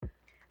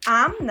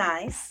I'm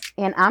nice.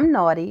 And I'm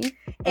naughty.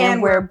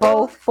 And we're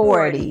both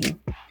 40.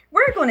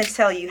 We're going to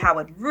tell you how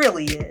it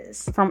really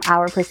is. From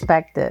our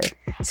perspective.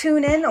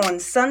 Tune in on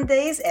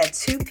Sundays at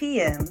 2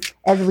 p.m.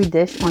 as we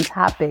dish on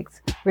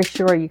topics we're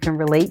sure you can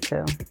relate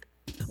to.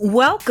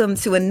 Welcome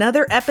to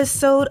another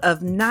episode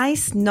of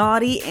Nice,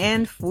 Naughty,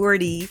 and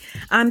 40.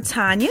 I'm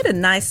Tanya, the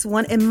nice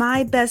one, and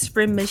my best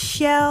friend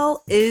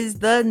Michelle is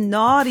the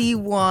naughty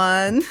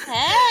one.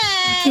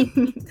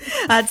 Hey!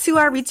 To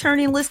our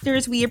returning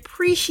listeners, we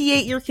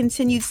appreciate your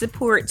continued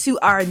support. To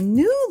our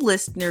new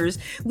listeners,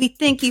 we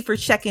thank you for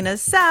checking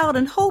us out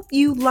and hope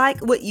you like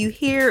what you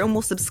hear and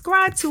will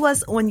subscribe to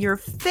us on your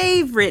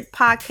favorite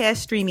podcast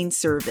streaming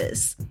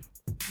service.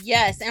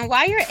 Yes, and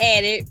while you're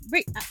at it,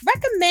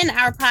 recommend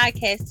our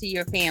podcast to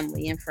your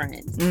family and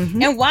friends.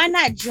 Mm-hmm. And why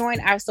not join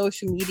our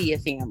social media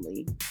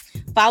family?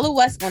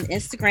 Follow us on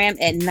Instagram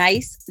at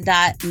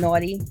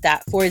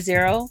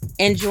nice.naughty.40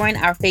 and join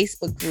our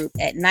Facebook group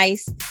at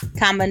nice,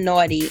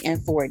 naughty,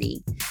 and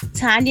 40.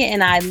 Tanya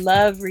and I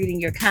love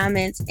reading your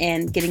comments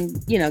and getting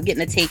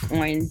a take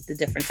on the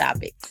different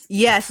topics.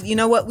 Yes, you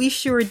know what? We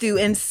sure do.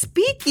 And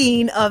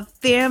speaking of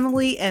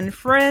family and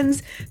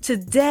friends,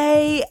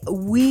 today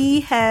we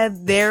have a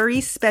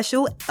very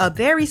special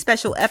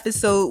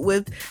episode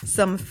with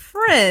some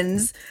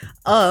friends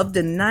of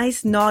the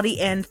Nice,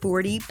 Naughty, and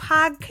 40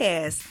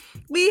 podcast.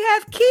 We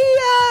have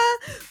Kia,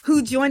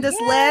 who joined us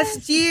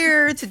last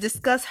year to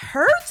discuss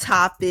her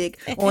topic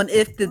on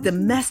if the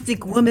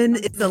domestic woman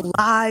is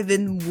alive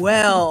and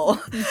well.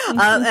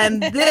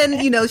 And then,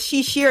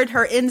 she shared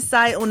her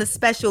insight on a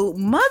special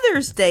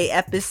Mother's Day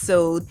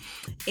episode.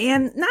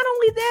 And not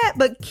only that,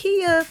 but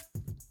Kia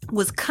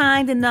was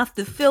kind enough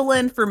to fill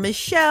in for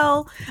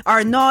Michelle,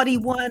 our naughty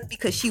one,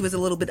 because she was a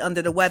little bit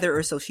under the weather,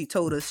 or so she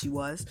told us she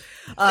was,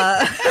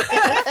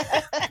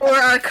 for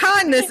our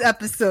kindness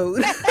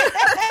episode.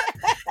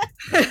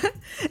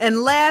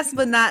 And last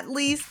but not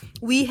least,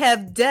 we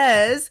have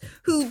Des,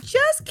 who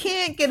just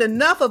can't get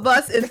enough of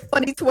us in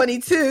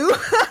 2022.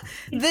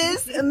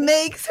 This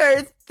makes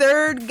her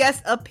third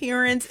guest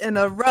appearance in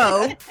a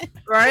row,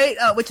 right?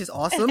 Which is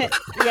awesome.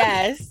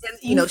 Yes.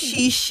 And,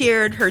 she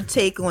shared her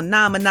take on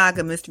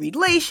non-monogamous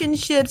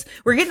relationships.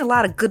 We're getting a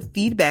lot of good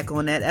feedback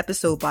on that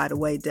episode, by the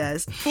way,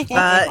 Des,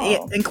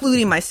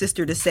 including my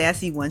sister, the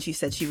sassy one. She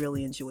said she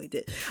really enjoyed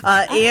it.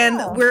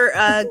 And we're,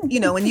 and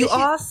you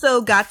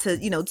also got to,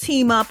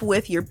 team up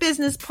with your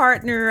business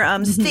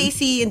partner,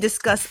 Stacy, and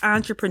discuss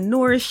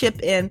entrepreneurship.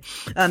 And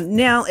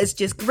now it's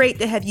just great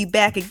to have you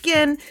back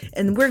again.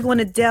 And we're going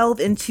to delve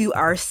into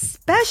our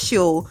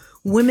special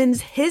women's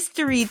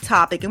history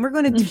topic, and we're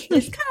going to do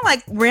this kind of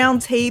like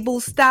round table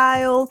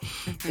style,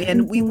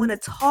 and we want to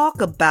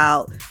talk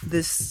about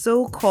this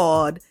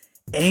so-called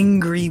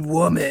angry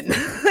woman.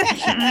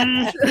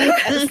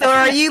 So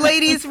are you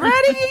ladies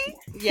ready?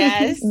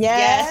 Yes.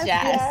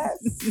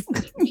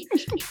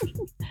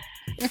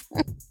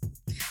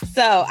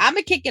 So I'm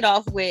gonna kick it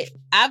off with,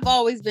 I've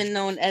always been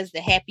known as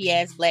the happy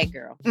ass black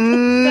girl. But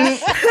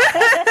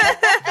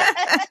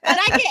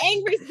I get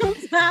angry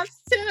sometimes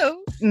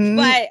too.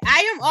 But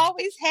I am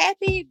always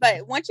happy.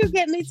 But once you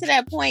get me to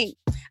that point,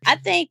 I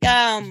think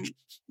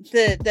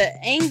the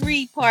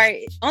angry part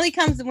only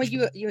comes when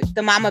you're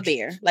the mama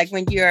bear, like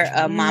when you're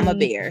a mama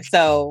bear.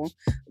 So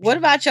what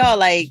about y'all?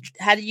 Like,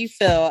 how do you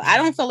feel? I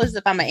don't feel as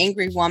if I'm an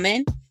angry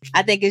woman.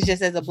 I think it's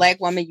just, as a black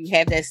woman, you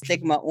have that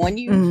stigma on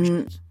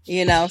you,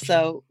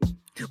 so.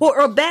 Well,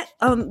 or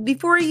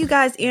before you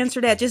guys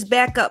answer that, just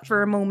back up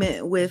for a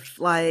moment with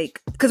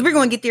because we're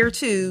going to get there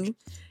too,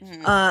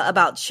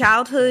 about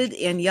childhood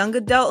and young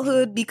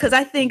adulthood, because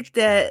I think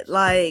that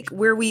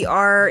where we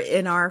are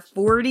in our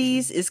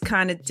 40s is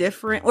kind of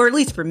different, or at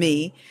least for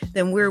me,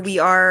 than where we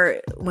are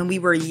when we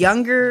were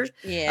younger,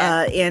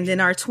 and in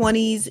our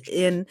 20s.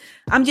 And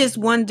I'm just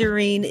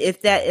wondering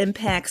if that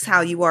impacts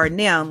how you are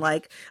now.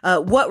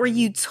 What were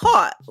you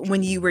taught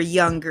when you were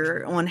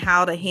younger on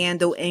how to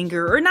handle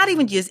anger, or not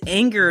even just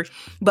anger,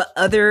 but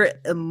other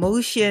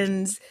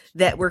emotions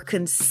that were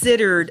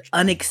considered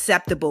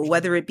unacceptable,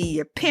 whether it be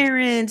your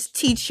parents,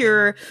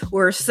 teacher,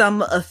 or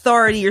some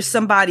authority, or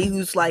somebody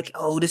who's like,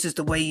 oh, this is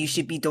the way you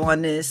should be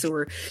doing this,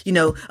 or,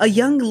 a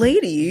young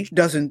lady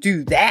doesn't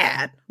do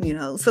that,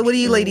 So what do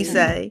you ladies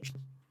say?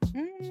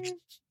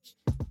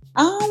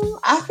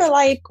 I feel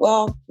like,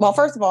 well,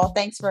 first of all,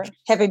 thanks for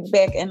having me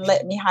back and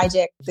letting me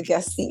hijack the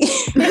guest seat.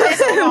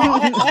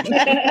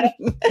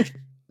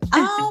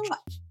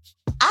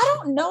 I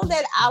don't know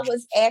that I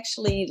was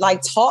actually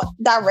taught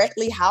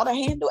directly how to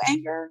handle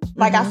anger.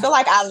 I feel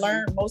like I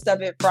learned most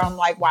of it from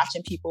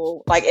watching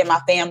people in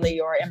my family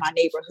or in my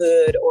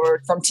neighborhood,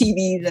 or from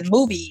TVs and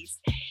movies.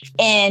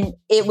 And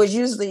it was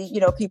usually,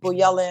 people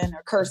yelling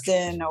or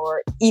cursing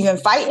or even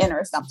fighting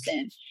or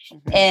something.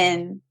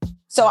 And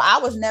so I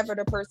was never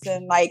the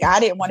person, I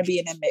didn't want to be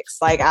in a mix.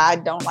 I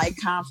don't like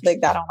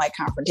conflict. I don't like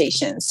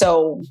confrontation.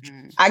 So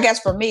I guess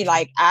for me,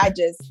 I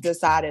just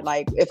decided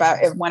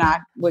when I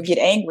would get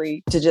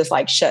angry to just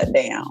shut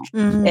down.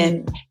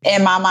 And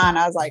in my mind,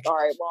 I was like, all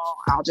right, well,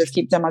 I'll just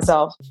keep to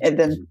myself and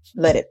then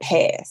let it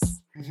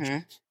pass.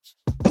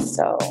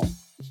 So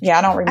Yeah,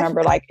 I don't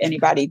remember like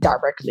anybody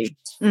directly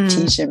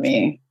teaching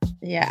me.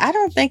 Yeah, I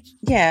don't think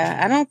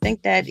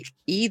that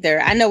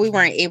either. I know we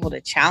weren't able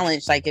to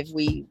challenge, like if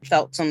we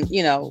felt some,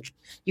 you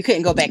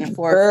couldn't go back and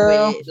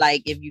forth with,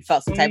 like if you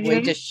felt some type of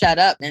way, just shut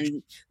up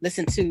and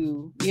listen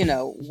to,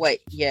 what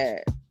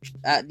the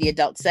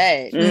adult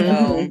said.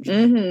 So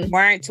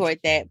weren't toward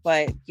that,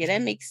 but yeah,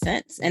 that makes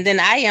sense. And then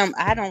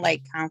I don't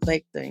like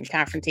conflict and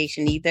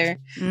confrontation either.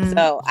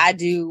 So I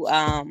do,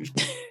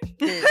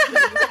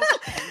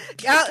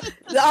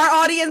 our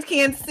audience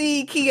can't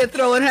see Kia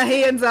throwing her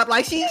hands up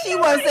like she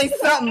wants to say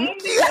something. I'm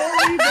the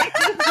only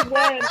reckless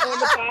one on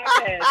the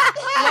podcast.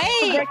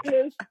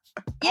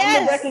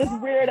 I'm the reckless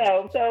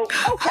weirdo. So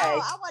okay,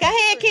 go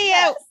ahead,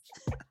 Kia.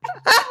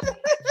 Why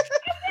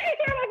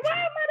am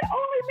I the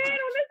only man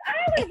on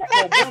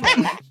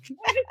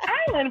this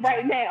island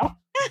right now?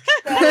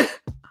 So,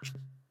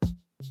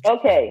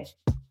 okay,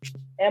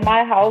 in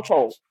my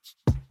household,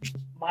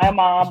 my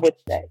mom would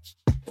say,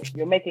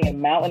 "You're making a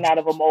mountain out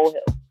of a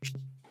molehill."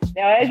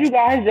 Now, as you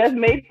guys just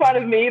made fun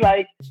of me,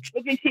 like,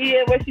 look at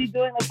Kia, what she's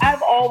doing. Like,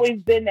 I've always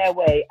been that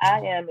way. I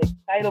am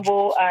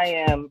excitable. I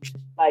am,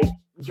 like,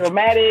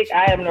 dramatic.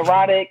 I am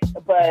neurotic,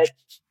 but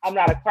I'm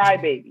not a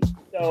crybaby.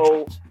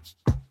 So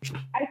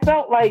I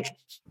felt like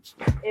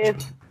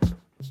if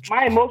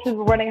my emotions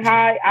were running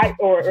high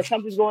or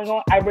something's going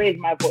on, I raised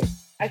my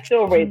voice. I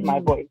still raise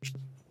my voice,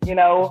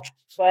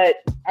 but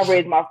I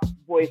raised my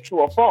voice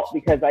to a fault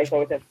because I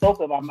always have soap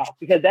in my mouth,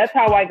 because that's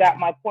how I got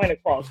my point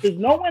across, because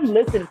no one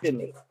listened to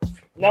me.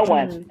 No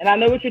one. And I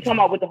know what you're talking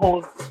about with the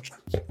whole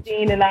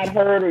seen and not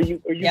heard, or you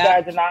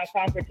guys are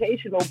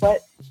non-confrontational,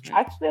 but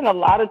I spend a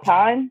lot of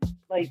time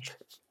like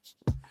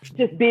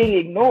just being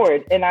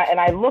ignored. And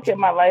I look at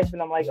my life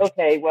and I'm like,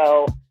 okay,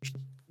 well,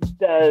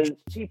 does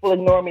people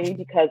ignore me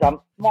because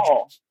I'm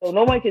small? So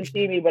no one can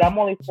see me, but I'm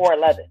only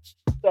 4'11".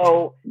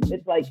 So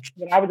it's like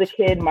when I was a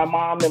kid, my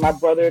mom and my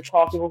brother are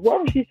talking,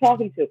 whoever she's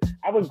talking to,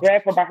 I would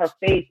grab her by her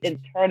face and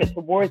turn it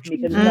towards me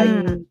because it's like,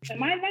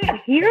 am I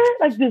not here?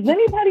 Like, does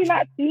anybody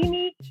not see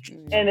me?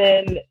 And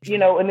then,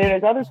 and then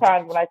there's other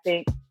times when I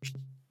think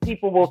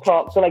people will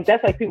talk. So like,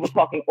 that's like people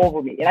talking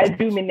over me. And I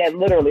do mean that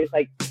literally. It's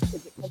like,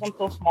 is it because I'm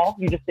so small?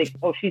 You just think,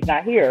 oh, she's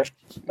not here.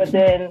 But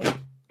then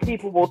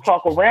people will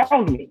talk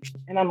around me.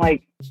 And I'm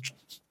like,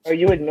 are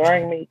you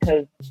ignoring me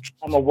because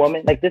I'm a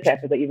woman? Like, this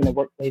happens like even in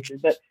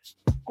workplaces, but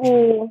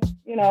school,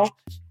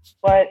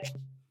 But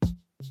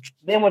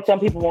then when some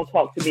people won't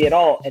talk to me at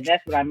all, and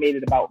that's when I made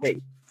it about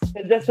race.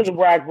 Because that's sort of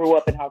where I grew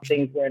up and how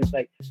things were. And it's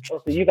like,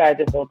 oh, so you guys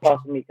just don't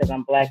talk to me because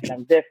I'm Black and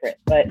I'm different.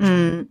 But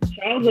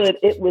childhood,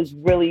 it was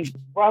really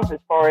rough as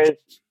far as,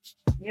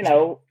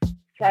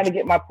 trying to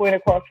get my point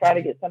across, trying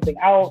to get something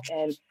out,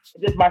 and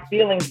just my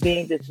feelings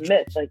being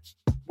dismissed. Like,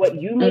 what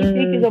you may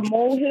think is a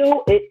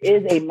molehill, it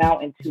is a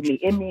mountain to me.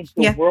 It means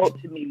the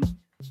world to me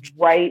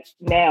right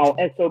now.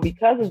 And so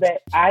because of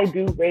that, I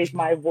do raise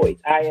my voice.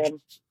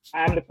 I'm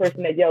the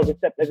person that yells,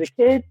 except as a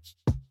kid,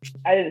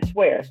 I didn't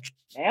swear.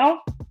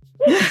 Now,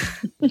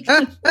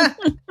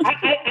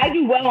 I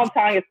do well on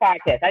Tanya's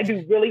podcast. I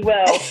do really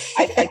well.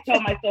 I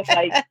tell myself,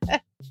 like,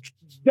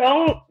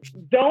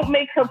 don't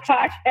make her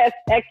podcast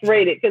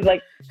X-rated, because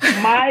like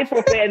my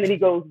profanity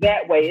goes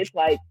that way. It's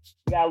like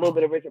you got a little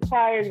bit of Richard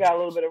Pryor, you got a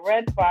little bit of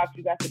Red Fox,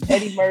 you got some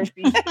Eddie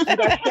Murphy, you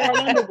got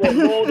Cheryl Underwood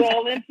rolled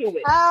all into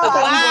it. Oh,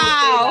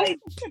 wow!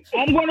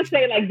 I'm going to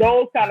say like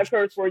those kind of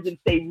curse words and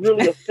say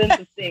really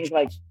offensive things,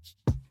 like,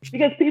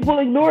 because people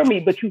ignore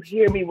me, but you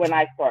hear me when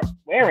I start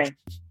swearing.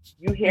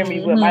 You hear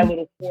me with my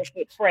little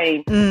 4-foot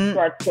frame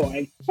starts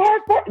going,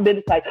 and then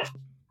it's like, why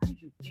are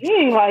you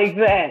being like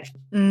that?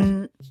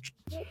 When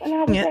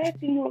I was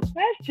asking you a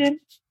question,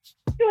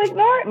 you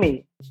ignored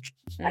me.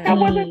 Like I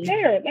wasn't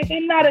there. Like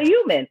I'm not a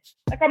human.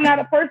 Like I'm not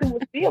a person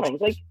with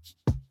feelings. Like,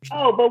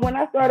 oh, but when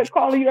I started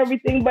calling you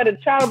everything but a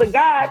child of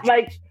God,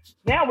 like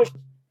now I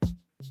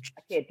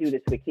can't do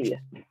this with Kia.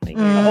 Like,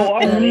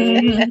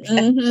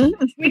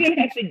 we didn't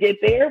have to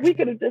get there. We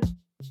could have just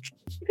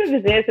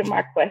answered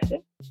my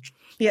question.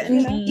 Yeah,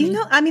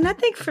 I mean, I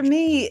think for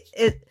me,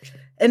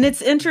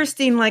 it's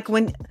interesting, like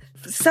when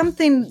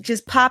something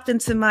just popped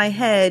into my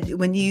head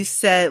when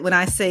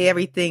I say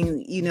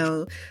everything,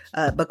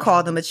 but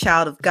call them a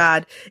child of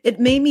God.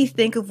 It made me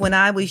think of when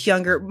I was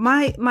younger.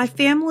 My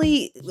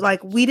family,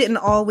 like, we didn't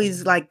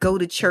always like go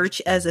to church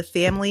as a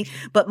family,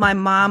 but my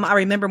mom, I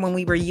remember when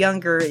we were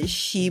younger,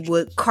 she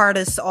would cart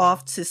us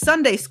off to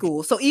Sunday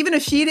school. So even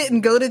if she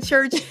didn't go to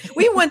church,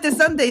 we went to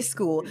Sunday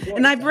school.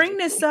 And I bring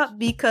this up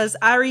because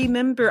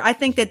I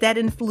think that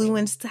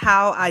influenced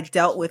how I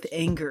dealt with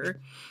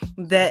anger.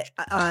 That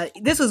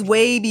this was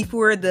way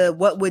before the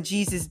 "What would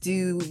Jesus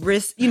do?"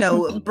 wrist,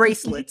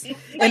 bracelets.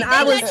 And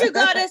I was let you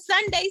go to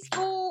Sunday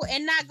school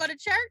and not go to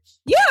church.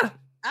 Yeah.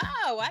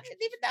 Oh, I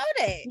didn't even know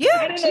that. Yeah,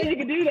 I didn't know you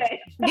could do that.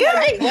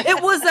 Yeah,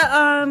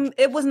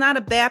 it was not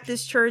a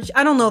Baptist church.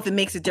 I don't know if it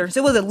makes a difference.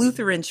 It was a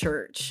Lutheran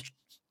church.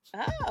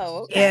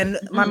 Oh, okay. And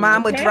my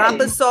mom would drop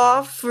us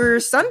off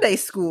for Sunday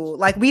school.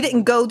 Like we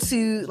didn't go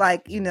to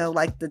like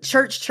the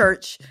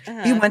church.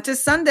 We went to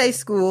Sunday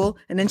school,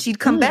 and then she'd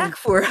come back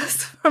for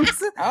us.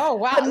 Oh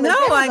wow! But no,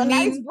 I mean,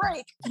 nice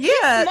break.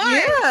 Yeah,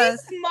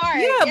 She's smart.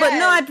 Yeah, but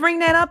no, I bring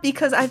that up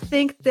because I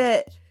think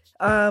that,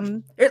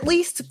 at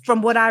least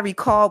from what I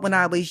recall when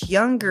I was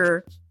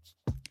younger,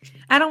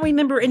 I don't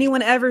remember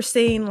anyone ever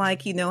saying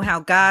like, how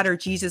God or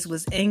Jesus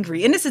was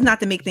angry. And this is not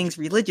to make things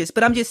religious,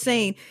 but I'm just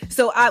saying.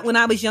 So when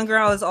I was younger,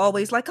 I was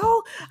always like,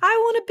 oh, I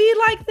want to be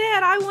like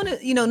that. I want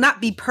to, not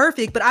be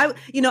perfect, but I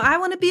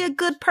want to be a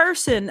good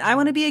person. I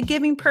want to be a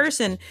giving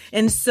person.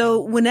 And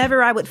so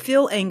whenever I would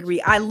feel angry,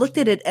 I looked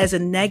at it as a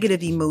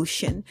negative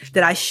emotion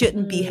that I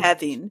shouldn't be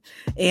having.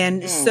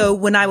 And so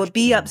when I would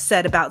be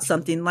upset about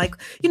something, like,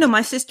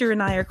 my sister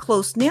and I are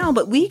close now,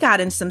 but we got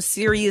in some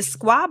serious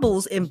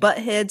squabbles and butt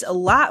heads a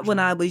lot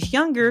when I was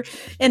younger.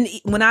 And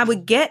when I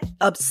would get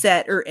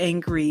upset or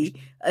angry,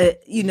 I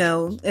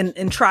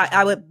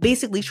would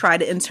basically try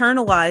to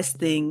internalize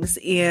things.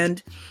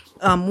 And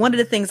one of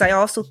the things I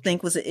also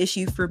think was an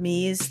issue for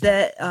me is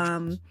that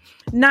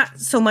not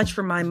so much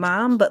for my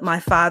mom, but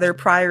my father,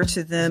 prior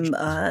to them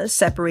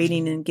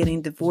separating and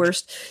getting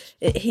divorced,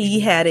 he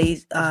had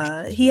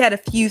a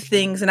few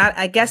things, and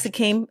I guess it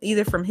came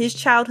either from his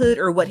childhood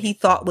or what he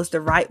thought was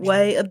the right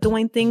way of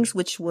doing things,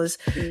 which was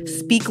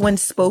speak when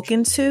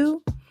spoken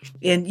to.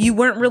 And you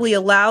weren't really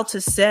allowed to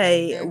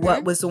say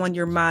what was on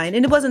your mind.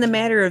 And it wasn't a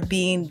matter of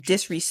being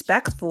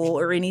disrespectful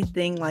or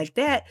anything like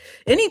that.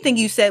 Anything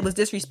you said was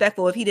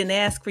disrespectful if he didn't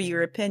ask for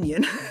your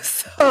opinion.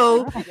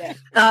 So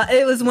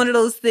it was one of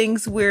those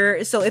things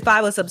where, so if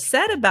I was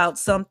upset about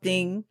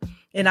something,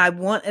 and I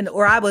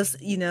was,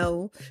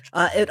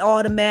 it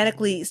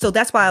automatically. So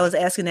that's why I was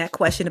asking that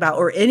question about,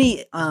 or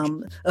any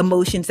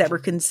emotions that were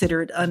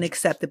considered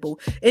unacceptable.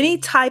 Any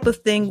type of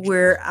thing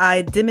where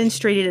I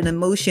demonstrated an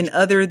emotion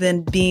other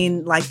than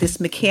being like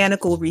this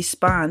mechanical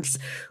response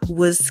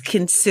was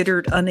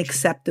considered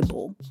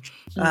unacceptable.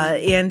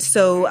 And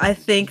so I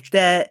think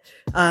that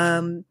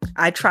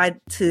I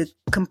tried to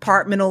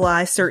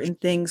compartmentalize certain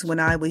things when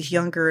I was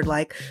younger,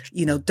 like,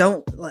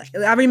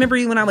 I remember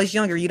when I was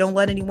younger, you don't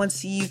let anyone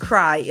see you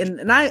cry.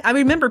 And I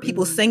remember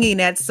people singing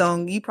that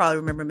song. You probably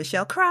remember,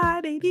 Michelle, Cry,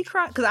 Baby,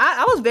 Cry. Because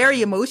I was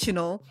very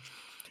emotional.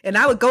 And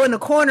I would go in the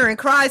corner and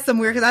cry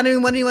somewhere because I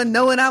didn't want anyone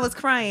knowing I was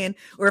crying.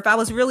 Or if I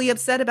was really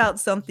upset about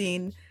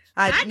something,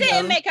 I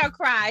didn't make her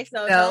cry,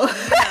 so no.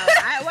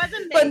 I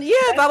wasn't. But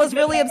if I was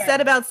really upset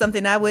about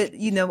something, I would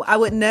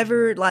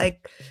never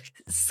like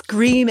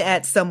scream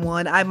at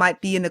someone. I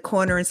might be in the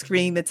corner and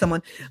scream at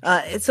someone.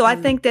 So I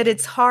think that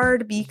it's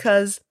hard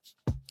because,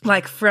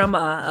 like, from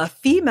a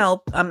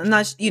female, I'm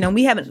not,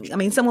 we haven't, I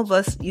mean, some of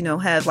us,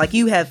 have, like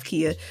you have,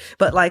 Kia,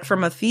 but like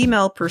from a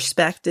female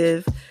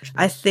perspective,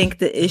 I think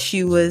the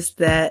issue is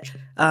that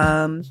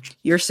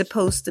you're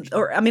supposed to,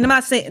 or I mean, I'm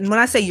not saying, when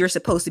I say you're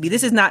supposed to be,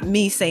 this is not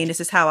me saying this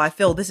is how I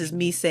feel. This is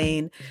me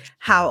saying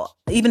how,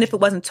 even if it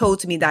wasn't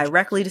told to me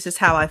directly, this is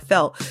how I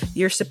felt.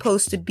 You're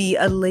supposed to be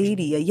a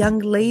lady, a young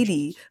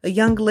lady. A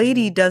young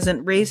lady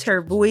doesn't raise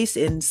her voice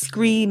and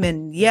scream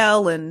and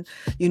yell and,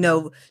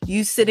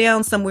 you sit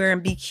down somewhere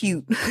and be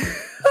cute.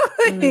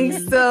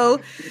 So,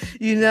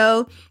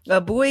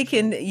 a boy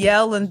can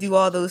yell and do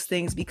all those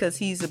things because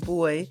he's a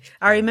boy.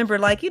 I remember,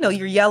 like, you're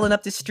yelling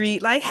up the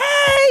street, like,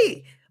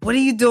 hey, what are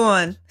you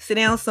doing? Sit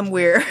down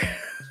somewhere.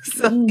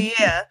 So,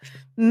 yeah.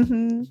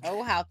 Mm-hmm.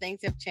 Oh, how things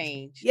have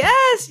changed.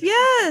 Yes.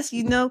 Yeah.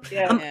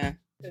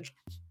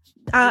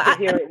 I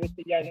hear it with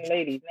the young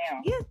ladies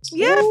now.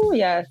 Yeah. Ooh,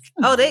 yes.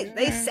 Oh, they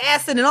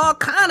sassing and all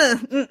kind of.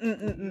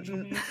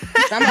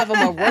 Some of them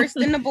are worse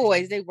than the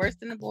boys. They worse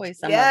than the boys.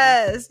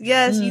 Yes.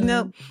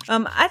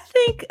 I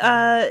think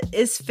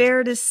it's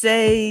fair to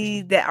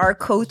say that our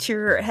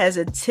culture has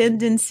a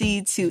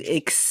tendency to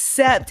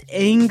accept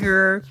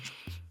anger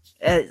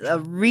as a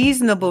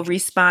reasonable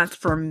response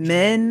from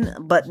men,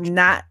 but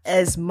not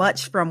as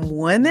much from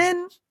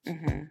women.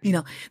 Mm-hmm.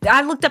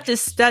 I looked up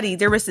this study.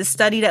 There was this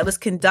study that was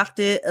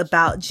conducted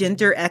about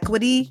gender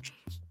equity.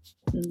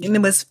 And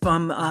it was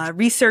from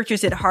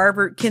researchers at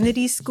Harvard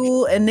Kennedy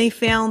School. And they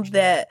found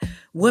that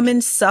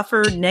women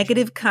suffer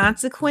negative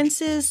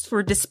consequences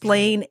for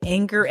displaying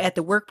anger at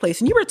the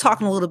workplace. And you were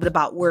talking a little bit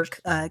about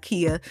work,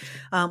 Kia.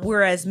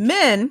 Whereas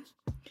men,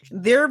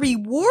 they're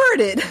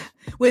rewarded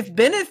with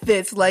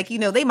benefits, like,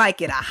 they might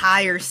get a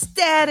higher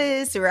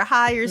status or a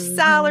higher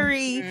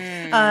salary,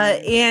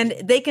 and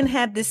they can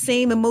have the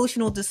same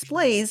emotional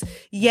displays,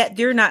 yet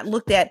they're not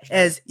looked at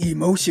as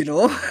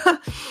emotional.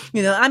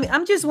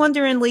 I'm just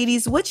wondering,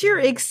 ladies, what's your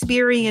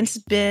experience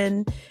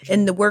been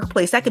in the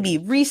workplace? That could be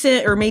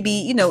recent, or maybe,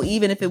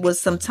 even if it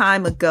was some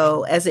time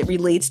ago, as it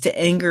relates to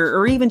anger,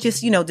 or even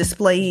just,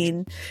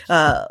 displaying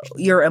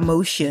your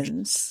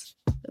emotions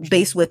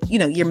based with,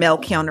 your male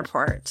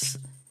counterparts.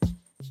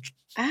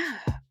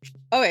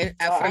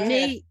 For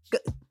me,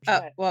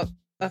 well,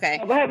 okay.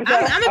 I'm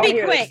gonna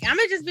be quick. I'm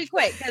gonna just be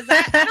quick because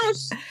I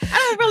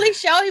don't really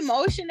show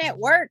emotion at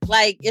work.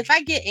 Like, if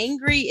I get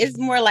angry, it's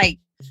more like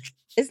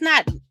it's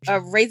not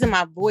raising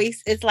my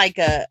voice. It's like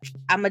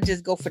I'm gonna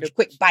just go for the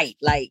quick bite,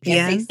 like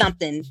and say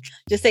something.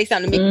 Just say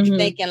something to make you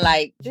thinking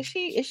like, is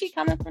she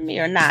coming for me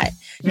or not?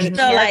 You're You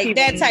know, like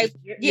that type.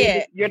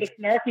 You're the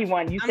snarky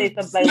one. You say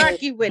something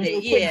snarky with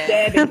it, quick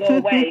dab and go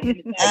away. And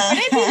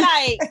it be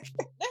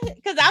like,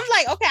 because I'm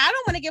like, okay, I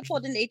don't want to get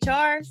pulled in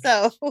HR,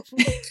 so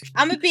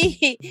I'm gonna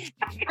be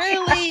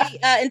really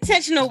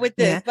intentional with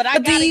this. But I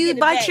do you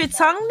bite your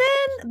tongue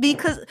then?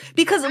 Because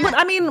when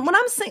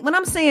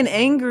I'm saying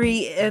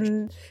angry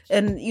and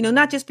you know,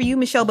 not just for you,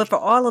 Michelle, but for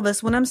all of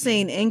us, when I'm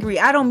saying angry,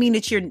 I don't mean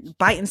that you're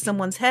biting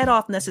someone's head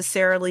off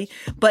necessarily,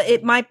 but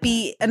it might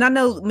be, and I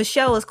know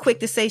Michelle is quick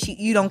to say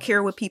you don't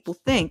care what people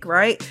think,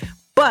 right?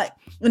 But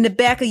in the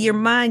back of your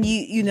mind,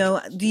 you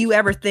know, do you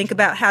ever think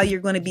about how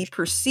you're going to be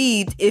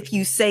perceived if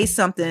you say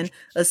something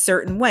a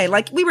certain way?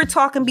 Like we were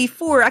talking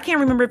before, I can't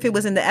remember if it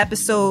was in the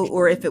episode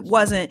or if it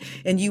wasn't,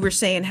 and you were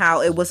saying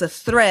how it was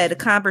a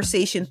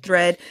conversation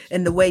thread,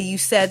 and the way you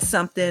said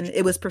something,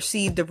 it was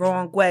perceived the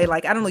wrong way.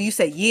 Like, I don't know, you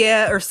said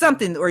yeah or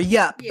something, or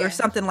yup or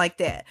something like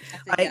that.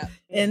 Right?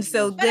 And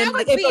so but then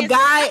like if a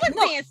guy,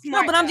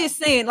 but I'm though. just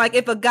saying, like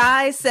if a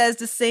guy says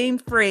the same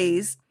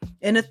phrase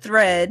in a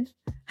thread,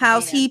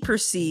 how's he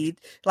perceived?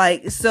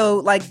 Like, so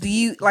like, do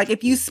you, like,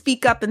 if you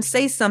speak up and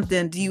say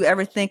something, do you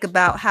ever think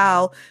about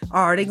how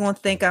are they going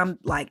to think I'm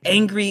like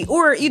angry,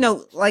 or, you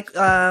know, like,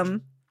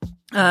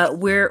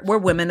 we're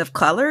women of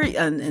color,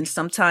 and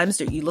sometimes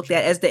you looked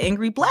at as the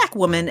angry Black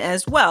woman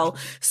as well.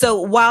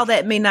 So while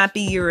that may not be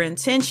your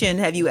intention,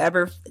 have you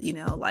ever, you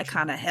know, like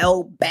kind of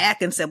held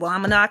back and said, well,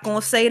 I'm not going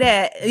to say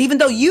that, even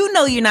though you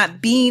know you're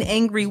not being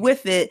angry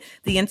with it?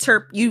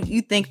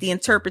 You think the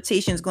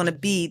interpretation is going to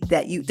be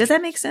that does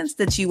that make sense,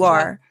 that you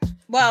are?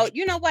 Well,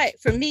 you know what?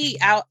 For me,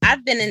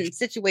 I've been in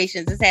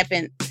situations. This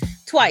happened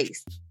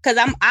twice because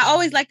I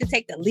always like to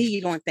take the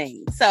lead on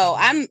things. So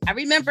I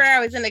remember I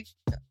was in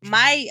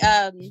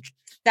my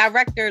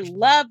director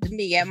loved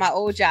me at my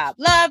old job,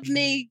 loved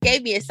me,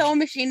 gave me a sewing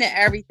machine and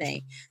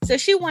everything. So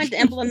she wanted to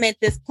implement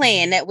this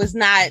plan that was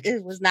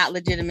not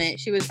legitimate.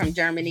 She was from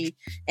Germany,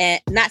 and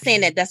not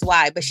saying that that's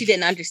why, but she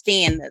didn't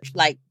understand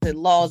the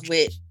laws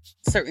with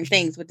certain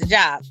things with the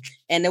job,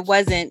 and it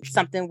wasn't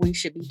something we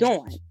should be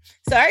doing.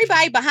 So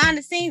everybody behind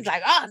the scenes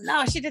like, oh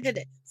no, she did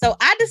it. So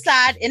I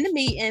decide in the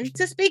meeting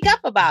to speak up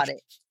about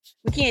it.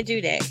 We can't do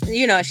that.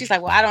 You know, she's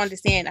like, well, I don't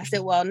understand. I said,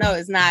 well, no,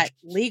 it's not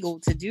legal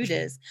to do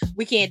this.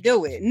 We can't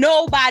do it.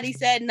 Nobody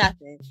said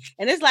nothing.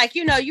 And it's like,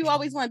 you know, you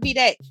always want to be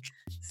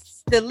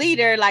the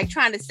leader, like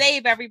trying to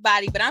save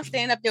everybody, but I'm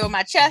standing up there with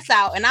my chest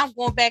out and I'm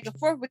going back and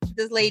forth with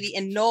this lady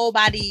and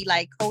nobody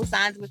like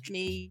co-signs with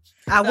me.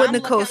 I wouldn't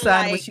have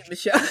co-signed with you,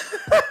 Michelle.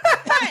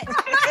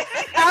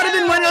 I would have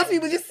been one of those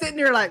people just sitting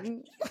there like,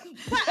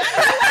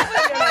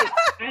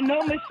 I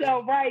know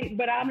Michelle right,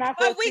 but I'm not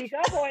going to speak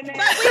up on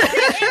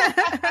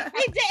that. But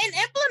we didn't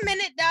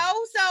implement it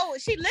though. So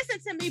she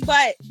listened to me,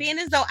 but being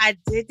as though I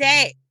did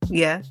that,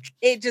 yeah,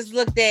 it just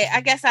looked at,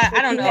 I guess I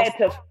don't know. You had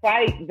to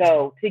fight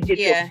though to get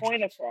your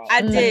point across.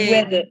 I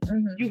did.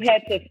 You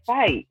had to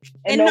fight.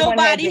 And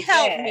nobody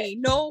helped me.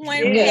 No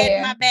one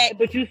had my back.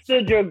 But you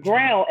stood your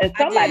ground, and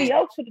somebody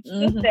else could have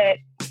stood that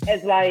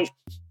as like,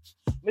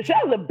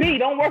 Michelle's a B.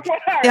 Don't work with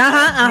her.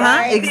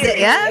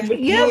 Exactly.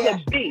 Michelle's a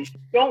B.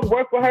 Don't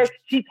work with her.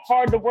 She's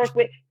hard to work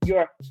with.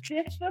 You're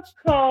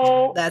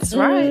difficult. That's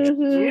right.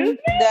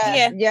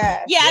 I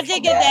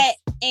did get that,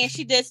 and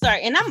she did start.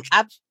 And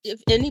if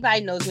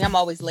anybody knows me, I'm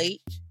always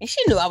late, and she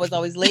knew I was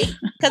always late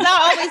because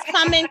I always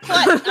come in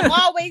clutch.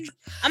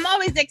 I'm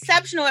always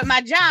exceptional at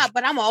my job,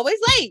 but I'm always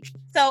late.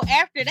 So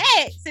after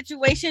that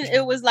situation,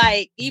 it was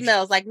like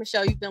emails like,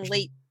 Michelle, you've been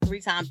late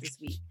 3 times this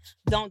week.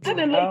 Don't do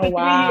it.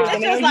 Wow. It's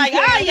just like,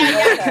 yeah.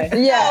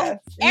 Yeah.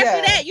 So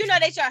after that, you know,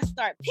 they try to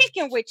start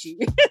picking with you.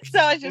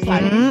 So it's just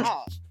like,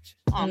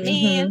 oh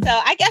man. So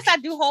I guess I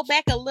do hold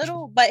back a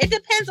little, but it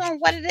depends on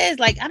what it is.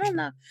 Like, I don't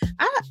know.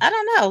 I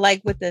don't know.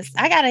 Like with this,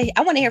 I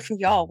want to hear from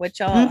y'all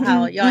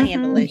how y'all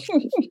handle it.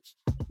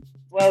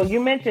 Well, you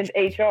mentioned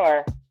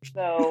HR,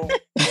 so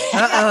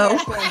I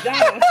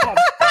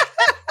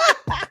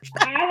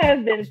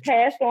have been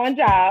passed on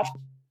job.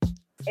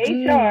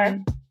 HR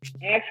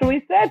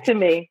actually said to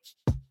me,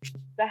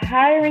 the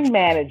hiring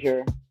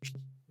manager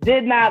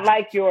did not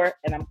like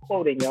and I'm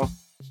quoting you,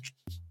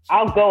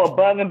 I'll go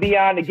above and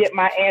beyond to get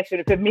my answer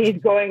if it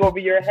means going over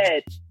your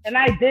head. And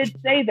I did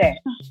say that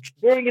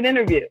during an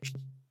interview.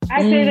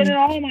 I say that in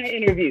all my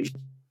interviews.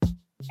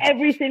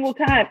 Every single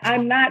time.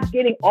 I'm not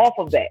getting off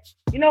of that.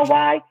 You know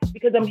why?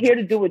 Because I'm here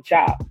to do a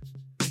job.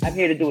 I'm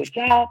here to do a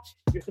job.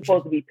 You're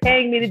supposed to be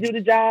paying me to do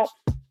the job.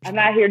 I'm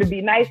not here to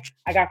be nice.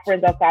 I got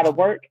friends outside of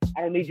work.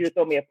 I don't need you to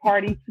throw me a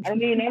party. I don't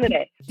need none of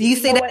that. Do you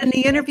say that in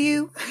the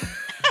interview?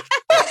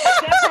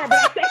 That part,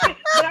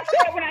 but I say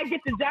it when I get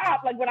the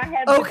job. Like when I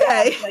have the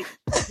job, like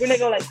when they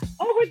go like,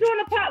 oh, we're doing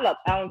a potluck.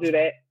 I don't do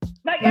that.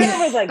 Like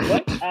everyone's like,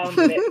 what? I don't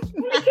do that.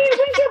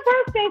 When's your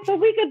birthday so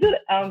we could do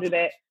that? I don't do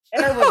that.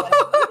 And everyone's like,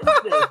 what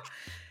is this?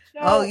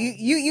 So,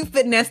 you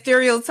fit in that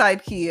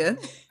stereotype here.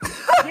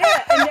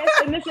 Yeah,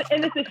 and it's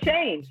a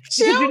shame. Because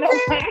you know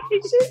why?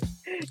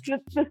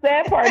 The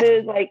sad part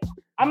is like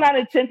I'm not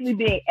intentionally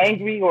being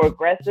angry or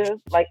aggressive.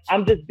 Like,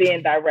 I'm just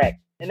being direct.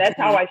 And that's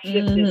how I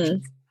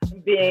shifted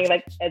from being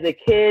like, as a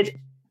kid,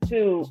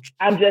 to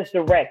I'm just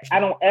direct. I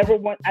don't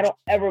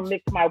ever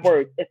mix my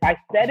words. If I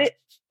said it,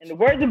 in the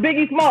words of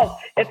Biggie Smalls,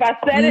 if I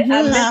said it,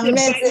 I meant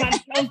to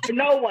bite my tongue for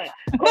no one.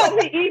 Call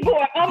me evil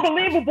or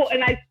unbelievable,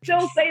 and I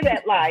still say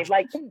that line.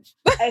 Like,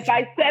 if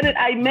I said it,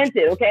 I meant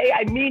it, okay?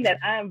 I mean that.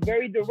 I am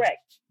very direct.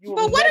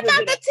 But what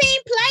about the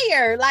team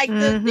player? Like,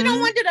 you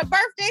don't want to do the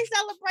birthday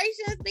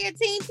celebrations, be a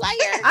team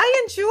player?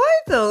 I enjoy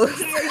those.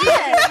 Do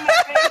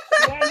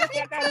I look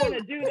like I want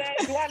to do that?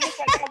 Do I look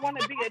like I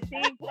want to be a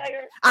team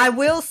player? I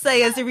will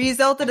say, as a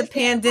result of the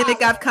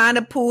pandemic, I've kind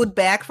of pulled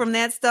back from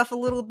that stuff a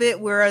little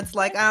bit, where it's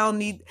like, I don't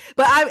need,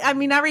 but I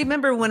mean, I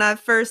remember when I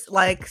first,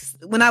 like,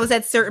 when I was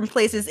at certain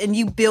places and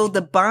you build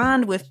a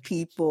bond with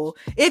people,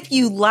 if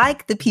you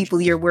like the people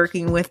you're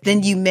working with,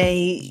 then you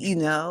may, you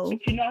know.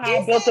 But you know how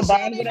I built a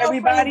bond with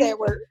everybody? At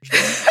work. You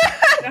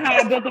know how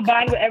I built a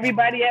bond with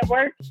everybody at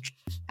work?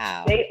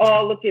 How? They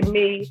all look at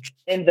me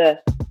in the,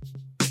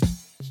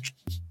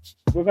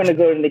 we're going to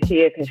go to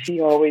Nakia because she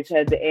always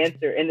has the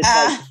answer. And it's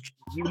like,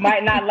 you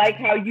might not like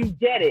how you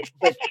get it,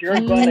 but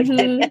you're going to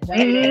get the right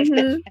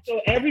answer.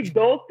 So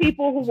those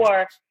people who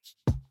are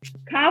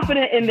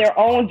confident in their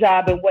own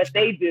job and what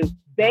they do,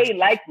 they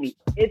like me.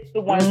 It's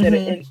the ones that are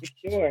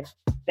insecure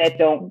that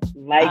don't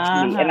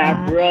like me. And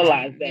I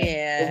realize that.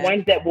 Yeah. The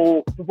ones that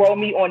will throw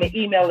me on an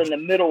email in the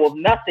middle of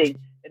nothing.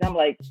 And I'm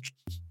like,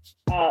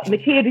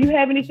 Nakia, do you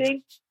have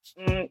anything?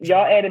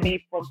 Y'all added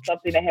me from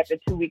something that happened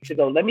 2 weeks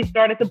ago. Let me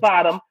start at the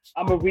bottom.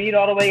 I'm going to read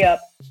all the way up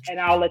and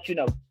I'll let you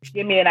know.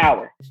 Give me an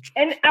hour.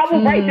 And I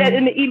will write that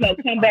in the email,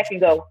 come back and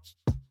go,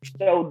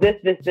 so this,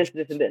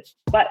 and this.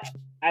 But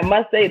I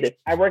must say this.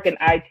 I work in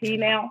IT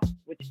now,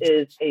 which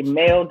is a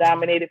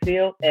male-dominated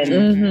field. And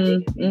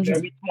a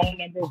very small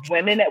number of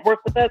women that work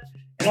with us.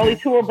 And only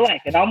 2 are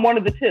Black. And I'm one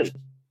of the 2.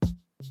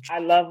 I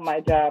love my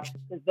job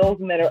because those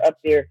men are up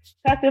there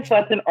cussing,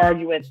 fussing,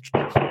 arguing.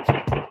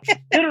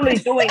 Literally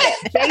doing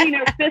that, banging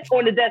their fists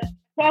on the desk,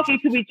 talking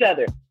to each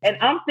other. And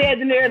I'm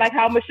standing there like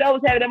how Michelle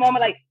was having that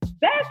moment, like,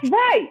 that's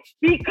right,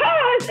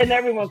 because, and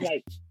everyone's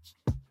like,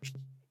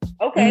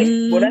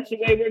 okay, well, that's the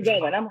way we're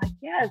going. I'm like,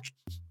 yes,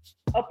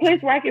 a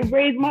place where I can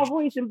raise my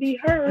voice and be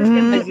heard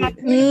and put my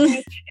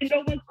and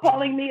no one's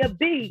calling me a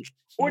B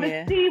or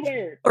the C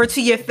word. Or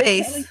to your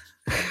face.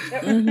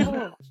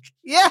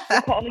 Yeah.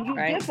 They're calling you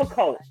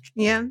difficult.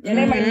 Yeah. And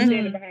they might be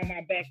standing behind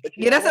my back. But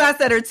that's what I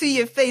said, or to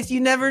your face.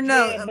 You never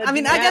know. Yeah, I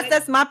mean, I guess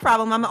that's my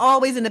problem. I'm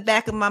always in the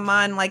back of my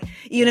mind, like,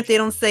 even if they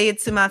don't say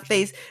it to my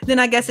face, then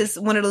I guess it's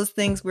one of those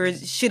things where,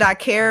 should I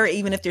care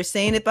even if they're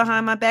saying it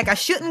behind my back? I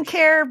shouldn't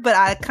care, but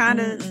I kind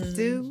of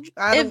do.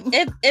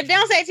 If they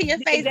don't say it to your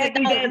face, it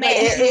don't matter.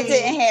 It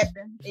didn't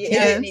happen. It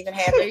didn't even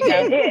happen. There you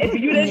go. If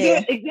you didn't do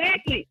it,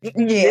 exactly. It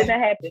didn't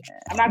happen.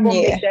 I'm not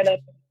going to make that up.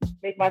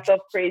 Make myself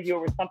crazy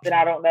over something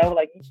I don't know.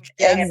 Like,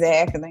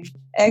 exactly.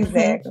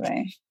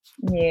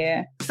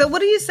 Yeah. So what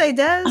do you say,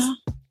 Des?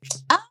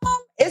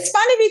 It's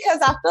funny because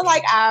I feel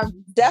like I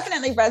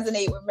definitely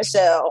resonate with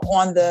Michelle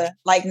on the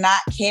like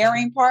not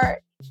caring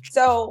part.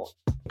 So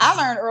I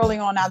learned early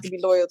on not to be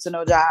loyal to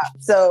no job.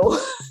 So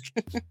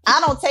I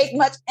don't take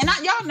much, and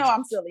y'all know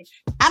I'm silly.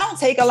 I don't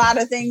take a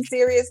lot of things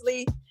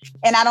seriously,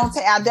 and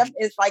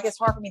it's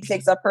hard for me to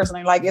take stuff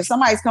personally. Like if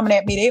somebody's coming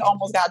at me, they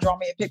almost got to draw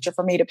me a picture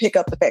for me to pick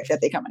up the fact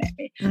that they're coming at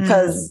me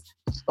because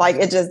like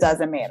it just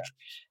doesn't matter.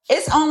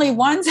 It's only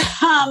one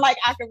time like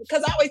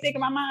because I always think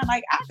in my mind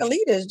like I could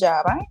leave this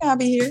job. I ain't gotta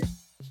be here.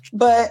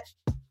 But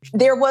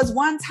there was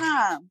one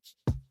time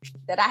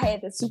that I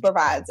had the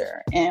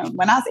supervisor, and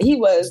when I say he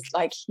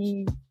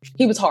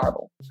was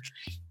horrible,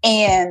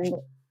 and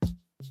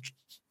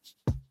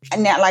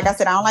now, like I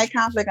said, I don't like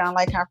conflict, I don't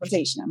like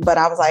confrontation, but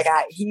I was like,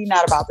 he's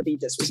not about to be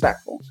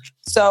disrespectful.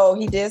 So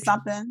he did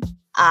something.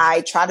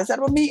 I tried to set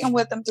up a meeting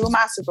with him through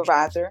my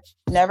supervisor.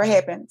 Never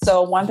happened.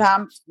 So one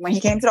time when he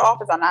came to the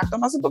office, I knocked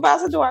on my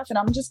supervisor's door. I said,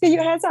 I'm just give you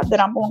a heads up that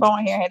I'm going to go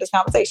in here and have this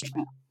conversation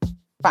with him.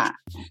 Fine.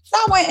 So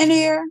I went in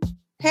here,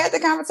 had the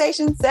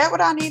conversation, said what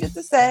I needed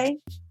to say.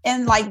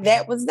 And like,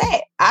 that was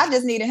that. I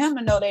just needed him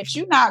to know that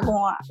you're not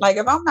going, like,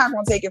 if I'm not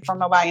going to take it from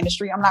nobody in the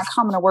street, I'm not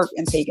coming to work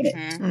and taking it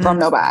from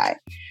nobody.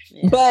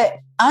 Yeah. But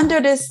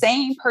under this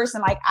same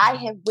person, like I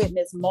have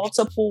witnessed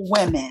multiple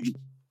women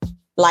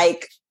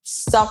like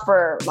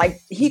suffer,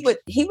 like he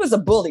was a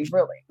bully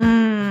really.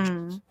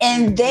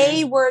 And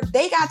they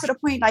got to the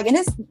point like, and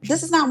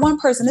this is not one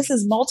person, this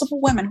is multiple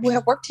women who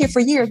have worked here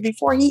for years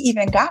before he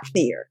even got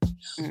there,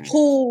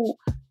 who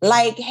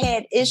like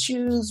had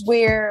issues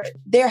where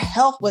their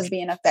health was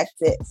being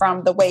affected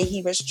from the way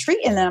he was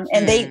treating them.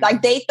 And they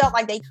felt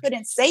like they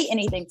couldn't say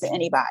anything to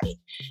anybody.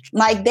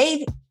 Like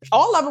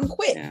all of them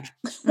quit,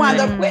 wound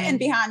up quitting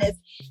behind this.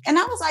 And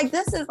I was like,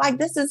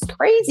 this is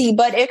crazy,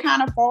 but it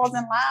kind of falls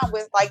in line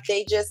with like,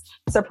 they just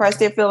suppressed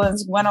their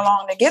feelings, went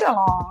along to get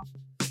along,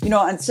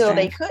 until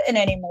they couldn't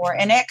anymore.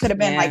 And that could have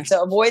been like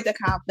to avoid the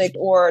conflict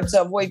or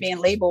to avoid being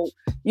labeled,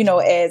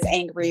 as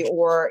angry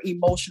or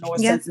emotional or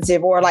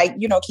sensitive or like,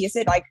 Kia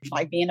said,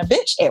 like being a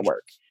bitch at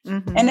work.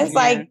 And it's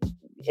like,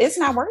 it's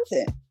not worth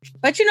it.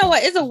 But you know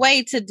what? It's a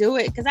way to do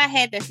it, because I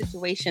had that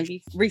situation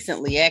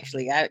recently.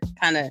 Actually,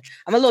 I'm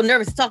a little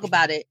nervous to talk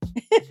about it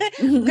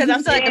because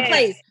I'm still at the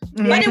place.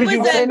 But it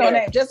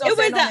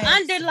was an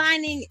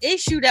underlining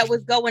issue that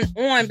was going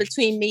on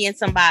between me and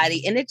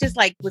somebody, and it just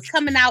like was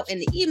coming out in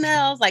the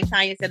emails, like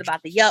Tanya said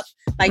about the yup,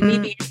 like me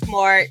being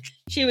smart,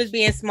 she was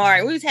being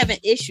smart. We was having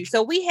issues,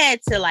 so we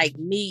had to like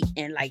meet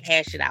and like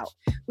hash it out.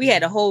 We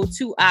had a whole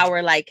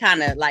 2-hour like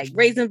kind of like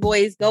raising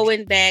voice,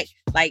 going back.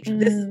 Like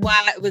this is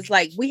why it was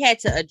like we had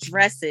to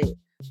address it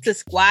to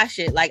squash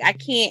it. Like I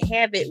can't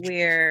have it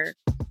where.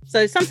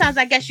 So sometimes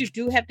I guess you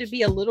do have to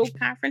be a little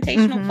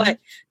confrontational, but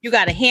you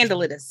got to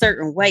handle it a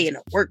certain way in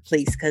a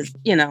workplace, because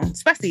you know,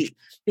 especially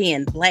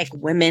being Black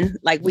women,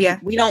 like we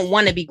don't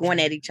want to be going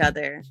at each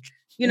other.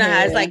 You know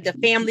how it's like the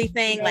family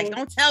thing, like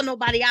don't tell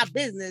nobody our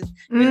business.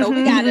 You know,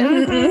 we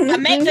gotta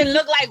make it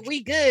look like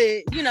we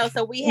good. You know,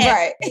 so we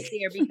had to sit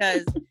there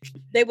because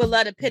they would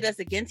love to pit us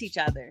against each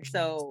other.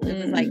 So it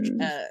was like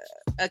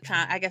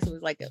I guess it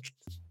was like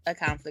a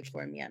conflict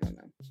for me. I don't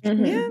know.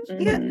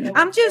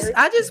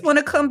 I just want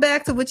to come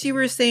back to what you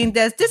were saying,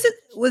 Des.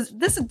 Was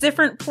this a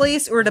different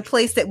place or the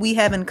place that we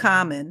have in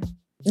common?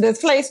 The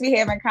place we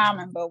have in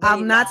common, but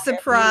I'm not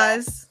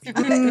surprised.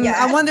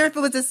 I wonder if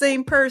it was the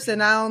same person.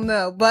 I don't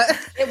know, but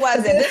it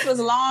wasn't. This was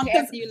long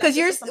after you left.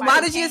 Because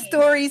why does your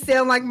story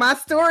sound like my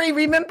story?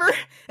 Remember?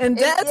 And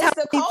Des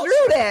helped me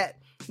through that.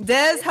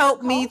 Des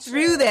helped me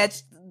through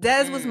that.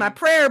 Des was my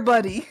prayer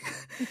buddy.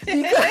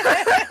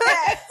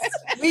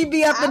 We'd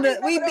be up in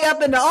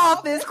the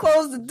office,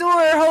 close the door,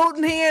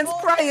 holding hands,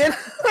 praying.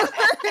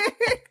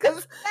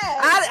 Because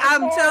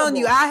I'm telling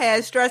you, I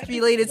had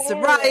stress-related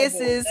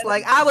psoriasis.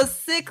 Like I was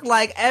sick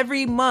like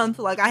every month.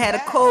 Like I had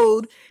a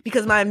cold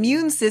because my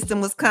immune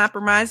system was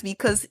compromised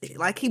because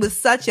like he was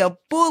such a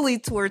bully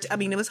towards. I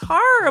mean, it was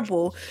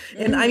horrible.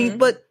 And I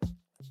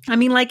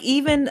mean, like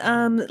even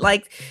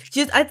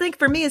just I think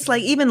for me it's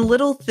like even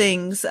little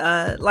things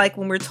like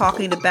when we're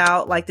talking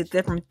about like the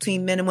difference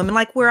between men and women,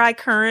 like where I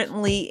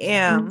currently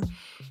am,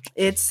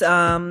 it's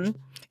even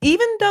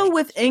though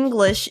with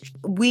English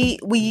we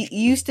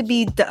used to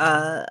be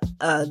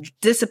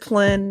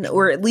discipline,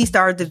 or at least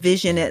our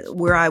division at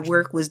where I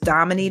work was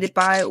dominated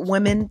by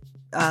women.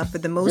 For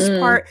the most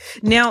part.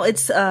 Now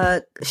it's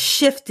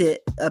shifted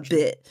a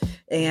bit,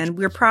 and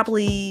we're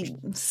probably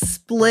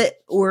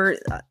split, or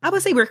I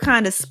would say we're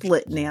kind of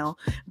split now.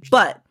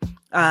 But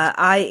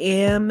I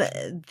am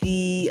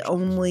the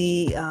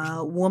only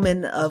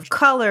woman of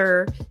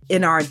color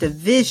in our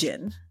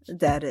division.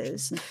 That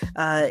is,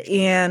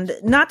 and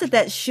not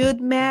that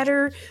should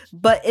matter,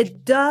 but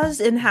it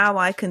does in how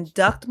I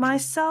conduct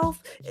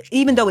myself,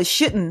 even though it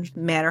shouldn't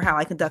matter how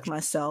I conduct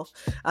myself.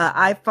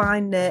 I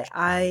find that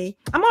I'm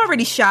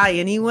already shy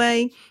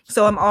anyway,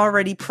 so I'm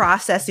already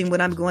processing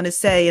what I'm going to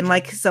say. And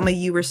like some of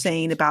you were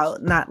saying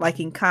about not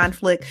liking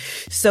conflict.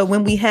 So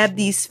when we have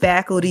these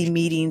faculty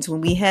meetings, when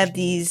we have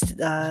these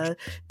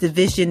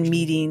division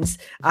meetings,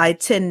 I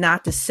tend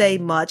not to say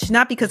much,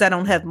 not because I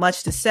don't have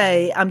much to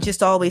say. I'm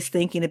just always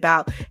thinking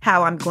about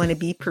how I'm going to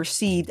be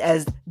perceived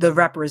as the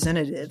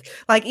representative.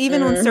 Like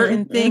even on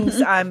certain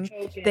things,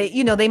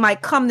 they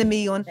might come to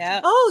me on,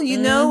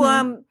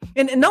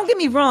 and don't get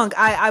me wrong,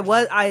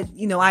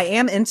 I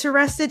am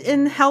interested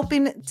in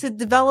helping to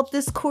develop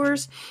this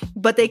course,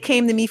 but they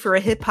came to me for a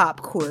hip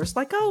hop course.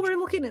 Like, oh, we're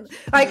looking at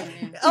like,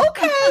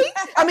 okay.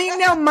 I mean,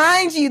 now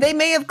mind you, they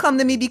may have come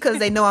to me because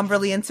they know I'm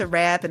really into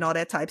rap and all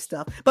that type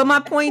stuff. But my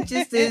point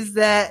just is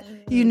that,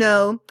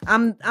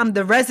 I'm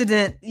the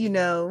resident,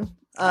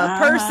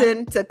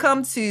 person to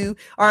come to.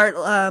 Our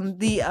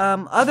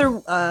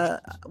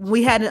other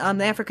we had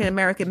an African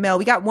American male.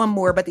 We got one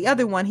more, but the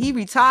other one, he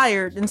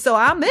retired, and so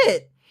I'm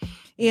it.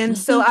 And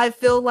so I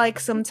feel like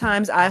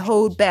sometimes I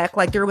hold back.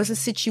 Like there was a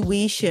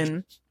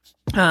situation.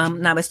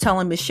 And I was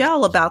telling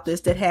Michelle about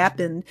this that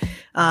happened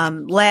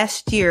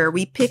last year.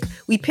 We pick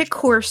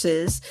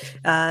courses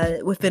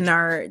within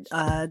our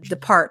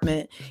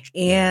department,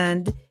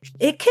 and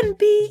it can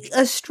be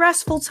a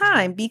stressful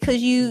time because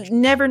you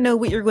never know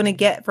what you're going to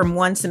get from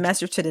one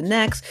semester to the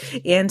next,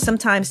 and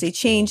sometimes they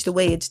change the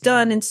way it's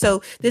done. And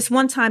so this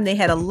one time they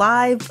had a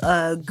live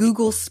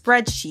Google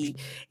spreadsheet,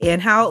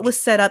 and how it was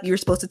set up, you were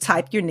supposed to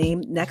type your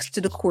name next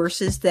to the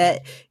courses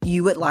that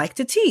you would like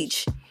to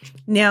teach.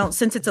 Now,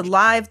 since it's a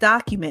live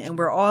document and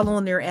we're all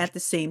on there at the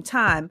same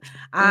time,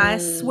 I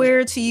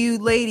swear to you,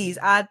 ladies,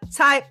 I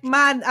typed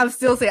my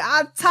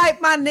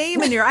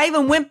name in there. I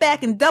even went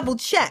back and double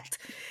checked.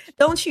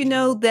 Don't you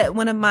know that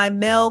one of my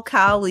male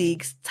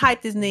colleagues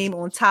typed his name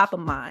on top of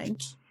mine?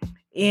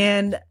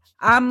 And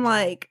I'm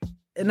like,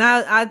 and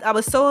I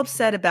was so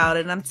upset about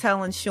it. And I'm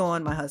telling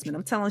Sean, my husband,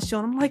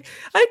 I'm like,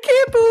 I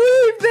can't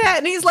believe that.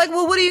 And he's like,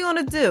 well, what are you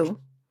going to do?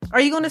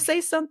 Are you going to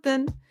say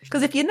something?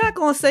 Because if you're not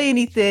going to say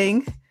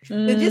anything,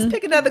 and just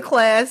pick another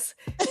class.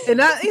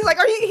 And he's like,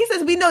 he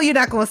says, we know you're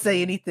not going to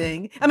say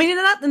anything. I mean,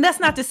 and that's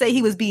not to say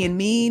he was being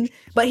mean,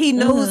 but he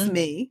knows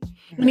me.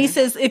 And he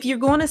says, if you're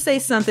going to say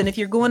something, if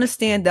you're going to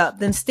stand up,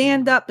 then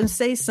stand up and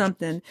say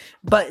something,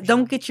 but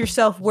don't get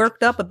yourself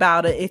worked up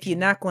about it if you're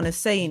not going to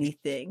say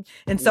anything.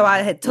 And so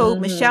I had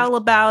told Michelle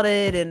about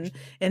it.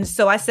 And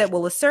so I said,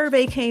 well, a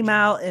survey came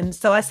out. And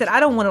so I said, I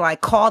don't want to like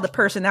call the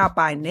person out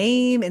by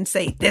name and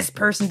say this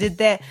person did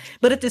that.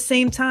 But at the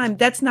same time,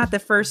 that's not the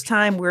first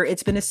time where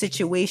it's been a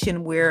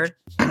situation where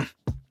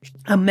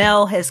a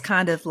male has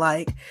kind of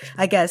like,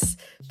 I guess,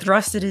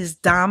 thrusted his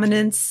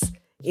dominance.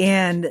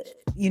 And,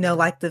 you know,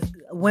 like the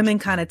women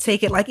kind of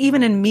take it, like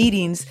even in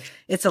meetings,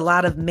 it's a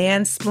lot of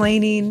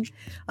mansplaining.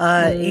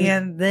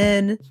 And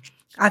then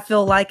I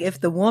feel like if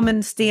the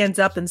woman stands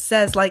up and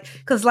says like,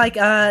 cause like,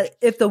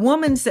 if the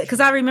woman said, cause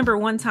I remember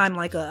one time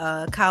like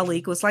a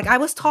colleague was like, I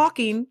was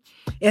talking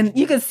and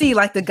you could see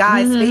like the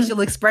guy's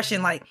facial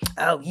expression, like,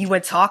 oh, you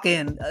were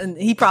talking. And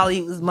he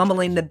probably was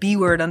mumbling the B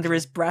word under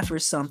his breath or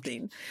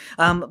something.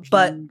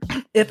 But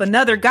if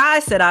another guy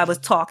said I was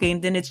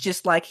talking, then it's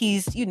just like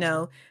he's, you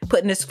know,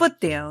 putting his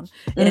foot down.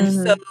 And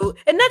so,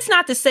 and that's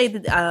not to say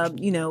that,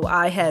 you know,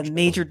 I have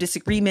major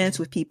disagreements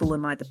with people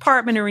in my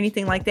department or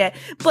anything like that.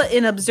 But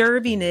in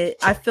observing it,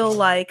 I feel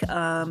like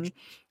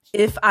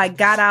if I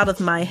got out of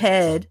my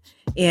head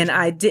and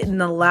I didn't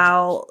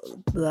allow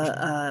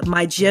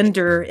my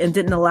gender and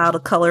didn't allow the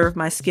color of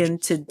my skin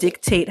to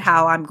dictate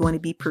how I'm going to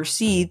be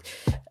perceived,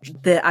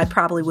 that I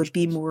probably would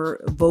be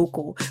more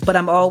vocal. But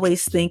I'm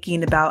always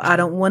thinking about, I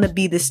don't want to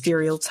be the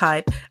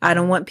stereotype. I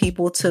don't want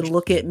people to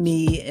look at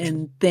me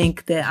and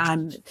think that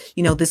I'm,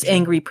 you know, this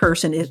angry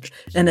person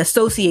and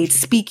associate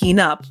speaking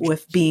up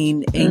with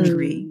being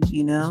angry,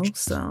 you know?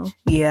 So,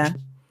 yeah.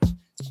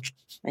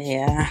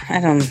 Yeah,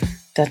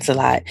 that's a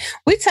lot.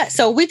 We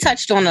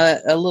touched on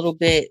a little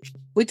bit.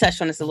 We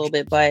touched on this a little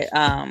bit, but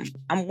I'm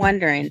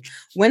wondering,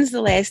 when's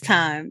the last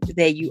time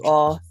that you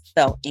all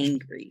felt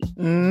angry?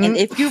 And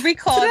if you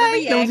recall the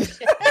reaction,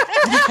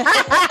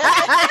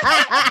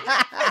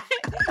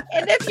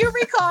 and if you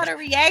recall the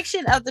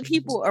reaction of the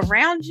people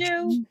around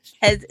you,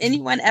 has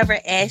anyone ever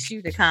asked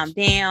you to calm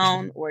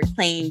down or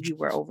claimed you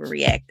were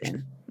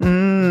overreacting?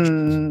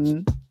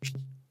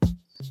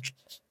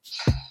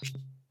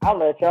 I'll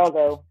let y'all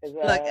go.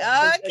 Look,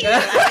 I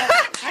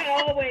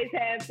always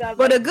have something.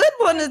 But a good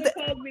one is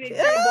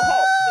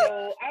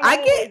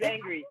I get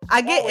angry.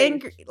 I get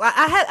angry.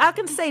 I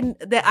can say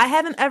that I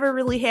haven't ever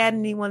really had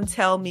anyone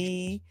tell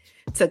me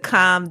to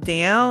calm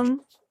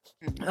down.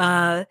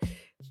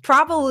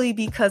 Probably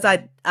because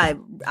I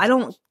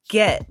don't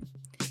get.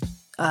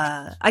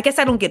 I guess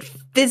I don't get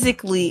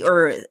physically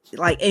or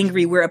like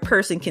angry where a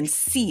person can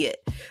see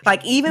it.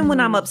 Like even when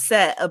I'm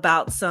upset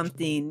about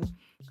something.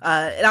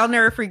 And I'll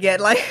never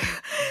forget, like,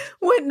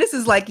 when this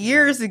is like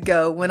years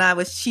ago when I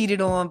was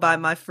cheated on by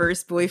my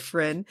first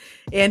boyfriend.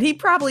 And he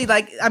probably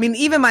like, I mean,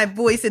 even my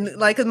voice and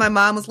like, cause my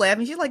mom was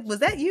laughing. She's like, was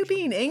that you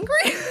being angry?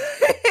 And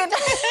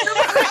she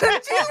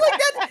was like,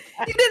 that,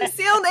 you didn't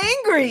sound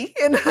angry.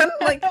 And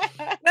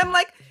I'm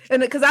like,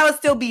 and cause I was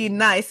still being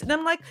nice. And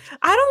I'm like,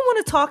 I don't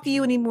want to talk to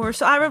you anymore.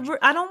 So I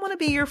don't want to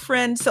be your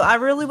friend. So I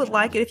really would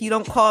like it if you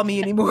don't call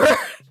me anymore.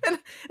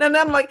 And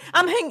I'm like,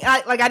 I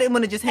didn't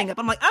want to just hang up.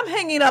 I'm like, I'm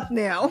hanging up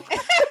now.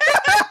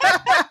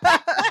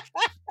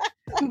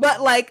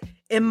 But like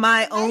in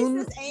my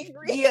own,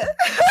 angry. Yeah.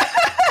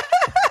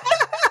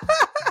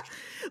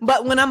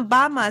 But when I'm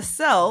by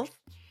myself,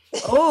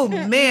 oh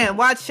man,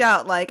 watch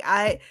out. Like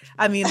I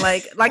mean,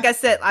 like I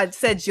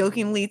said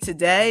jokingly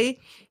today,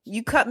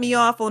 you cut me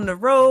off on the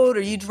road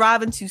or you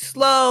driving too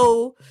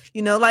slow,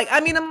 you know, like, I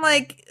mean, I'm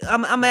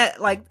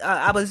at like,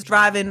 I was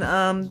driving,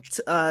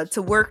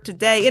 to work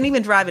today and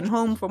even driving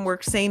home from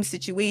work, same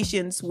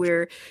situations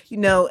where, you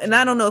know, and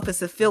I don't know if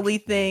it's a Philly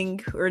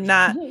thing or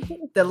not.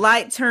 The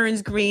light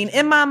turns green.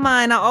 In my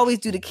mind, I always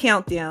do the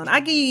countdown.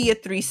 I give you your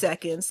 3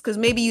 seconds because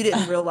maybe you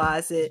didn't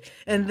realize it.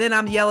 And then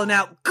I'm yelling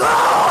out,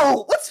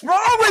 go! What's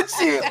wrong with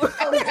you?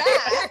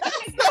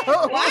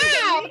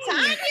 Wow,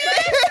 Tanya.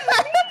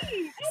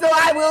 So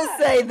I will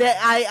say that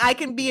I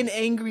can be an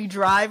angry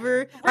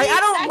driver. Like I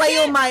don't lay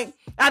on my,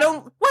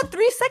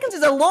 3 seconds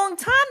is a long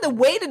time to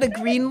wait at a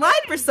green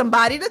light for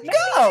somebody to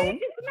go.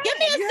 Give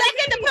me a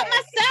second to put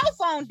my cell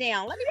phone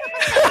down. Let me put my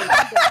cell phone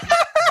down.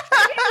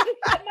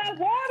 Put my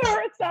water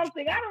or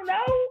something. I don't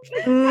know.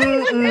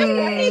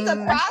 You need to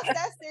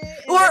process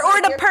it.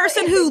 Or the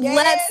person who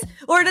lets,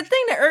 or the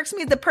thing that irks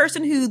me is the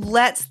person who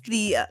lets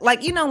the,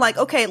 like, you know, like,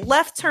 okay,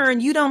 left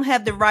turn, you don't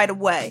have the right of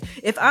way.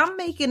 If I'm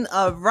making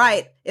a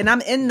right and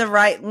I'm in the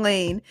right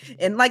lane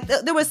and like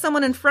there was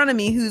someone in front of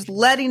me who's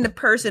letting the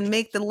person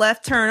make the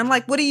left turn. I'm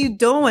like, what are you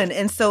doing?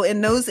 And so in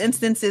those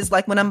instances,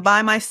 like when I'm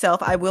by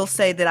myself, I will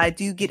say that I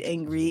do get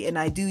angry and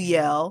I do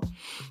yell.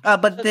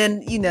 But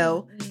then, you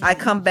know, I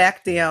come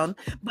back down.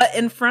 But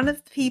in front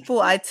of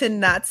people, I tend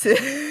not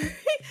to.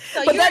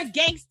 So But you're a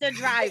gangster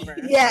driver.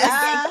 Yes.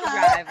 Gangster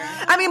driver.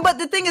 I mean, but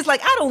the thing is,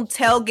 like, I don't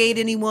tailgate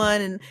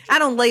anyone and I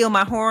don't lay on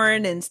my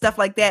horn and stuff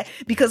like that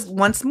because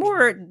once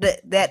more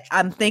that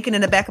I'm thinking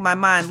in the back of my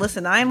mind,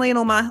 listen, I'm laying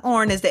on my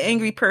horn as the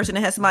angry person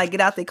that has somebody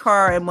get out their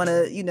car and want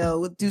to,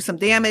 do some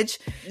damage.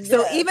 Yes.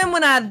 So even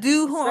when I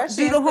do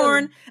the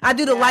horn, I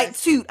do the light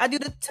toot. I do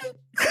the toot.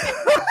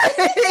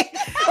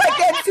 Like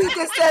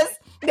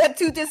that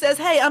toot just says,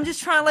 hey, I'm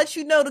just trying to let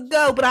you know to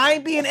go, but I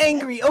ain't being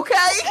angry, okay?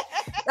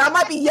 I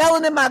might be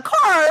yelling in my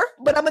car,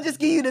 but I'm gonna just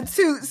give you the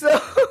toot. So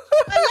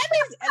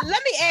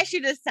let me ask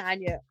you this,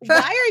 Tanya. Why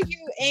are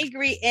you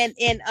angry and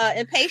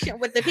impatient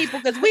with the people?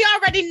 Because we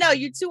already know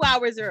you 2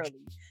 hours early.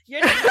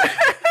 You're not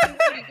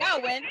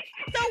going.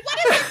 So what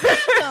is the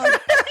problem?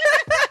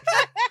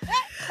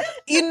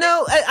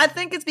 I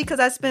think it's because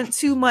I spent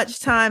too much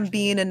time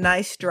being a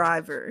nice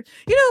driver.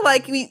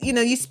 Like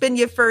you spend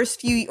your first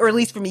few, or at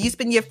least for me, you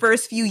spend your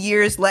first few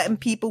years letting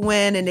people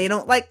win, and they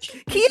don't like.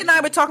 Kia and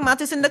I were talking about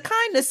this in the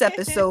kindness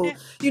episode.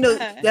 They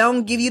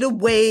don't give you the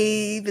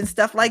wave and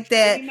stuff like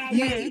that.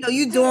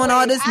 You doing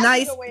all this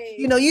nice.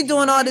 You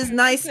doing all this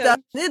nice stuff.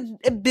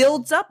 It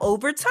builds up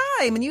over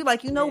time, and you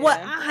like, what?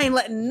 I ain't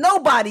letting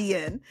nobody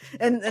in,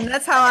 and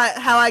that's how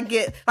I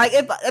get. Like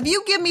if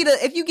you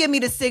give me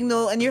the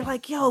signal, and you're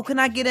like, yo, can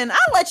I get in?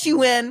 I'll let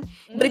you in.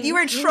 But if you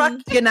were a truck,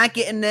 you're not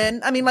getting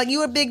in. I mean, like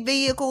you a big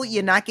vehicle,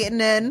 you're not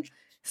getting in.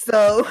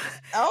 So,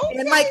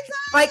 and like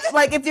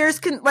if there's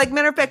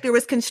matter of fact, there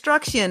was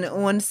construction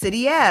on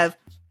City Ave.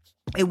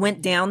 It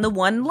went down the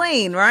one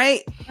lane,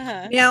 right?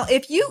 Uh-huh. Now,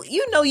 if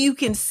you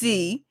can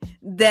see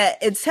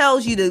that it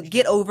tells you to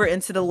get over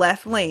into the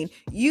left lane,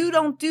 you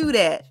don't do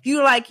that.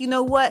 You're like, you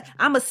know what?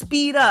 I'm going to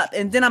speed up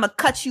and then I'm going to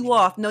cut you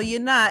off. No, you're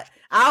not.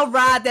 I'll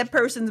ride that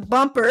person's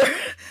bumper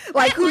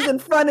like who's in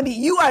front of me.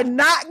 You are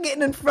not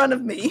getting in front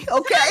of me,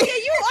 okay? Tanya,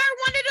 you are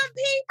one of them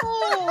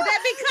people that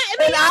be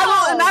cutting me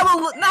off. No,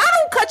 I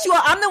don't cut you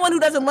off. I'm the one who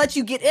doesn't let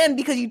you get in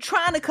because you're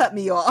trying to cut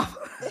me off.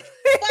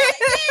 But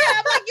yeah,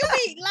 I'm like, you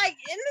be like,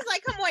 and it's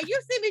like, come on, you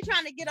see me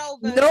trying to get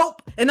over.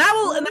 Nope. And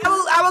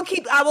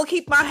I will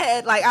keep my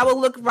head, like I will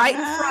look right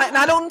in front, and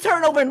I don't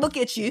turn over and look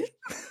at you.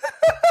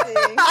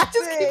 I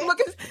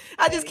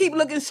just keep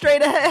looking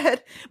straight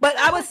ahead. But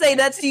I would say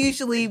that's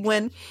usually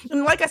when,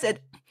 and like I said,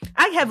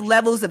 I have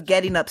levels of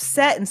getting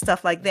upset and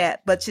stuff like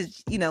that, but to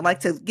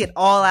get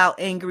all out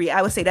angry,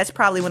 I would say that's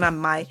probably when I'm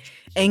my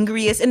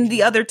angriest. And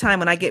the other time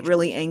when I get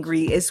really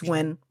angry is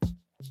when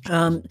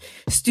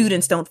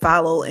students don't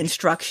follow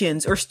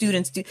instructions, or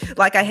students do.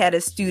 Like I had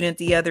a student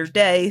the other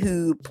day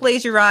who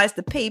plagiarized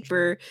the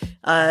paper,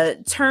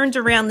 turned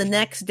around the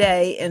next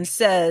day and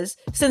sends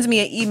me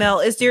an email,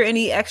 is there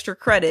any extra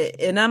credit?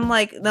 And I'm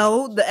like,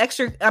 no, the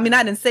extra, I mean,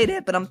 I didn't say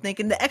that, but I'm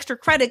thinking the extra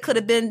credit could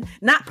have been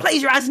not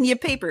plagiarizing your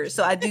paper.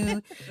 So I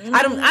do,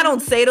 I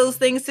don't say those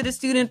things to the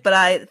student, but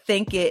I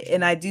think it,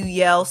 and I do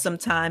yell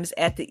sometimes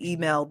at the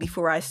email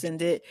before I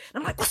send it.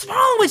 I'm like, what's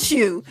wrong with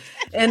you?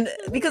 And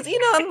because,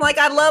 I'm like,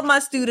 I love my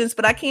students,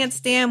 but I can't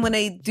stand when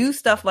they do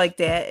stuff like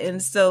that.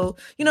 And so,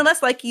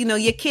 that's like,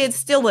 your kid's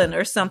stealing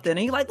or something.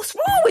 And you're like, what's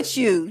wrong with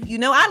you?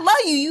 I love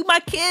you. You my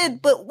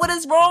kid, but what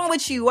is wrong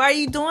with you? Why are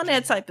you doing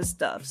that type of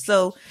stuff?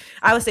 So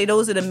I would say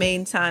those are the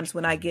main times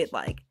when I get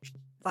like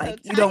so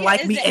you don't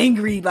like me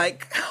angry,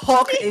 like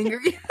Hawk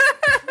angry.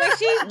 When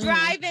she's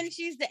driving,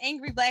 she's the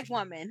angry black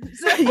woman.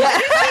 So, yeah.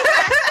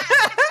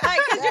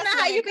 Like, cause you know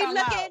how you be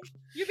looking?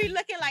 You be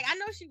looking like, I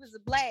know she was a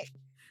black.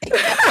 Because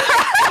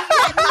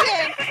I'm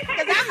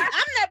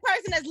that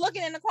person that's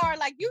looking in the car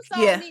like you saw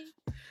me.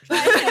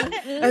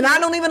 And I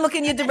don't even look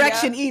in your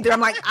direction either. I'm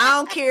like, I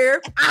don't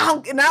care.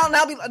 And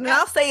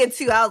I'll say it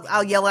too.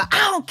 I'll yell out,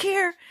 I don't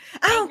care.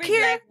 I don't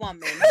care. Black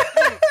woman.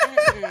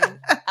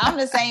 I'm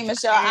the same,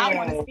 Michelle. I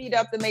want to speed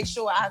up to make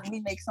sure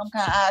we make some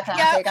kind of eye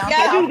contact.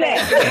 I do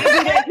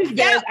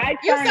that. I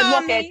turn and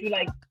look at you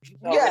like, you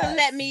could have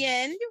let me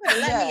in. You could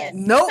have let me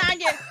in. Nope.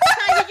 Tanya,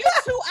 you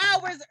 2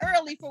 hours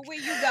early for where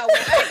you going.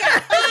 I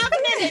got 5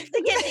 minutes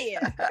to get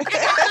there. I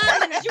got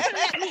 5 minutes. You could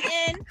have let me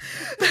in.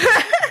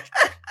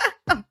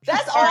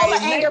 That's all the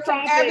anger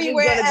from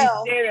everywhere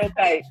else.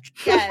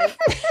 Yes.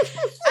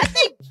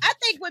 I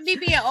think with me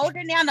being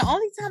older now, the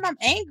only time I'm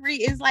angry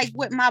is like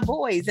with my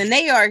boys, and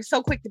they are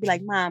so quick to be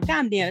like, "Mom,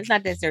 calm down. It's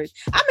not that serious.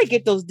 I'm gonna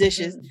get those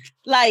dishes."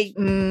 Like,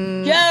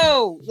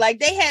 yo, like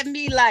they had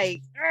me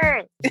like,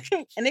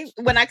 and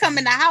when I come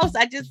in the house,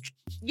 I just,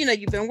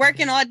 you've been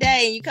working all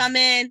day, and you come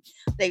in,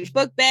 they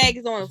book bag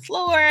is on the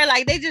floor,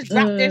 like they just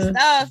drop their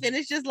stuff, and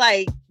it's just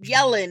like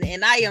yelling,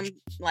 and I am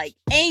like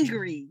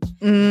angry,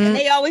 and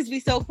they always be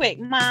so quick,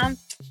 Mom.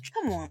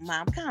 Come on,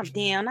 Mom, calm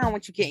down. I don't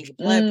want you getting your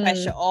blood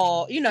pressure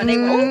all. They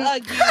will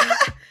hug you,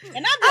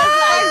 and I'm just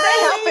like, they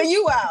helping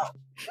you out.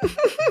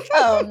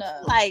 Oh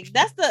no! Like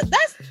that's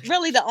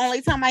really the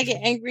only time I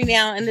get angry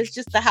now, and it's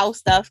just the house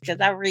stuff because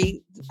I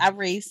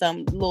raised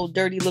some little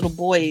dirty little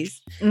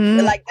boys.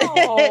 Like they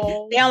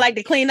don't like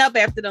to clean up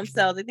after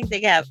themselves. They think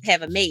they have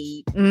a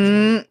maid.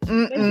 And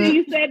so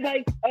you said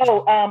like,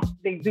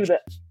 they do the.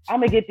 I'm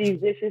gonna get these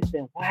dishes.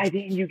 Then why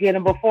didn't you get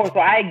them before? So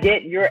I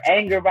get your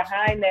anger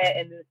behind that,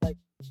 and it's like,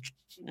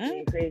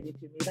 being crazy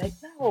to me. Like,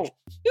 no.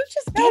 You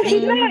just No, get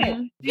he's it. not.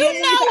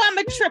 You know I'm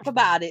a trip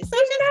about it. So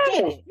just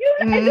get it.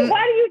 And then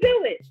why do you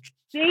do it?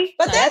 See?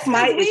 But that's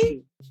my 'cause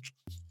issue.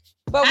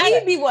 But we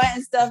be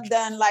wanting stuff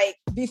done like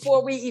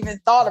before we even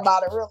thought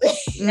about it, really.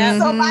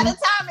 So by the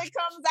time it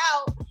comes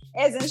out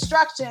as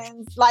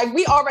instructions, like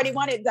we already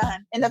want it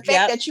done. And the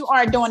fact that you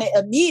aren't doing it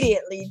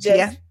immediately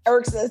just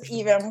irks us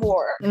even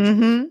more.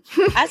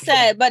 I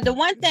said, but the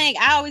one thing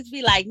I always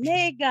be like,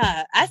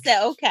 nigga, I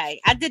said,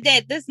 okay, I did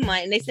that this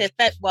month. And they said,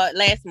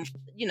 last month,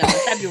 in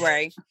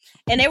February.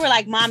 And they were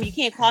like, Mom, you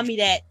can't call me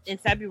that in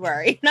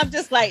February. And I'm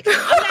just like, I'm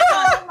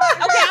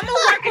gonna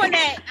work on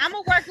that. I'm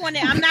gonna work on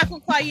it. I'm not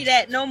gonna call you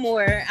that no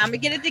more. I'm gonna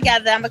get it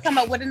together. I'm gonna come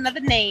up with another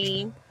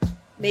name.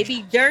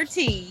 Maybe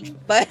Dirty,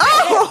 but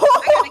I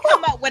gotta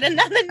come up with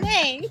another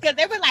name because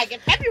they were like, in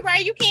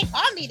February, you can't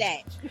call me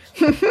that.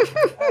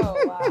 Oh,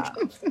 wow.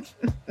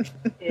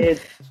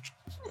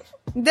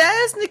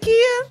 Des,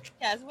 Nakia?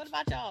 Yes, what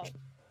about y'all?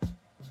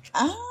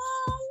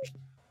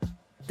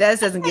 Des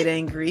doesn't get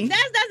angry.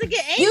 Des doesn't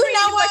get angry. You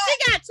know what?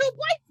 She got 2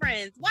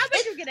 boyfriends. Why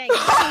would you get angry?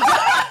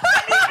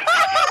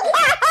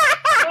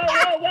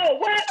 Whoa,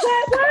 what?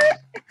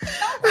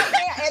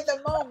 At the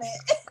moment.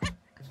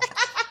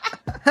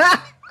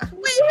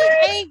 Wouldn't be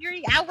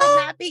angry. I will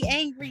not be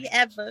angry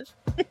ever.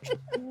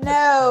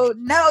 No.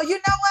 You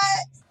know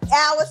what?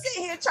 I was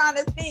sitting here trying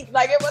to think.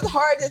 Like, it was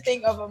hard to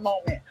think of a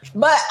moment,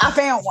 but I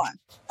found one.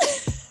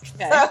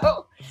 Okay.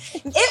 So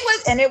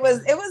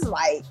it was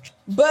light,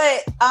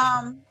 but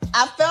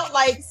I felt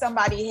like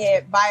somebody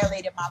had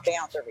violated my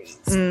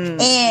boundaries,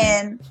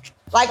 and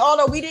like,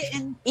 although we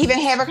didn't even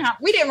have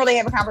we didn't really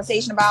have a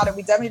conversation about it.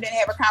 We definitely didn't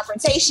have a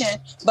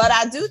confrontation, but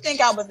I do think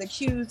I was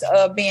accused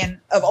of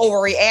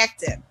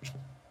overreacting.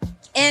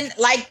 And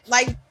like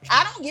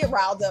I don't get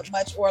riled up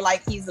much or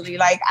like easily.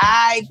 Like,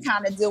 I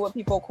kind of deal with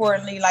people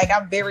accordingly. Like,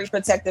 I'm very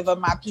protective of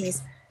my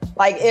peace.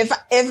 Like, if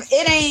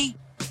it ain't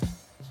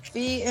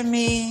feeding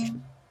me,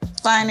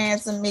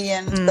 financing me,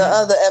 and the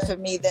other F of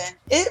me, then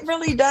it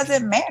really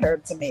doesn't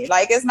matter to me.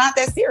 Like, it's not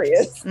that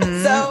serious.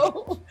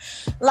 So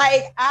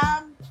like,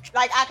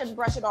 I can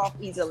brush it off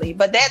easily.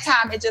 But that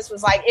time it just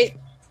was like,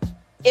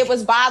 it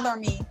was bothering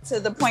me to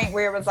the point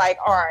where it was like,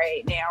 all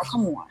right, now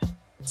come on,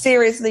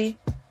 seriously.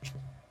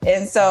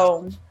 And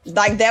so,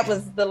 like, that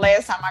was the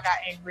last time I got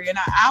angry. And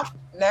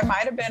that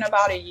might have been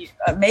about a year.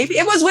 Maybe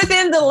it was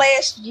within the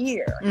last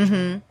year.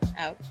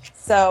 Oh.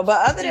 So,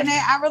 but other than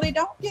that, I really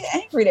don't get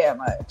angry that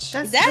much.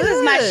 That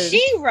is my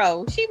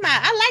shero.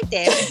 I like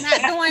that. If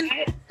not doing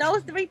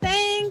those 3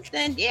 things,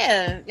 then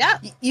yeah.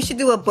 You should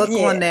do a book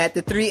on that,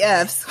 the 3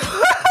 Fs.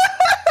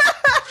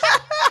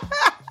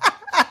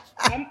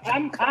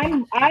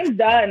 I'm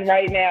done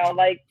right now.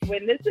 Like,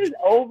 when this is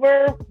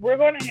over, we're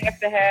going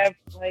to have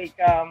like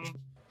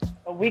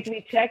a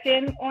weekly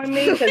check-in on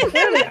me, because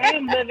clearly I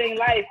am living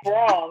life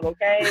wrong.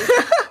 Okay.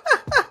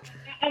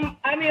 I'm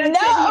sitting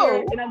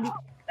here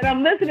and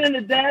I'm listening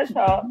to Des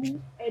talk, and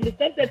the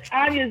stuff that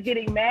Tanya's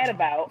getting mad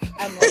about,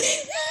 I'm like,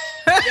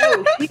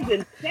 yo, she's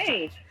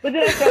insane. But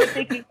then I started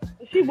thinking,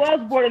 she was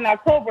born in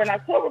October, and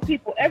October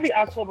people, every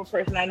October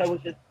person I know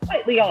was just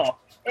slightly off.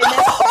 And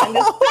that's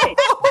this thing.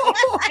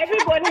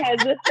 Everyone has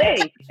this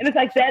thing. And it's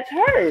like, that's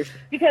hers.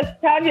 Because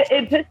Tanya,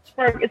 in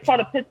Pittsburgh, it's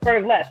called a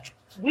Pittsburgh left.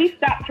 We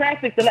stop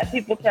traffic to let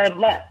people turn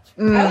left.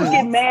 I don't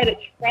get mad at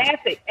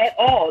traffic at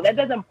all. That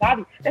doesn't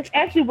bother me. That's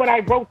actually what I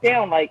wrote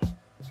down. Like,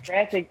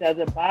 traffic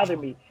doesn't bother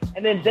me.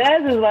 And then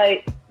Des is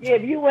like, yeah,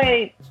 if you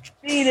ain't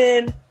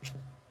feeding,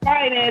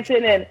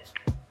 financing, and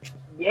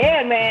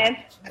yeah, man.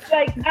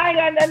 Like, I ain't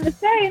got nothing to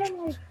say. And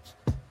I'm like,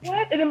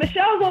 what? And then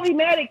Michelle's gonna be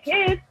mad at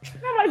kids.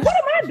 And I'm like, what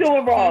am I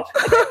doing wrong?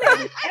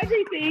 I'm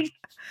everything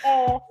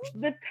all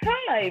the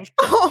time.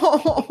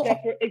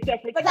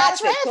 Except for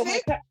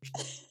traffic.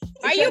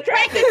 Are you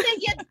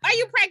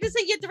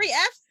practicing your 3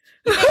 Fs?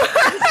 You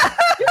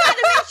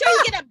gotta make sure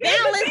you get a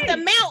balanced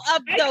amount of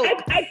those.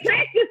 I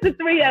practice the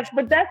 3 Fs,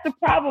 but that's the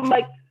problem.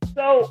 Like,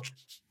 so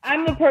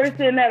I'm the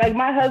person that, like,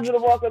 my husband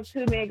will walk up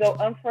to me and go,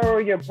 unfurrow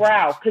your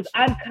brow. Because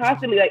I'm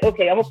constantly like,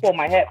 okay, I'm going to pull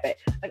my hat back.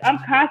 Like, I'm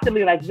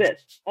constantly like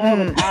this all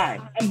the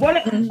time. I'm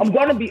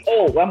gonna be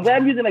old. I'm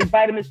glad I'm using, like,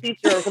 vitamin C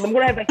serum, because I'm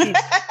going to have, like, these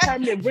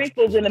permanent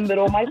wrinkles in the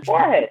middle of my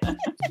forehead.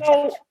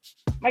 So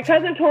my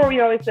cousin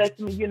Tori always says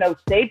to me,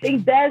 same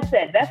thing Dad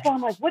said. That's why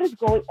I'm like, what is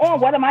going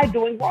on? What am I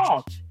doing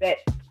wrong? That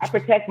I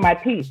protect my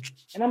peace.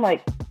 And I'm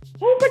like,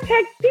 who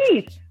protects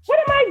peace? What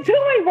am I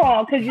doing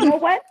wrong? Because you know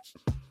what?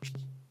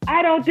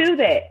 I don't do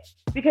that,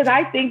 because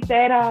I think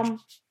that,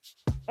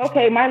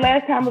 my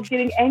last time of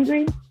getting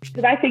angry,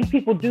 because I think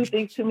people do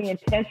things to me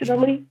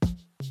intentionally.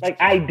 Like,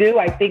 I do.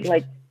 I think,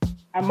 like,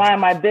 I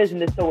mind my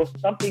business. So if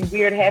something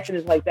weird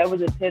happens, like, that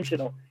was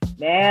intentional.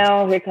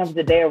 Now, here comes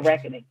the day of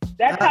reckoning.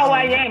 That's how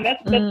I am.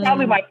 That's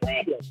probably my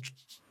problem.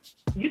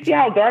 You see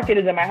how dark it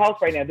is in my house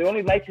right now. The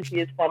only light you see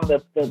is from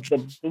the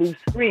blue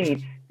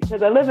screen.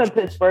 Because I live in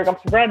Pittsburgh. I'm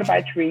surrounded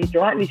by trees.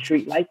 There aren't any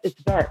street lights.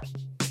 It's dark.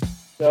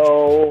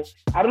 So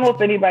I don't know if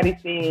anybody's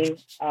seen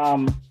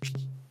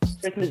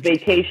Christmas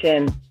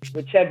Vacation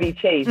with Chevy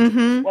Chase.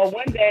 Well,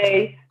 one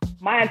day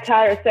my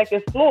entire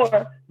second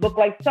floor looked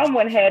like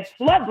someone had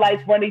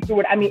floodlights running through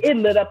it. I mean, it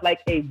lit up like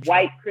a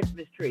white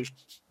Christmas tree.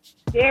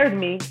 Scared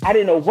me. I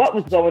didn't know what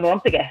was going on. I'm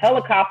thinking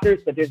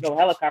helicopters, but there's no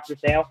helicopters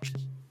now.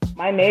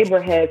 My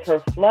neighbor has her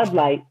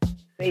floodlight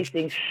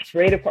facing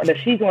straight across.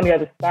 She's on the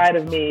other side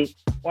of me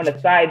on a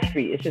side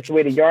street. It's just the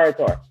way the yards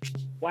are.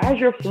 Why is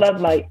your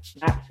floodlight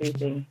not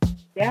facing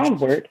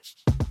downward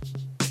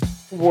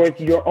towards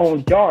your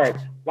own yard?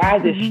 Why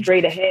is it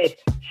straight ahead,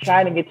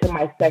 shining into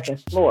my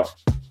second floor?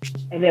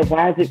 And then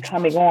why is it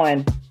coming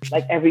on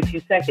like every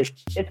few seconds?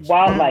 It's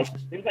wildlife.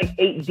 There's like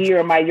 8 deer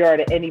in my yard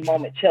at any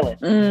moment chilling.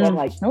 So I'm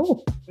like,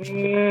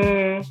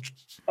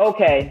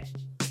 okay,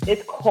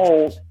 it's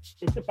cold.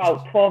 It's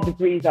about 12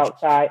 degrees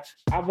outside.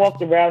 I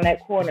walked around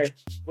that corner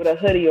with a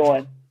hoodie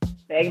on,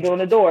 banged on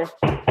the door.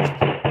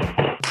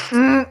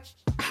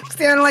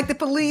 Sounding like the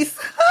police.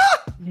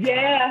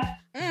 Yeah.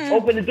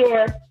 Open the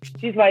door.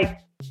 She's like,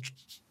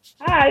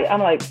 hi.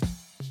 I'm like,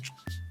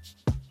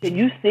 can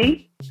you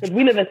see? Because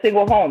we live in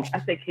single homes. I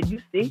said, can you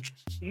see?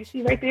 Can you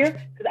see right there?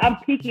 Because I'm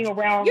peeking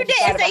around. You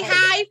didn't say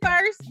hi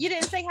first? You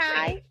didn't say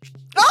hi?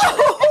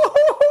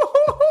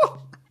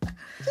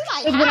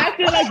 Because when I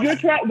feel like you're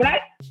trying, when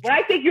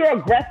I think you're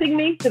aggressing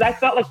me, because I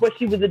felt like what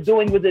she was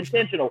doing was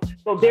intentional.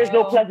 So there's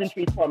no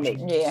pleasantries from me.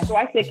 Yeah. So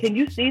I said, can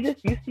you see this?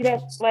 You see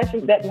that flash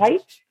of that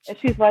light? And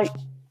she's like,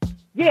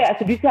 yeah. I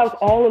said, you see how it's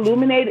all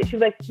illuminated? She's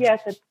like, yeah. I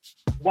said,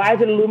 why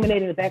is it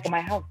illuminated in the back of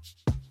my house?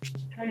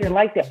 Turn your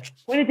light down.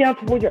 Point it down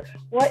towards your.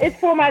 Well, it's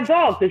for my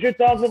dog. Does your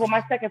dog live on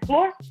my second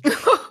floor?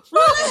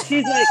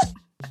 She's like,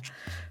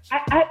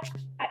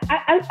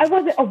 I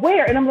wasn't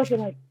aware. And I'm looking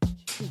like,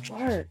 you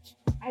were.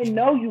 I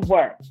know you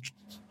were.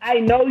 I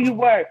know you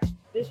were.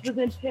 This was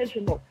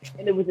intentional.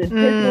 And it was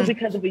intentional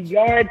because of a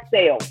yard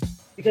sale.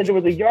 Because there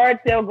was a yard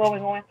sale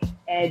going on.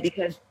 And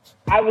because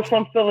I was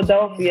from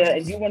Philadelphia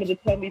and you wanted to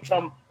tell me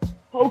some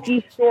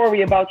hokey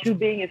story about you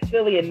being in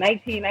Philly in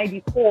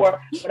 1994.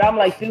 But I'm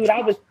like, dude,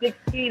 I was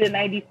 16 in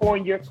 94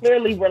 and you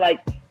clearly were like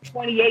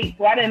 28.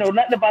 So I didn't know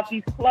nothing about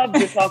these clubs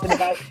you're talking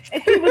about.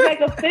 And she was like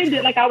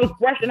offended, like I was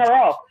brushing her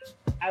off.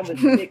 I was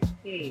 16.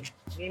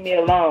 Leave me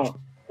alone.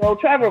 So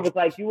Trevor was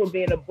like, you were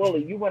being a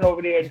bully. You went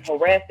over there and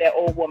harassed that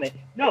old woman.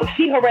 No,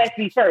 she harassed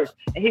me first.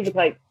 And he was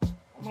like, oh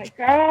my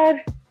God,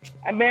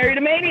 I married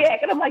a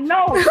maniac. And I'm like,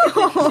 no,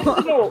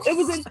 it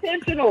was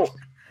intentional.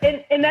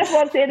 And that's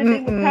what I'm saying. The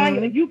thing with Tanya,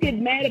 like, you get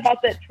mad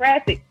about that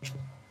traffic.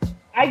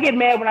 I get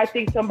mad when I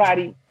think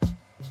somebody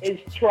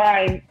is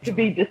trying to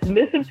be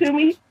dismissive to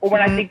me, or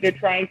when I think they're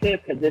trying to,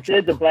 because this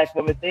is a Black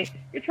woman thing,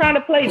 you're trying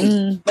to play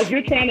me. Like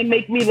you're trying to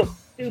make me look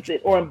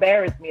stupid or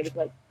embarrass me. And it's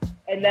like,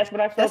 and that's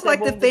what I felt. That's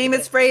like the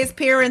famous phrase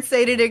parents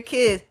say to their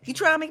kids, you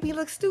trying to make me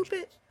look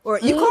stupid? Or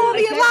you call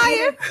me a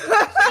liar?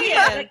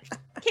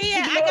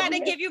 Kia, I gotta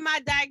give you my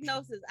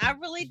diagnosis. I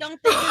really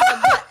don't think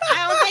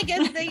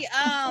it's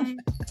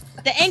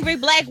the angry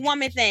Black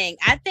woman thing.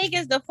 I think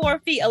it's the 4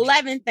 feet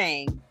 11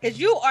 thing. Because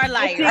you are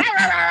like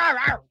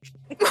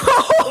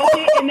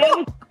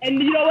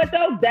and you know what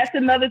though? That's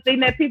another thing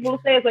that people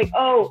say. It's like,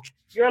 oh,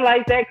 you're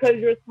like that because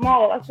you're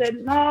small. I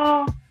said,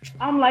 no,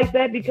 I'm like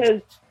that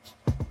because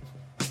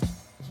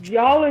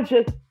y'all are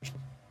just,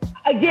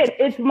 again,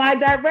 it's my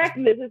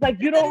directness. It's like,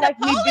 you don't like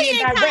me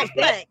being direct.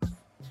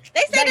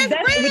 They say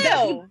that's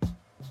real.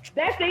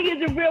 That thing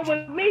isn't real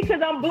with me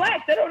because I'm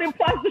Black. That don't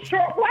imply the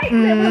short white.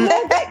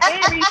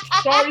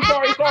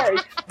 Sorry.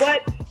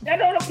 But that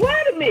don't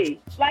apply to me.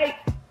 Like,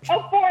 I'm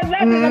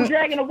 4'11", I'm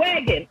dragging a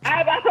wagon.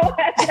 I don't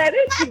have that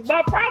issue.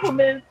 My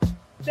problem is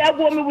that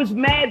woman was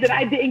mad that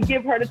I didn't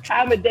give her the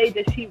time of day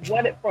that she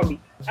wanted from me.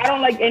 I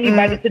don't like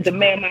anybody to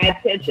demand my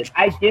attention.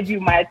 I give you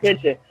my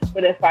attention.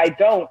 But if I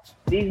don't,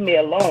 leave me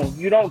alone.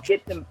 You don't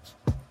get to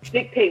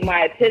dictate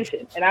my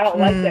attention. And I don't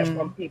like that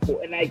from people.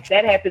 And like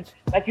that happens,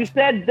 like you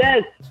said,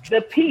 Des,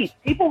 the peace.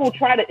 People will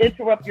try to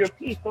interrupt your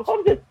peace. So if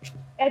I'm just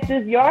at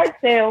this yard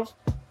sale,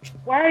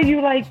 why are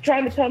you like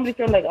trying to tell me that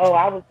you're like, oh,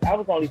 I was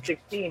only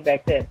 16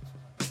 back then.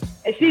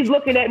 And she's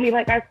looking at me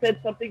like I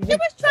said something. She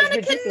was trying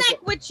to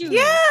connect with you.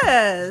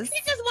 Yes.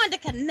 She just wanted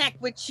to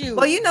connect with you.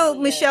 Well, you know,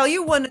 Michelle,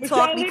 you wanted to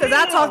talk because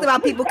I talked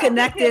about people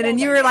connecting, and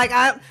you were like,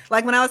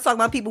 like when I was talking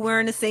about people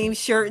wearing the same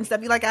shirt and stuff,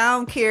 you're like, I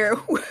don't care.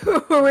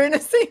 We're wearing the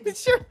same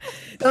shirt.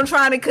 Don't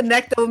try to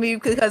connect with me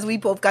because we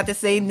both got the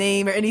same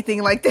name or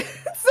anything like that.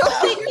 So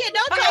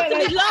don't talk to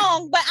me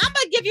long, but I'm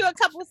gonna give you a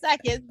couple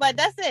seconds, but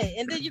that's it.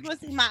 And then you're gonna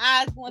see my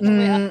eyes going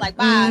somewhere else like,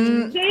 bye.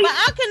 But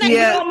I'll connect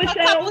you for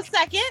a couple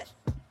seconds.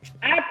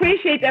 I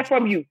appreciate that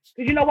from you.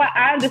 Because you know what?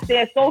 I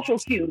understand social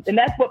cues. And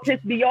that's what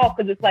pissed me off.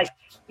 Because it's like,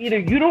 either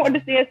you don't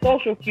understand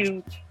social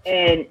cues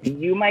and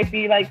you might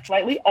be like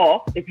slightly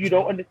off if you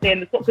don't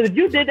understand the social. Because if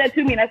you did that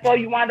to me and I saw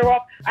you wander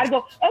off, I'd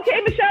go,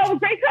 okay, Michelle, it was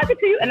great talking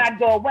to you. And I'd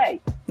go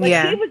away.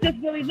 But she was just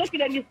really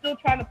looking at you, still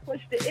trying to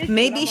push the issue.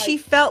 Maybe she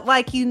felt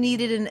like you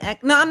needed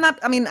no, I'm not.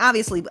 I mean,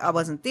 obviously I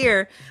wasn't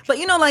there. But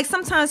you know, like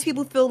sometimes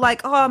people feel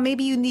like, oh,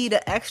 maybe you need an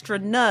extra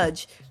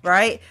nudge.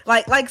 Right?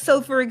 Like,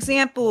 so for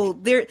example,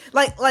 there,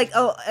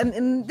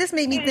 and this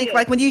made me think,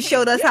 like when you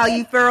showed us how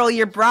you furrow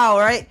your brow,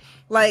 right?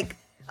 Like,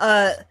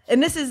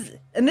 and this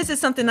is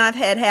something I've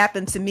had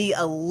happen to me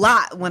a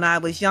lot when I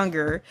was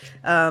younger.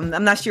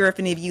 I'm not sure if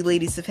any of you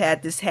ladies have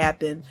had this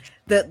happen.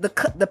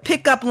 The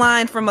pickup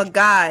line from a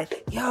guy,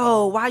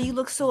 yo, why you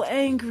look so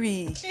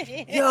angry?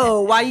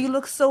 Yo, why you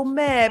look so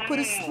mad? Put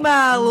a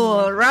smile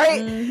on,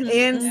 right?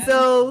 And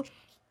so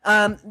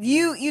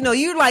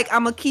you're like,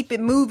 I'm gonna keep it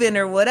moving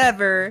or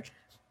whatever.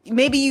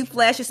 Maybe you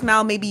flash a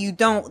smile, maybe you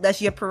don't.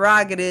 That's your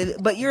prerogative.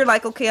 But you're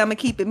like, okay, I'm gonna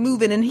keep it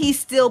moving, and he's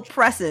still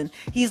pressing.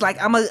 He's like,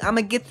 I'm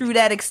gonna get through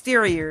that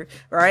exterior,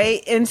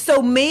 right? And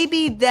so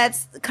maybe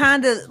that's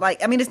kind of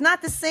like, I mean, it's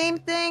not the same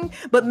thing,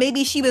 but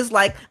maybe she was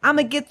like, I'm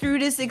gonna get through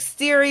this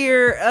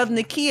exterior of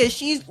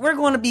Nakia. We're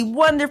going to be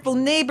wonderful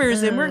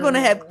neighbors, and we're going to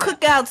have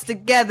cookouts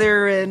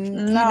together, and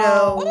you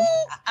know.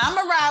 I'm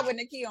gonna ride with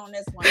Nakia on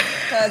this one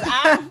because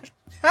I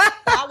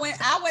went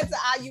to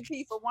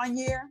IUP for 1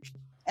 year.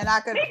 And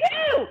I could. Me too. Is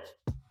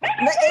that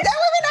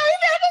what we know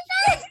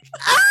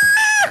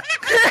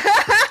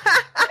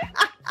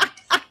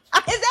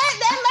Is that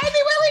maybe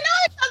where we know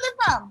each other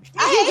from? I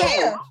ain't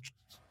here.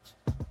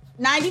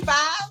 95.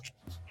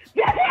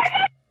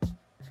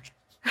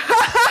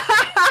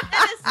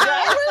 That is so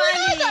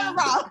funny.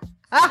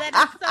 That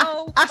is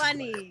so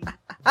funny.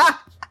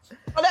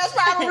 Well, that's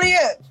probably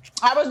it.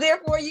 I was there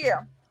for a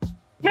year.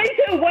 Me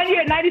too. 1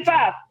 year,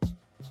 95.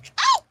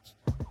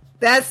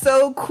 That's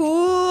so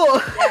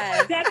cool.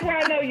 Yes. That's where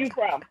I know you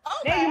from.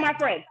 Okay. Now you're my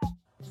friend.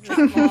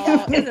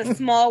 It's a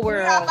small We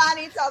world. all find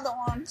each other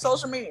on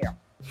social media.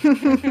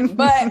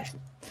 But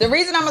the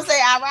reason I'm gonna say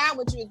I ride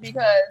with you is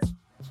because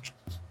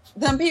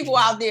them people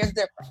out there is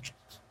different.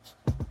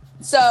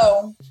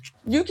 So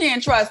you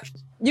can't trust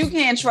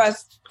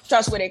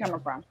where they coming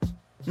from.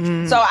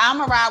 So I'm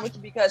gonna ride with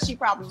you because she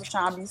probably was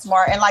trying to be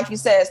smart. And like you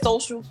said,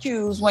 social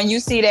cues, when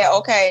you see that,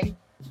 okay,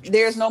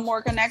 there's no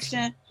more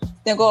connection,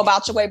 then go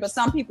about your way. But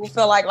some people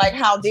feel like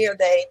how dare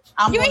they?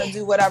 I'm going to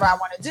do whatever I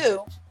want to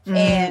do.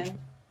 And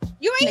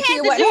you ain't had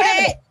to do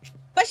that.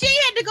 But she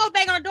ain't had to go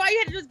bang on the door. You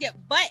had to just get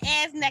butt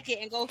ass naked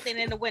and go stand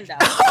in the window.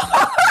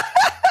 Oh,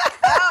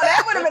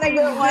 that would have been a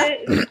good one.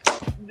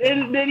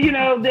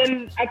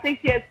 Then I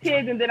think she has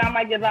kids, and then I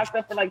might get locked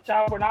up for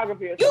child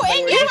pornography or something.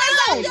 You in your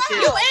house. You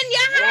in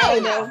your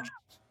house. know.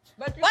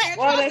 But you Butt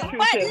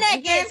can't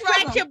naked,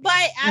 scratch your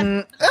butt.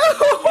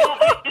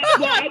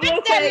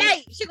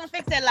 She gonna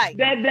fix that light.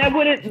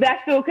 That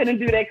still couldn't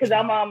do that because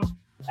I'm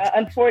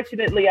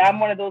unfortunately I'm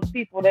one of those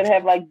people that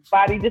have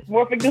body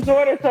dysmorphic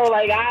disorder. So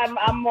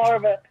I'm more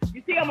of a,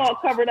 you see, I'm all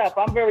covered up.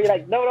 I'm very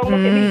no, don't look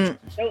at me.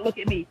 Don't look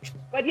at me.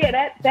 But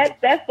yeah,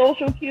 that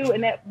social cue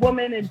and that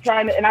woman and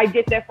trying to, and I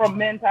get that from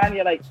men,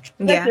 Tanya,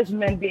 that's just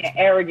men being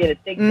arrogant and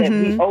think that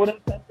we owe them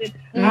something.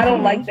 I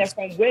don't like that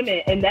from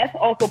women. And that's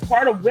also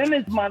part of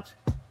Women's Month.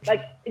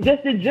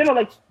 Just in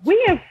general,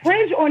 we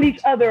infringe on each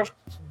other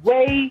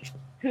way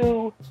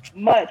too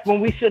much when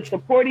we should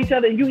support each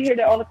other. And you hear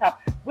that all the time.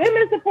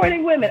 Women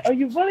supporting women. Are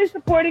you really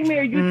supporting me?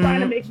 Or are you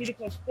trying to make me to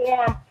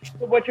conform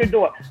to what you're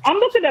doing? I'm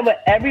looking at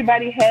what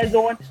everybody has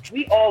on.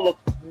 We all look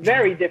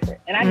very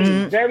different. And I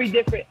mean very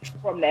different,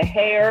 from the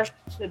hair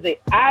to the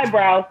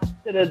eyebrows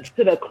to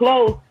the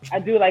clothes. I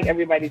do like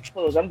everybody's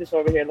clothes. I'm just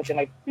over here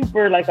looking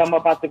super I'm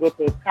about to go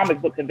to a comic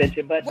book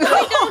convention. But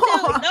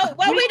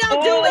what we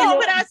don't do is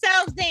put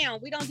ourselves down.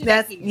 We don't do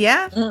that. We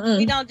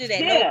don't do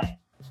that. Yeah. No.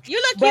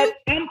 You look cute.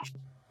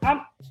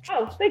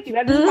 Thank you.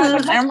 That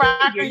is I'm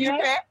rocking you.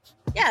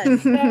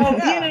 Yes.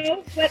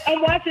 So, but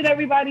I'm watching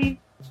everybody.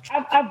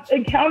 I've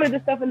encountered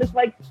this stuff, and it's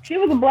she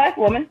was a black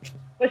woman,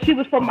 but she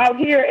was from out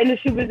here, and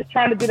she was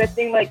trying to do that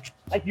thing like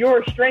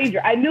you're a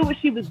stranger. I knew what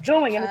she was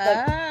doing, and it's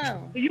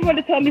so you want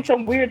to tell me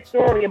some weird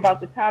story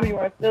about the time you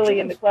were in Philly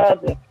in the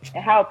clubs and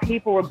how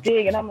people were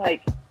being, and I'm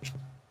like,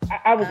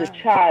 I was a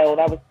child.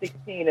 I was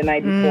 16 in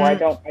 '94. I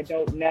don't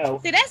know.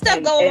 See, that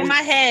stuff go over my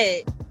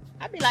head.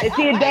 I'd be like,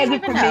 it does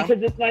it for me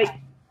because it's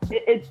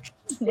it's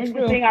the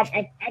thing. I've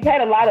had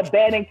a lot of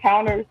bad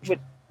encounters with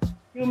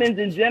humans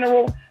in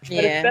general,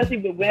 but especially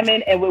with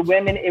women. And with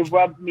women, it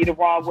rubs me the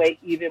wrong way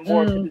even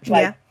more.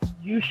 Because it's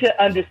you should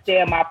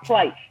understand my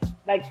plight.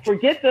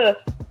 Forget the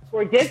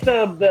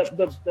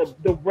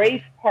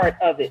race part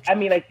of it. I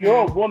mean,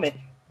 you're a woman.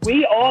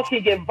 We all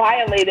can get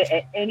violated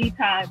at any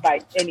time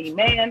by any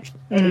man,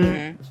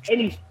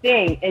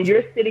 anything. And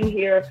you're sitting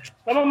here.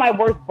 Some of my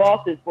worst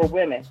bosses were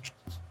women.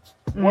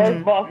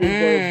 Worst bosses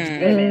were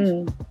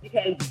women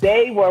because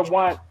they were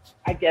once,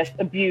 I guess,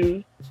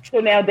 abused.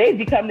 So now they've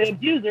become the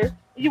abuser.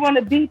 You want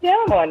to beat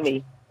down on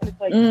me. And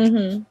it's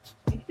I'm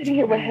sitting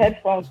here with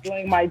headphones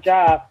doing my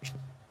job.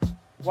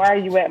 Why are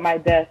you at my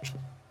desk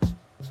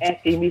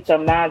asking me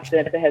some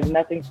nonsense that has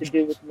nothing to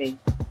do with me?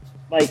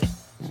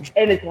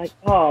 And it's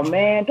oh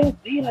man,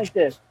 don't be like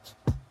this.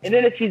 And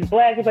then if she's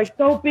black, it's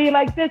don't be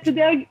like this.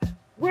 Today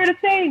we're the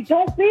same.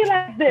 Don't be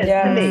like this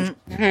to me.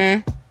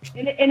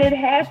 And it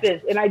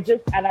happens, and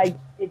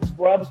it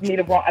rubs me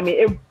the wrong. I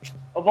mean,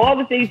 of all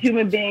the things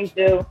human beings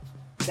do,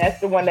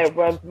 that's the one that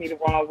rubs me the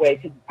wrong way.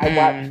 Because I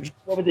watched,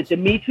 what was it, the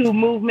Me Too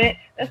movement?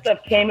 That stuff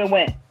came and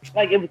went.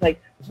 It was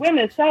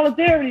women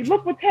solidarity.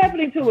 Look what's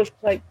happening to us.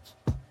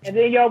 And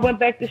then y'all went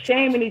back to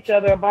shaming each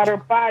other about her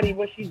body,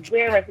 what she's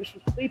wearing, what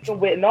she's sleeping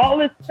with, and all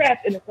this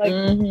crap. And it's like,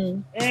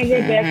 and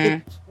get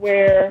back to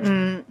square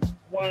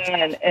one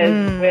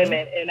as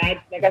women. And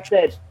like I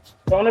said,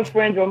 don't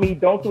infringe on me.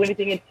 Don't do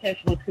anything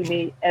intentional to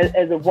me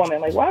as a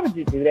woman. Like, why would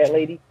you do that,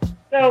 lady?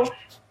 So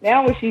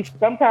now when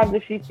sometimes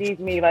if she sees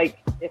me, like,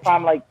 if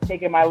I'm like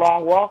taking my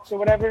long walks or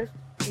whatever,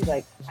 she's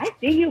like, I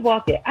see you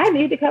walking. I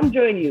need to come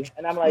join you.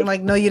 And I'm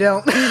like, no, you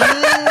don't.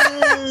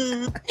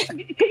 Can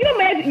you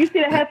imagine? You see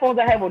the headphones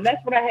I have on.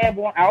 That's what I have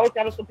on. I always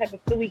got some type of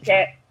silly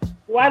cat.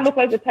 Do I look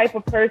like the type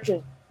of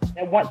person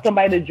that wants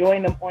somebody to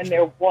join them on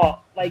their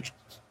walk? Like,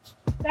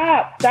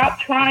 stop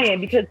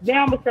trying, because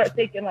now I'm gonna start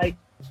thinking like,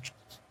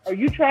 are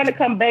you trying to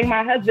come bang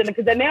my husband?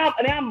 Because now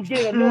I'm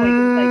getting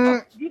annoyed.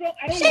 Like, you don't.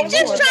 I don't. She's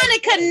just trying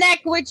to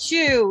connect with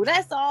you.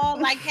 That's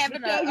all. Like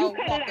having a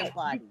walking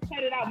body. You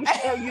cut it out.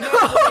 You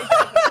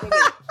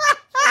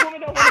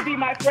women don't want to be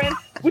my friend.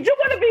 Would you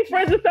want to be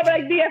friends with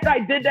somebody like me after I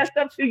did that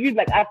stuff to you?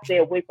 Like, I stay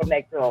away from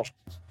that girl.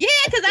 Yeah,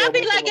 because I'll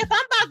be like, if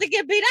I'm about to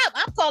get beat up,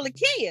 I'm calling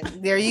Kia.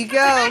 There you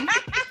go.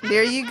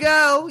 There you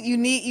go. You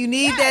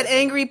need that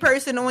angry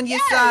person on your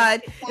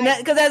side.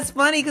 Because that's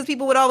funny, because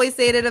people would always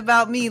say that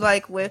about me,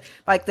 like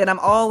that I'm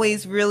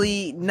always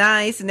really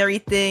nice and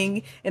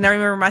everything. And I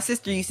remember my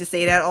sister used to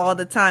say that all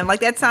the time. Like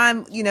that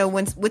time,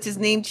 when what's his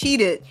name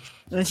cheated.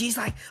 And she's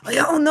like, oh, you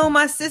don't know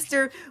my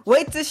sister.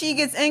 Wait till she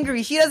gets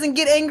angry. She doesn't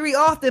get angry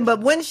often, but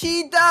when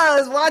she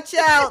does, watch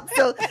out.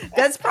 So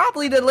that's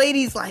probably the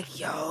ladies like,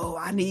 yo,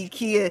 I need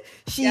Kia.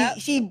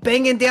 She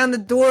banging down the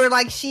door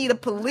like she the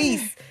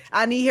police.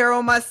 I need her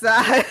on my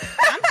side.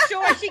 I'm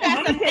sure she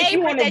got some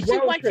paper that she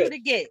wants you to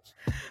get.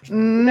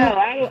 No,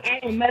 I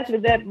don't mess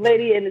with that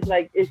lady, and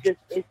it's just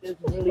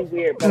really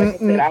weird. But like I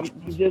said,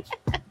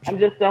 I'm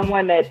just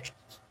someone that.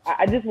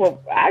 I just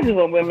want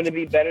women to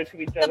be better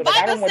to each other. The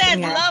Bible says,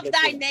 "Love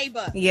thy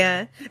neighbor."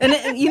 Yeah,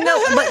 and you know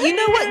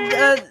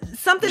what?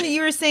 Something that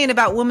you were saying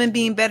about women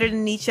being better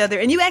than each other,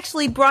 and you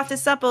actually brought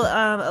this up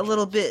a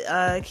little bit,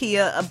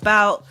 Kia,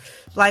 about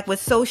like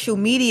with social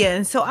media.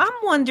 And so I'm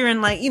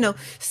wondering, like,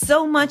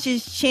 so much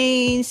has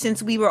changed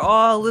since we were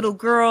all little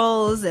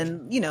girls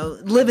and,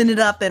 living it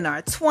up in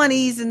our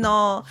 20s and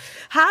all.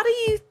 How do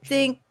you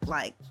think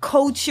like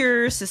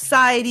culture,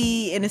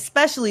 society, and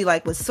especially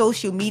like with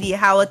social media,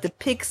 how it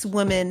depicts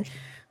women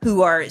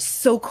who are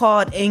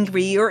so-called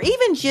angry, or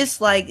even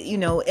just like,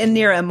 in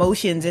their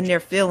emotions and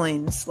their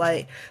feelings?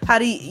 Like, how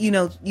do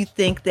you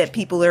think that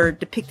people are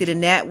depicted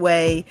in that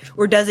way,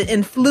 or does it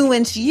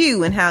influence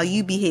you and how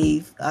you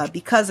behave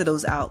because of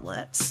those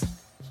outlets?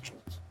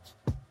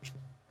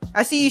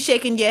 I see you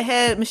shaking your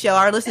head, Michelle.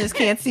 Our listeners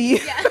can't see you.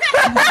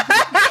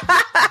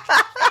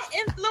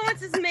 It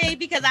influences me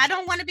because I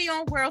don't want to be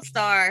on World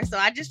Star, so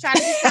I just try to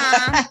be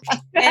calm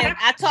and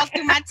I talk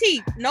through my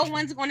teeth. No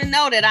one's going to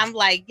know that I'm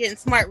like getting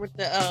smart with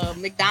the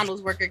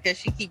McDonald's worker because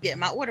she keep getting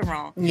my order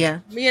wrong. Yeah,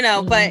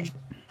 but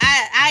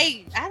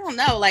I don't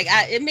know. Like,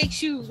 it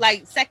makes you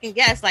like second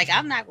guess. Like,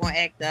 I'm not going to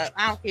act up.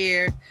 I don't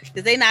care,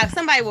 because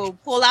somebody will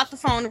pull out the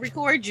phone and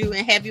record you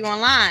and have you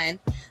online.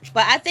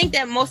 But I think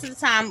that most of the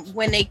time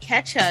when they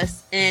catch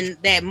us in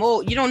that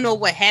mode, you don't know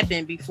what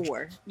happened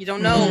before. You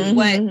don't know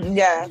what.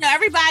 Yeah.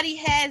 Everybody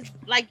has,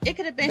 like, it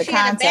could have been she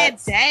had a bad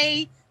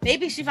day.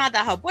 Maybe she found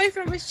out her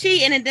boyfriend was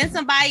cheating, and then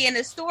somebody in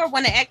the store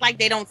want to act like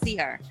they don't see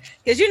her.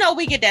 Because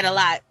we get that a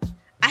lot.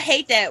 I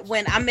hate that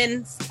when I'm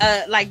in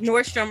like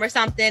Nordstrom or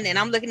something and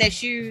I'm looking at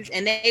shoes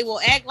and they will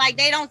act like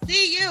they don't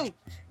see you.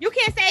 You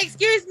can't say,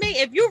 excuse me,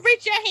 if you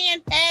reach your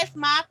hand past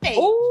my face,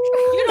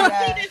 you don't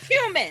see this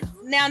human.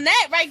 Now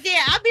that right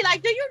there, I'll be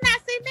like, do you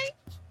not see me?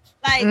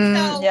 Like,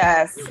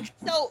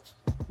 so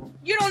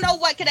you don't know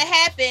what could have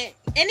happened.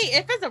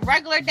 If it's a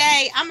regular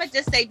day, I'm going to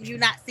just say, do you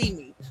not see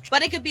me?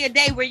 But it could be a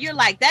day where you're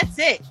like, that's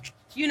it.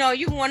 You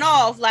going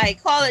off,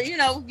 like, call it,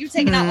 you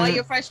taking out all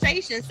your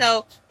frustration.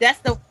 So that's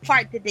the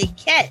part that they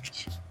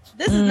catch.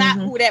 This is not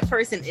who that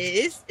person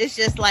is. It's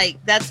just like,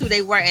 that's who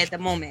they were at the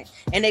moment.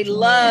 And they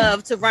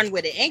love to run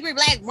with it. Angry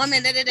black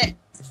woman,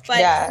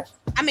 But,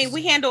 I mean,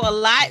 we handle a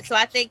lot. So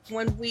I think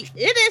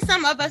it is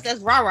some of us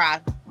that's rah-rah.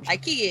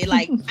 Like, Kia,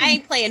 like, I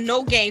ain't playing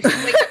no games.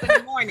 She wake up in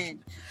the morning.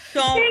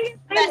 So I'm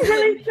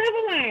really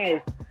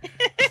civilized.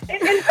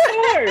 In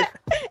stores.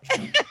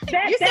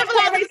 That's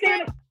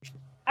civilized.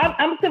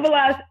 I'm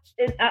civilized.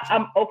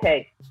 I'm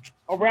okay.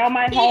 Around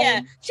my home.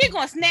 Yeah, she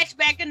gonna snatch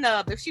back a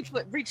nub if she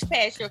reach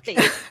past your face.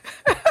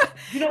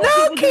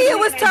 Kia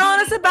was telling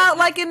us about,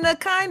 like, in the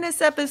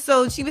kindness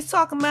episode, she was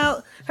talking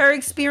about her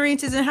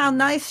experiences and how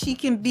nice she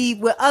can be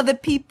with other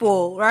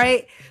people,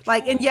 right?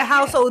 Like, in your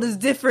household is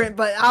different,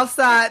 but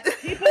outside.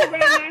 People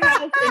around my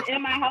house and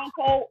in my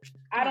household,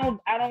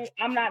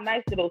 I'm not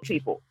nice to those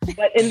people.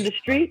 But in the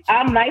street,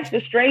 I'm nice to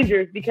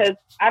strangers because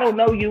I don't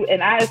know you,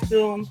 and I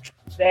assume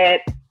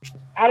that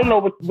I don't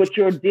know what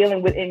you're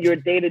dealing with in your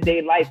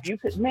day-to-day life. You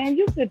could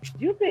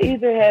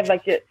either have,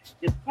 like, your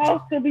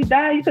spouse could be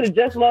dying. You could have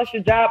just lost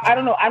your job. I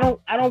don't know. I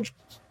don't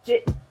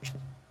get,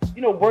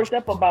 worked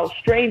up about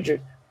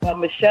strangers. But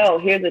Michelle,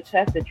 here's a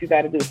test that you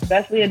got to do,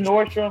 especially in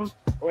Nordstrom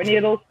or any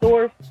of those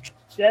stores.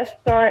 Just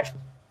start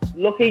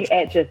looking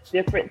at just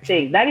different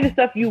things, not even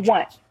stuff you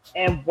want,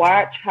 and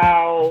watch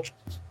how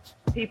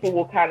people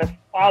will kind of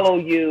follow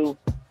you,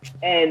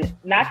 and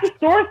not just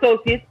store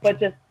associates, but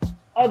just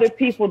other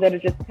people that are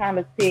just kind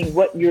of seeing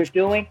what you're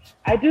doing.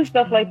 I do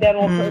stuff like that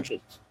on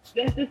purpose,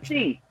 just to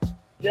see,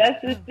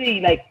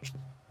 like,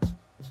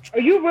 are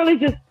you really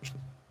just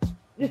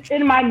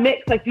in my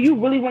mix? Like, do you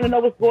really want to know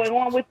what's going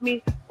on with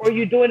me? Or are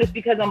you doing this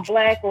because I'm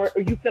Black, or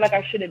you feel like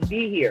I shouldn't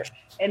be here?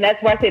 And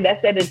that's why I say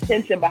that's that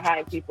intention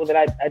behind people that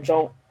I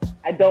don't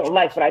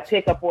like, but I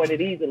pick up on it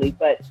easily.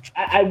 But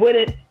I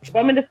wouldn't, if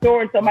I'm in the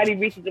store and somebody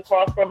reaches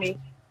across from me,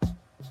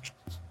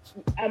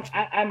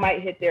 I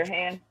might hit their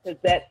hand, because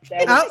that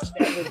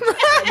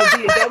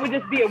would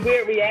just be a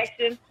weird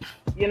reaction,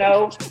 you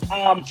know.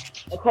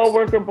 A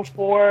coworker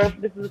before,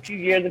 this was a few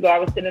years ago, I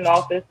was sitting in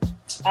office.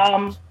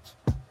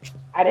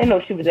 I didn't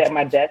know she was at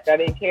my desk. I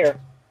didn't care.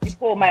 She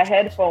pulled my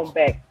headphone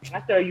back.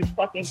 I said, "Are you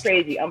fucking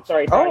crazy?" I'm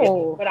sorry, Target.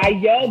 Oh. But I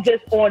yelled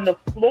this on the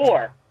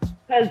floor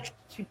because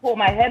she pulled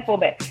my headphone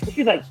back. And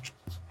she's like,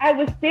 "I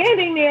was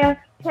standing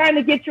there trying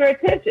to get your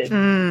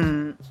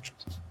attention."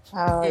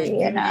 Oh, You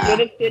would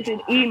have sent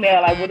an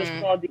email. I would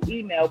have called the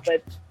email,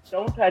 but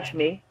don't touch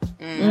me.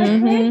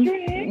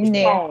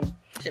 Yeah.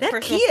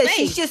 That Kia,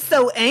 she's just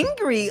so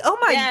angry. Oh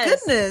my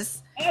goodness.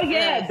 Oh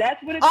yeah,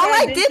 that's what it. All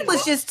I did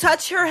was just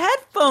touch her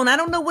headphone. I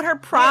don't know what her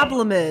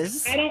problem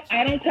is. I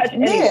don't touch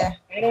anyone.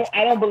 Yeah.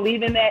 I don't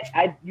believe in that.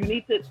 You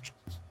need to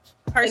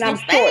Personal and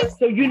I'm short, space.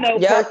 so you know,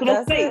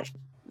 personal space.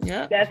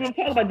 Yeah, that's what I'm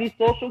talking about. These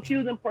social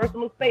cues and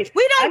personal space.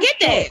 We don't get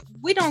that.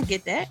 We don't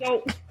get that.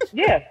 So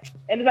yeah,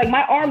 and it's like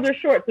my arms are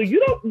short, so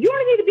you only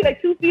need to be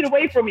like 2 feet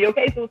away from me.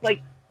 Okay, so it's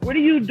like, what are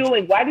you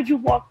doing? Why did you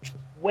walk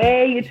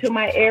way into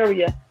my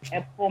area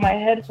and pull my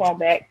headphone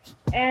back?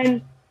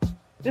 And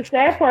the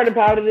sad part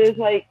about it is,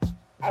 like,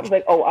 I was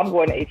like, oh, I'm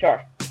going to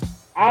HR.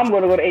 I'm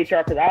going to go to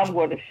HR because I'm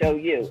going to show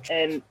you.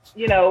 And,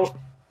 you know,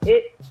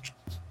 it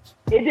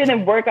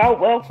didn't work out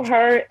well for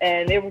her.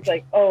 And it was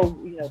like, oh,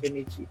 you know, there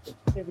needs to be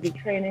sensitivity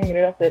training.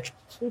 And I said,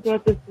 who's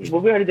doing this? Well,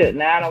 we already did it.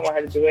 Now I don't want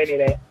her to do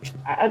any of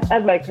that.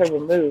 I'd like her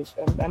removed.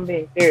 I'm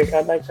being serious.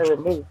 I'd like her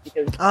removed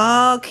because...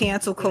 Oh,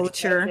 cancel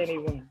culture.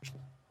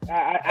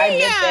 I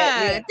meant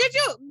that. Did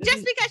you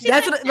just because she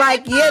that's what,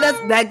 like,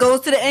 that goes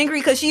to the angry,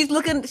 because she's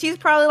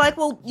probably like,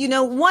 well, you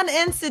know, one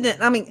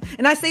incident. I mean,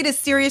 and I say this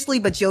seriously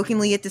but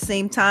jokingly at the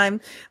same time,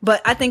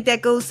 but I think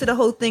that goes to the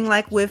whole thing,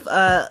 like with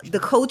the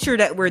culture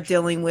that we're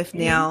dealing with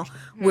now,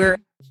 where,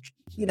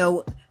 you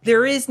know,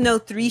 there is no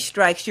 3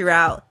 strikes, you're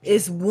out.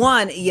 It's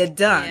 1, you're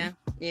done.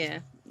 Yeah.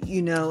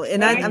 You know,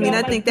 and I mean,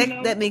 I think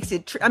that makes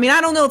it. I mean,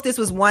 I don't know if this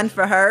was one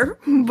for her,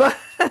 but.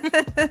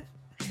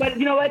 But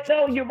you know what,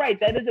 though? You're right.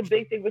 That is a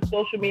big thing with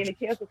social media and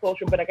cancel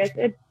culture. But like I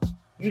said,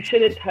 you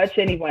shouldn't touch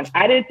anyone.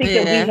 I didn't think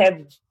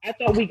that I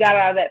thought we got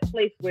out of that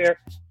place where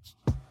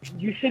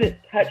you shouldn't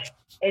touch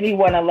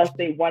anyone unless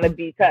they want to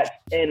be touched.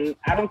 And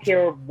I don't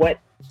care what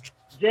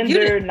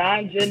gender,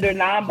 non-gender,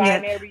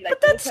 non-binary. Yeah.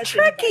 But that's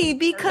tricky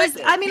because,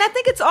 I mean, I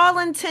think it's all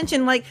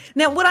intention. Like,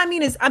 now what I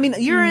mean is, I mean,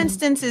 your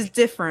instance is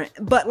different,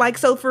 but like,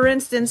 so for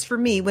instance, for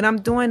me, when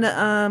I'm doing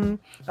a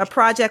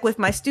project with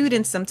my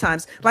students,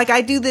 sometimes, like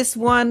I do this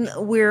one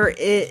where it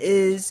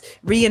is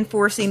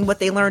reinforcing what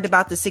they learned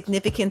about the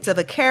significance of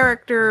a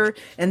character.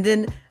 And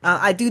then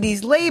I do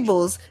these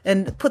labels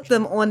and put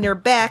them on their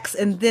backs,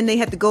 and then they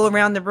have to go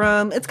around the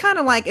room. It's kind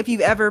of like if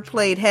you've ever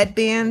played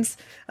headbands,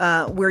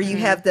 where you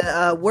have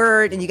the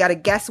word and you got to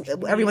guess,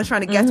 everyone's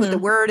trying to guess what the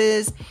word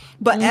is.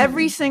 But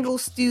every single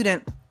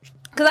student,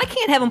 because I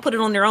can't have them put it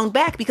on their own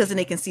back because then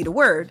they can see the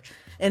word.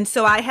 And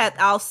so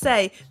I'll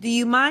say, do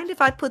you mind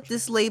if I put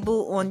this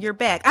label on your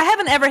back? I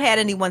haven't ever had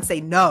anyone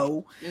say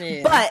no,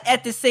 but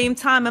at the same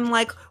time, I'm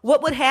like,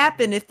 what would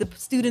happen if the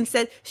student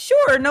said,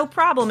 sure, no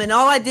problem. And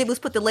all I did was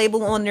put the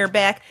label on their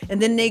back,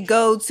 and then they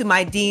go to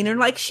my dean and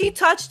like, she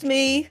touched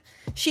me.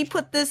 She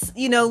put this,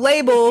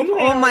 label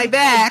on my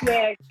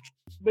back.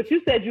 But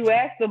you said you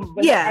asked them.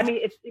 But I mean,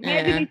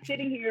 imagine me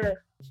sitting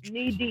here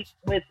knee deep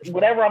with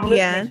whatever I'm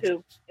listening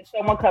to, and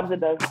someone comes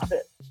and does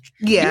this.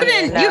 Yeah, but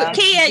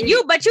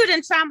you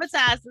didn't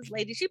traumatize this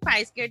lady. She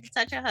probably scared to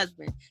touch her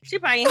husband. She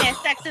probably ain't had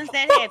sex since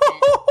that happened.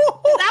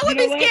 I would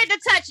be scared to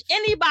touch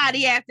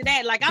anybody after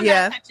that. Like, I'm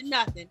not touching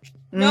nothing.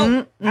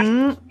 Nope.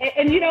 And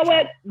you know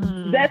what?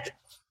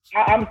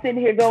 I'm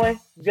sitting here going,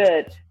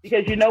 good,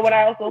 because you know what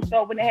I also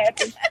felt when it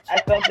happened?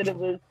 I felt that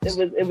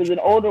it was an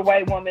older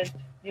white woman,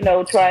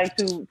 trying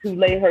to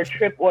lay her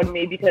trip on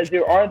me, because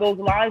there are those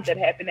lines that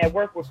happen at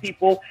work where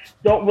people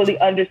don't really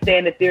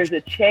understand that there's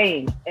a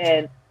change.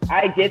 And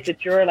I get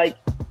that you're like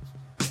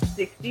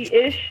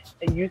 60-ish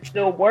and you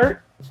still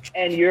work,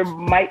 and you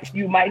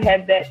might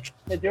have that,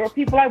 because there are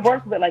people I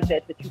work with like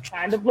that you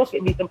kind of look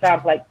at me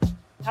sometimes like,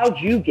 how'd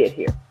you get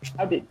here?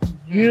 How did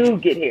you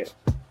get here?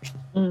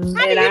 How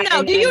do you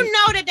know? Do you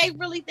know that they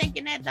really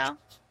thinking that though?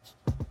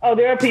 Oh,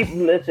 there are people.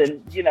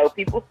 Listen,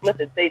 people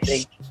flip and say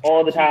things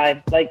all the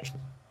time. Like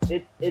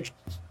it's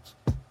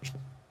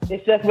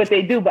just what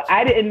they do. But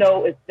I didn't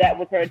know if that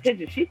was her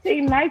intention. She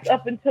seemed nice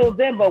up until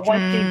then, but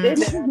once she did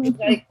it, I was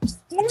like,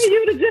 "Who are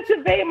you to just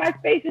invade my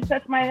space and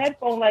touch my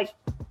headphone?" Like,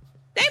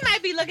 They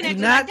might be looking at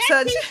you not like,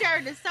 touch- that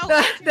T-shirt is so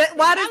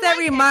Why does that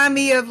remind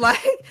me of like?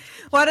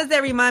 Why does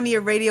that remind me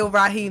of Radio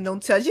Raheem?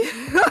 Don't touch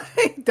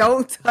it.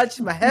 Don't touch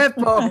my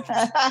headphones.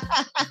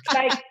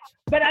 Like,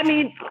 but I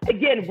mean,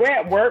 again, we're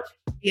at work,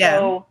 Yeah.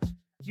 so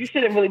you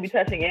shouldn't really be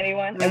touching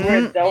anyone, and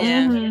we're adults.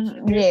 Yeah.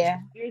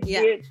 There's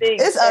Yeah. weird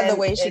things. It's other and-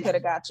 ways she and could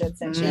have got your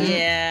attention.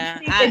 Yeah.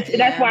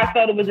 That's why I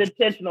felt it was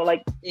intentional.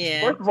 Like,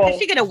 Yeah. first of all,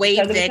 She could have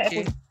waved because of the at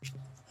you. fact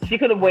she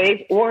could have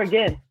waved, or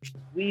again,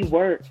 we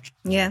work.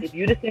 Yeah. If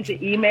you'd have sent the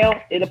email,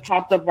 it'd have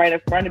popped up right in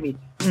front of me.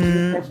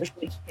 You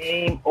purposely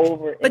came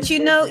over. But you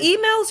know,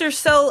 emails are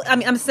so, I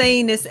mean, I'm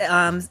saying this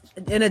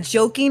in a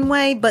joking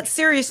way, but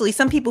seriously,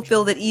 some people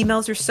feel that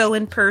emails are so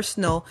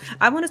impersonal.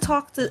 I want to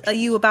talk to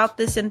you about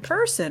this in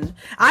person.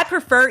 I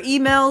prefer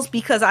emails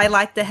because I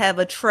like to have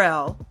a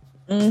trail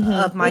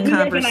of my We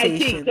work in IT,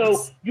 conversations.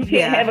 so you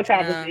can't have a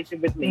conversation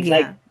with me.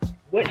 Like,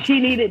 what she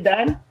needed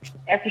done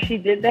after she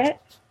did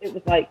that, it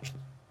was like,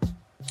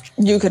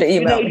 You could have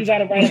you know, emailed. you got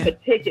to write up a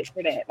ticket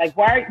for that. Like,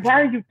 why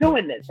are you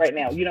doing this right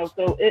now? You know,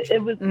 so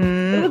it was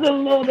a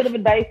little bit of a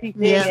dicey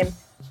thing, and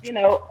you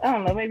know, I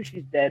don't know, maybe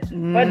she's dead.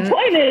 But the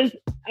point is,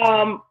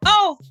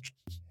 Oh,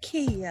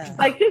 Kia.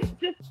 like just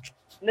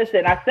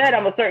listen. I said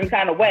I'm a certain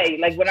kind of way.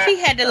 Like She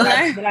had to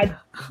learn.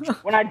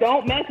 when I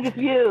don't mess with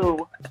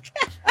you,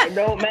 I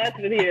don't mess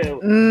with you.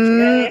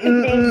 I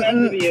don't mess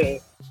with you.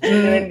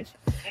 And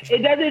it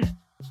doesn't.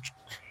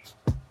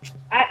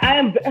 I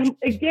am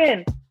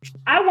again.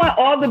 I want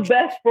all the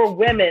best for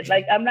women.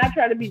 Like, I'm not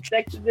trying to be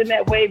sexist in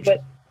that way,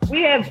 but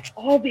we have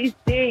all these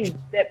things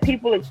that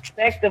people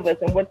expect of us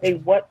and what they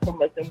want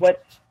from us and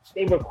what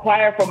they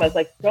require from us.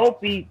 Like, don't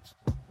be.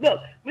 Look,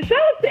 Michelle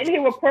is sitting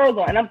here with pearls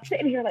on, and I'm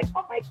sitting here like,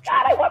 oh my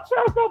God, I want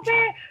pearls so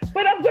bad,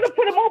 but I'm going to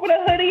put them over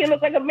the hoodie and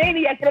look like a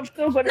maniac, but I'm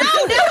still going to do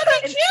No, it. that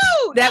would be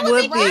cute. That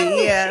would be,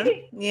 cute.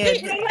 yeah.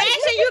 In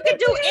fashion, you can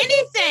do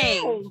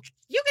anything.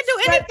 You can do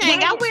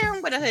anything. I wear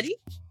them with a hoodie.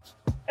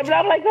 But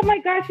I'm like, oh my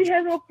God, she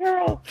has no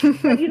pearls.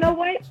 But you know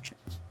what?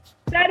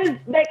 That is,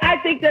 like, I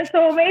think that's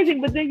so amazing.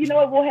 But then, you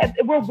know what,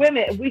 we're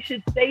women. We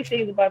should say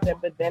things about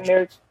that. But then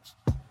there's,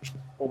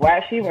 well, why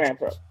is she wearing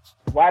pearls?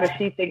 Why does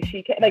she think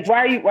she can? Like, why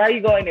are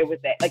you going there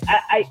with that? Like,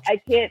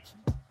 I can't.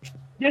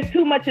 There's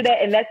too much of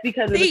that, and that's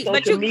because of the social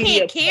but you media.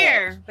 can't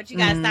care. But you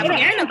gotta stop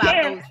caring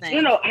about those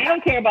things. No, I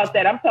don't care about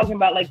that. I'm talking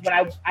about like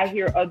when I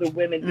hear other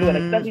women do it,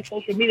 especially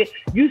social media.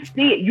 You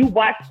see it. You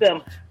watch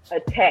them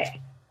attack.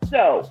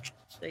 So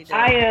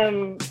I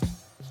am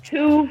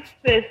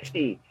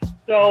 250.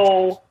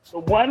 So the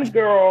one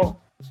girl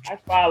I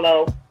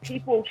follow,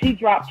 she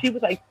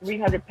was like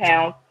 300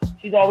 pounds.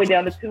 She's all the way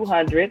down to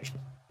 200.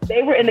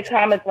 They were in the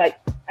comments like,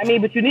 I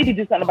mean, but you need to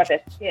do something about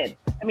that skin.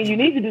 I mean, you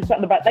need to do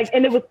something about, like,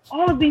 and it was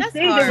all of these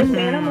things they were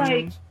saying. I'm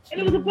like, and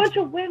it was a bunch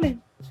of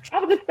women. I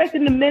was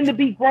expecting the men to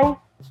be gross,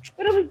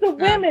 but it was the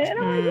women. And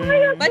I'm like, why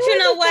are you But you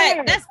know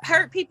what? That's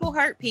hurt people,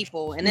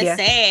 and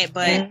it's sad,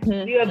 but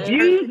the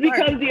abuse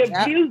becomes the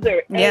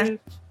abuser. And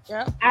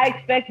I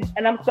expect,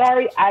 and I'm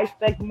sorry, I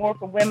expect more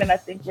from women. I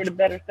think we're the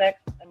better sex.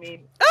 I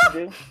mean, I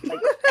do. Like,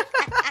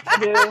 I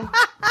do.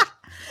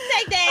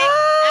 Take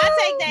that. I'll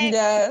take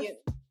that. Yes.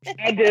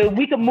 I do.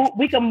 We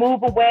can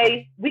move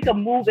away. We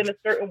can move in a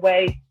certain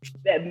way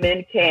that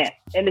men can't.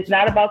 And it's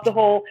not about the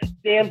whole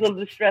damsel of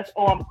distress.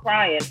 Oh, I'm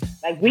crying.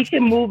 Like, we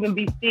can move and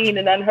be seen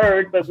and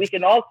unheard, but we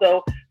can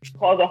also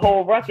cause a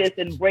whole ruckus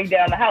and bring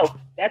down the house.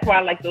 That's why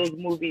I like those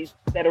movies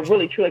that are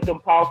really true, like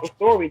some powerful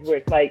stories where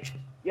it's like,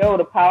 yo,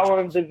 the power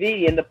of the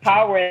V and the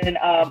power in,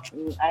 I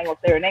ain't gonna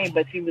say her name,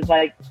 but she was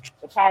like,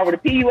 the power of the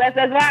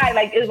PUSSY.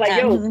 Like, it's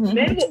like, yo,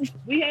 men,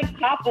 we have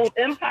toppled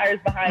empires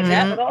behind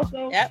that, but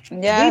also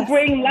we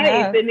bring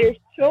life and there's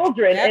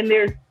children and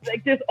there's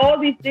like, there's all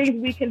these things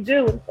we can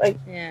do. It's like,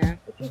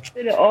 it's just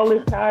spending all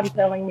this time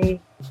telling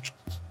me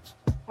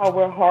how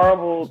we're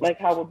horrible, like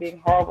how we're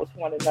being horrible to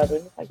one another.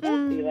 And it's like,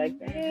 don't be like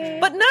that.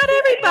 But not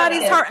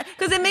everybody's hard,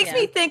 because it makes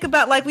me think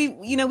about, like, we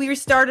were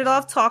started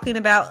off talking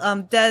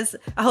about Des.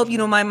 I hope you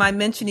don't mind my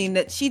mentioning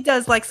that she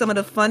does like some of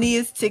the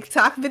funniest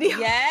TikTok videos.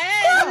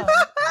 Yes,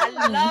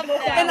 I love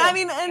that. And I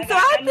mean, and so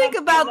I think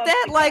about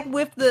that, like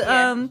with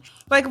the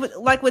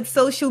like with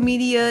social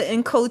media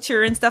and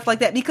culture and stuff like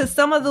that, because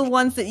some of the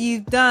ones that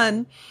you've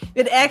done,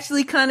 it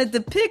actually kind of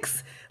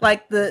depicts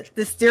like the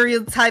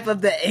stereotype of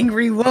the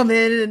angry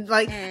woman, and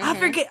like I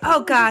forget.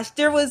 Oh gosh,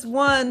 there was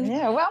one.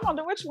 Yeah, well, I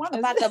wonder which one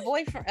about the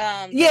boyfriend.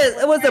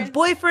 It was a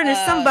boyfriend or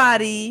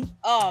somebody.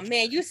 Oh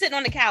man, you sitting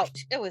on the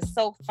couch. It was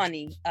so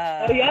funny.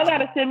 Y'all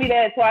gotta send me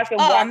that so I can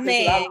watch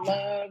it. I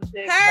love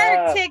TikTok.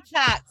 Her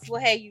TikToks will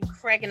have you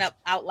cracking up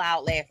out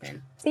loud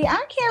laughing. See,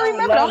 I can't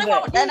remember. The only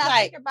one that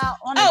I think about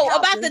on the couch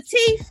about the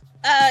teeth.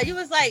 You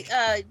was like,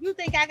 you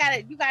think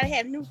you gotta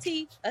have new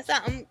teeth or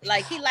something?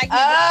 Like he like.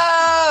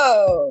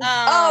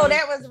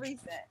 That was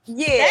recent.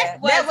 Yeah,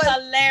 that was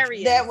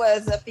hilarious. That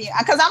was a female,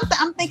 because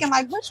I'm thinking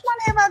like, which one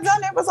have I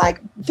done? It was like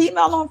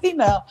female on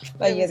female.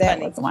 But yeah, that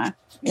was one.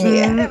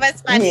 Yeah, that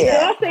was funny. Did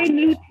I say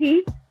new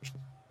teeth?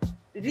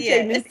 Did you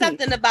say new it's teeth?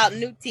 something about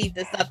new teeth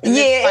or something.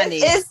 Yeah, It's funny.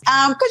 it's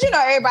because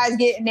everybody's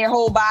getting their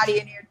whole body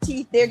and their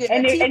teeth. They're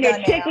getting their teeth and their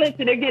done now. chiclets,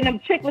 and they're getting them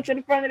chiclets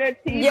in front of their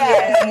teeth.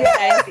 Yes.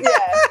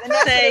 And that's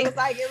what Say- it was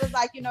like. It was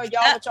like, y'all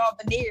with y'all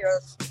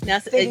veneers.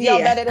 That's, Thinking y'all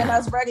better than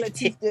us regular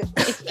teeth women.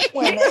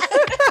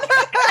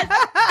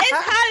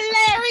 It's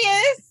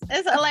hilarious.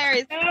 It's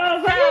hilarious.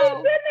 Oh,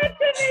 So- send that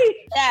to me.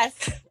 Yes.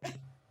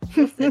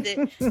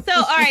 So,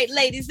 all right,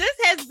 ladies, this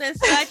has been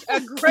such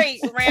a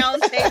great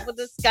roundtable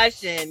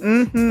discussion.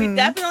 Mhm. We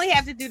definitely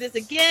have to do this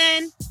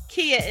again.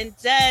 Kia and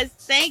Des,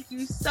 thank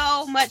you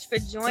so much for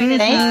joining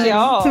Thank us.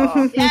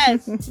 y'all.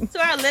 Yes. To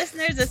our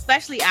listeners,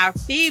 especially our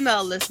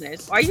female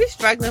listeners, are you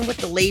struggling with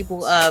the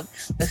label of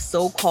the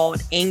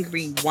so-called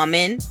angry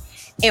woman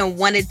and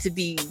want it to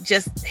be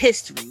just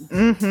history?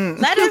 Mhm.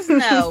 Let us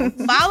know.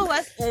 Follow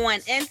us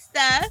on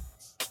Insta.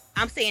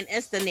 I'm saying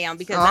Insta now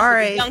because that's All what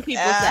right. the young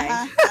people say.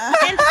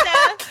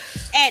 Insta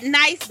at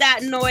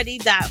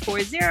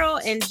nice.naughty.40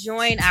 and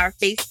join our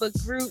Facebook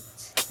group,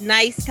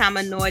 Nice,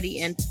 Naughty,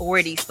 and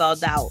 40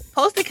 spelled out.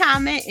 Post a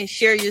comment and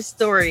share your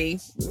story.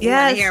 We want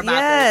Yes, to hear about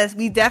yes,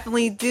 we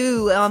definitely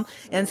do.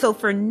 And so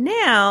for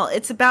now,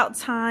 it's about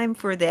time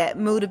for that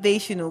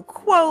motivational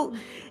quote.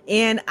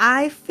 And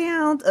I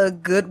found a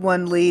good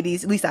one,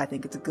 ladies. At least I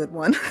think it's a good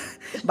one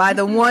by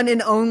the one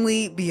and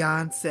only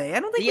Beyonce. I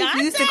don't think we've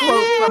used a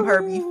quote from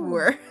her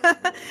before,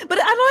 but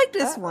I like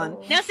this one.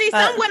 this. Now, see,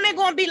 some women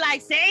going to be like,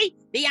 "See,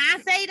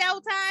 Beyonce, though,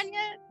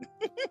 Tanya."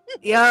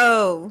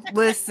 Yo,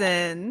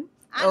 listen.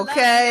 I love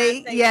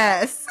Okay, Beyonce.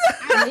 yes.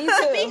 Me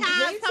too.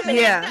 Beehive Me coming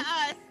too. after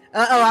us.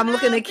 Uh-oh, I'm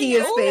looking at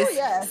Kia's Ooh, face.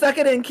 yeah. Suck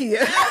it in,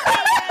 Kia.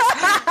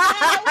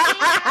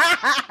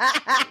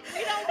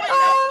 We don't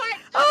want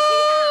no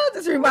part.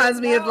 This reminds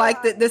me of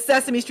like the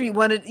Sesame Street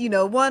one of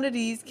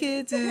these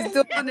kids is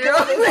doing their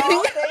own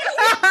thing.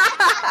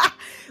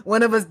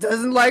 One of us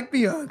doesn't like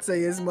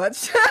Beyonce as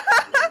much.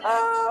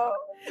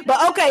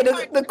 But okay,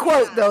 the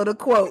quote though, the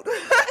quote.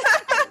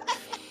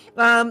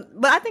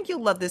 But I think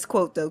you'll love this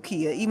quote though,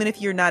 Kia, even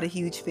if you're not a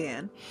huge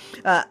fan.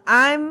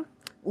 I'm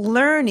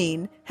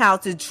learning how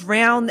to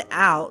drown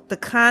out the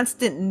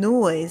constant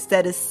noise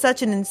that is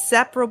such an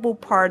inseparable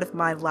part of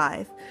my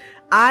life.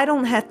 I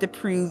don't have to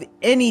prove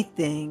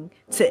anything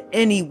to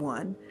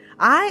anyone.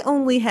 I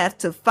only have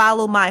to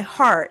follow my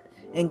heart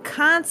and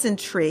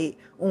concentrate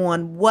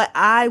on what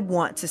I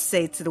want to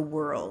say to the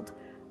world.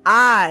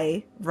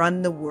 I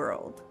run the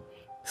world.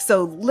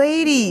 So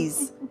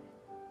ladies,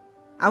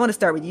 I want to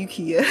start with you,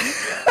 Kia.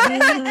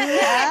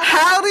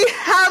 How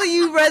do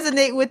you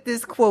resonate with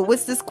this quote?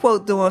 What's this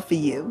quote doing for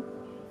you?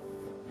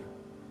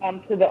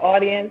 To the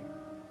audience,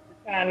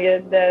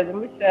 Tanya, Des,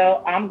 and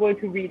Michelle, I'm going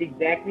to read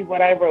exactly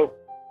what I wrote.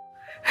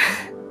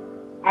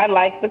 I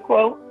like the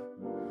quote,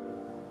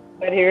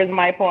 but here's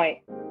my point.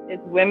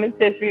 It's Women's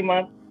History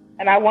Month,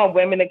 and I want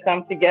women to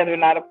come together,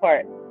 not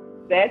apart.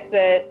 That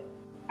said,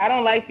 I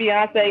don't like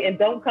Beyonce, and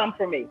don't come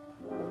for me.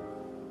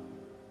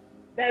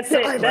 That's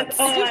it. That's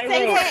all I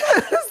wrote.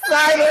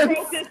 Silence.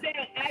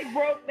 I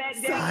wrote that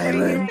down.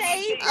 Silence.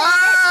 Say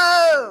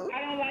Oh,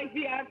 I don't like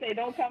Beyonce.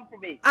 Don't come for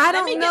me. I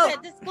Let me don't know. give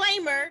a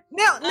disclaimer.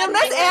 Now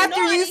that's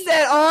after you Naughty.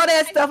 said all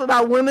that stuff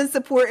about women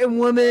supporting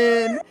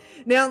women.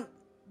 Now,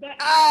 But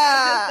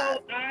I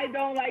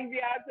don't like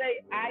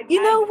Beyonce.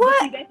 You know what?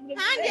 Tanya,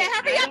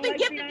 hurry up and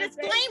give the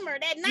disclaimer.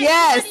 That nice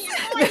yes,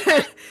 money is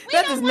going. We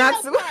that don't does want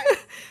not. no part.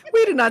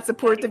 We do not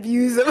support the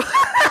views of.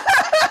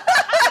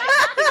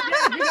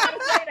 You gotta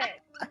say that.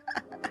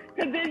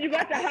 Because then you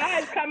got the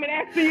highs coming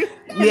after you.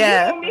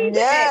 Yeah. You don't need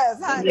Yes,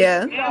 that. honey.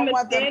 Yeah. You I'm don't a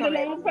want them coming.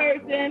 standalone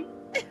person.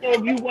 So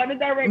if you want to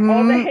direct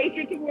all the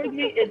hatred towards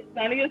me, it's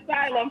Sunny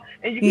Asylum.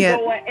 And you can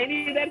go on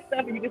any of that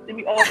stuff and you can send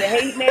me all the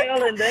hate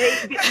mail and the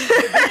hate.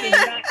 This is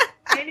not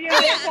any of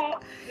your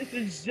fault. This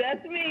is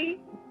just me.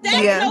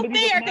 That's Yeah. no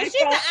fair because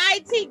she's an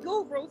IT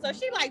guru, so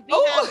she like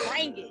behind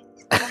bring it.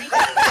 Bring it.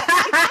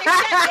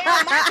 Shut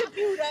down my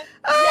computer.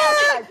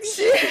 Oh,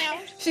 Shut it down.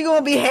 she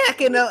gonna be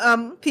hacking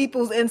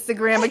people's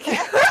Instagram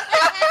account.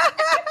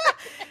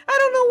 I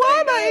don't know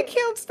why my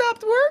account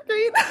stopped working.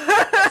 You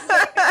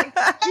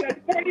have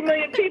 30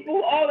 million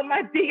people all in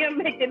my DM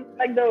making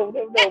like no.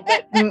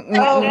 But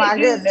Oh my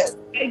goodness.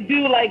 I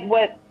do like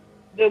what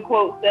the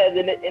quote says,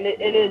 and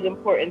it is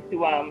important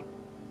to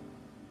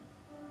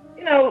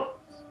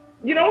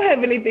you don't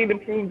have anything to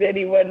prove to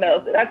anyone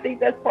else, and I think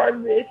that's part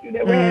of the issue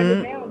that we're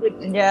having now.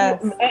 Yes.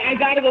 I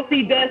gotta go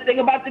see Des thing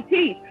about the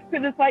teeth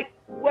because it's like,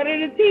 what are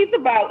the teeth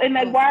about? And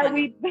like, why are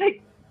we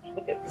like?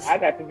 Look at, I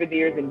got the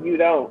veneers and you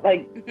don't.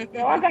 Like,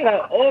 I got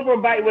an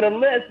overbite with a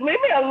list. Leave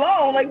me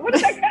alone. Like, what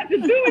does that got to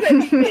do with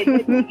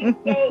anything?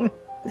 So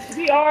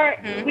we are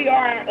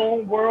our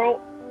own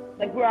world.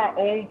 Like, we're our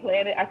own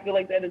planet. I feel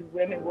like that as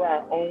women, we're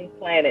our own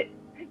planet.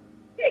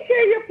 Take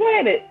care of your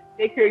planet.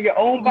 Take care of your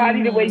own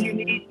body the way you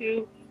need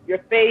to. Your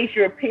face,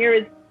 your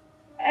appearance,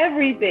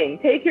 everything.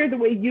 Take care of the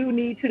way you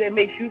need to that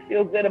makes you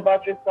feel good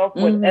about yourself,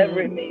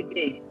 whatever it may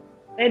be.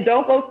 And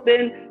don't go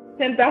spend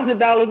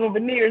 $10,000 on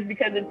veneers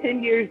because in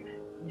 10 years,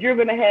 you're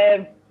going to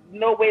have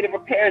no way to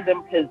repair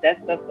them because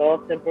that stuff's all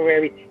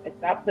temporary. And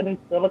stop putting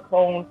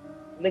silicone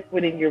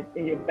liquid in your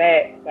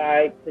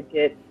backside to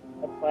get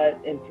a butt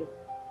and just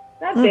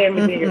not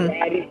damaging your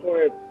body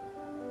for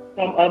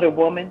some other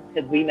woman,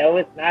 because we know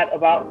it's not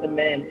about the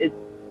men, it's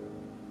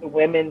the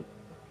women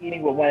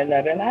competing with one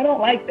another, and I don't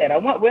like that. I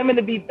want women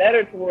to be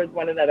better towards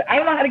one another. I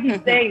don't know how to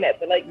keep saying that,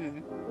 but like,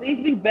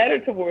 please be better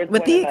towards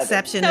with one the another.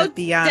 exception of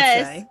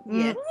Beyonce.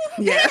 Yeah.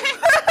 Yeah.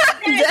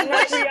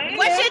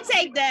 What's your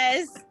take,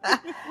 Des?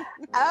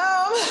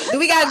 Do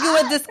we gotta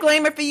do a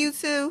disclaimer for you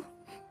too?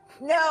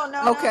 No.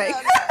 Okay. No.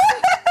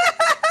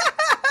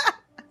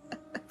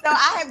 So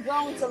I have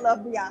grown to love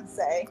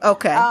Beyonce.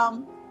 Okay.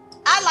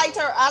 I liked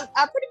her. I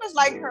pretty much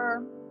liked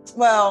her.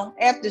 Well,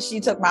 after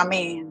she took my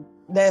man,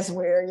 that's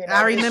where, you know.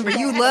 I remember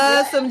you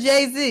love some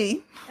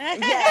Jay-Z.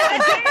 Yeah.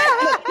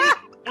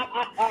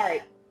 All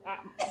right.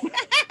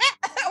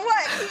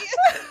 What?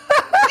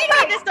 We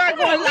need to start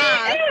going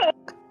live.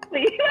 Like,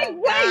 wait,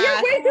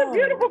 you're way too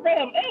beautiful for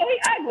him. Oh, he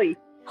ugly.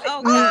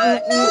 Oh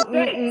God. Another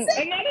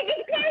disclaimer.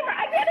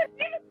 I didn't see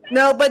this.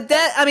 No, but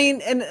that, I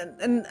mean, and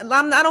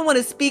I don't want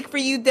to speak for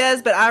you,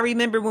 Des, but I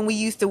remember when we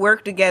used to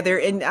work together,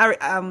 and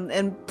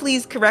and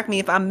please correct me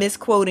if I'm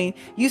misquoting.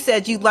 You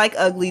said you like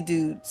ugly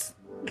dudes.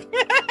 So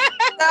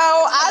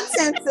I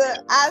tend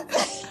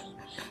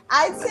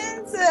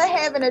to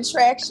have an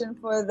attraction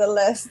for the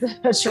less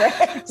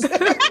attractive.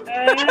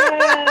 But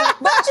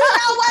you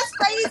know what's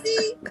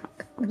crazy?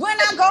 When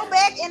I go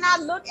back and I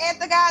look at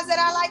the guys that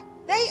I like,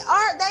 they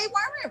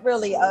weren't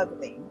really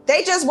ugly.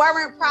 They just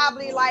weren't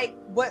probably like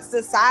what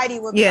society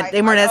would be. Yeah, like,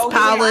 they weren't as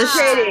polished.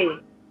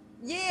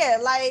 Yeah,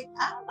 like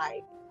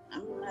I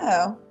don't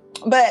know.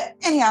 But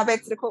anyhow,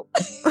 back to the quote.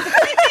 But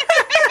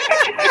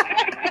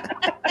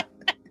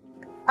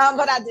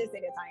I did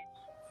say that time.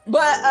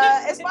 But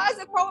as far as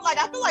the quote, like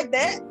I feel like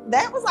that's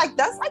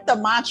like the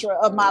mantra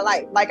of my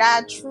life. Like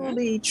I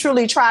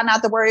truly try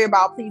not to worry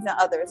about pleasing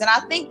others. And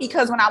I think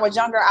because when I was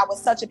younger, I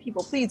was such a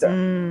people pleaser.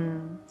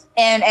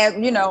 And as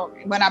you know,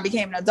 when I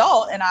became an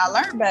adult and I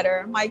learned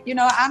better, I'm like, you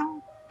know, I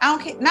don't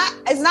care.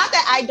 It's not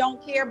that I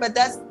don't care, but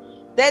that's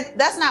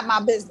not my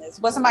business.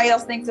 What somebody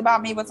else thinks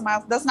about me, that's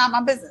not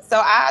my business.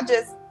 So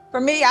for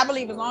me, I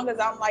believe as long as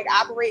I'm like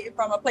operating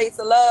from a place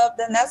of love,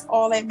 then that's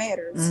all that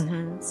matters.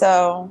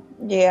 So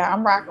yeah,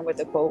 I'm rocking with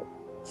the quote.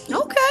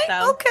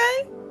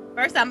 Okay.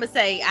 First, I'm gonna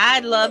say I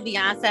love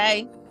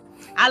Beyonce.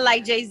 I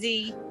like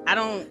Jay-Z.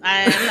 I'm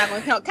not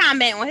going to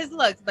comment on his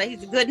looks, but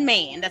he's a good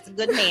man. That's a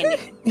good man.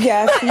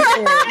 Yes, he is.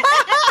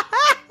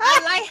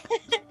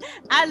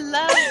 I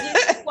love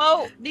this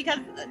quote because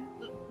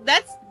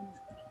that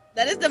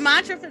is the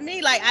mantra for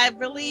me. Like I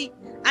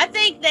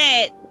think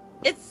that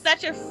it's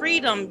such a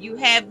freedom you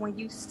have when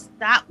you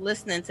stop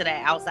listening to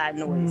that outside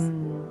noise.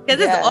 Because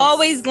it's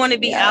always going to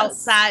be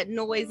outside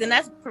noise, and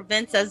that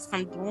prevents us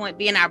from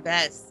being our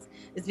best.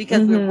 It's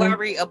because we're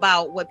worried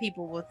about what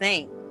people will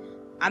think.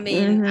 I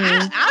mean,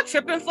 I'll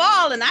trip and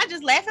fall, and I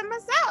just laugh at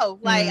myself.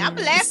 Like I'm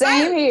laughing.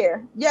 Same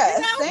here. Yeah,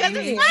 you know, because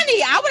it's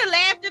funny. I would have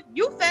laughed if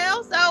you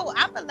fell, so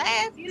I'm gonna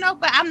laugh. You know,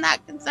 but I'm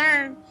not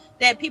concerned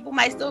that people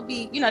might still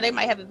be. You know, they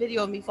might have a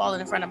video of me falling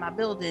in front of my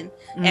building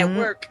at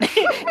work,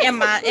 and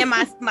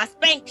my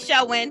spank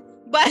showing.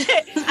 But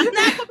I'm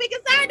not gonna be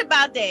concerned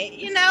about that.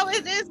 You know,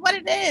 it is what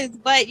it is.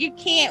 But you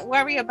can't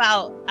worry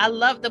about. I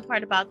love the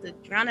part about the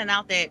drowning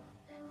out that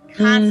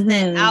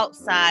constant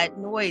outside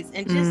noise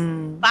and just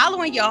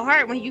following your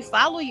heart. When you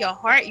follow your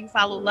heart, you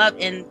follow love,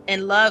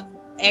 and love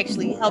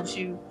actually helps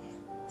you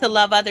to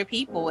love other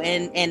people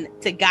and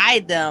to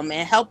guide them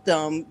and help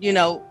them. You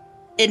know,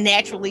 it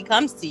naturally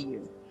comes to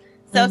you.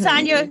 So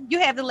Tanya, you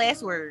have the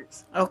last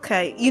words.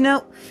 Okay. You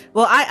know,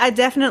 well, I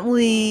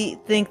definitely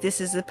think this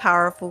is a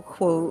powerful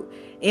quote,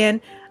 and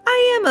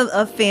I am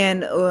a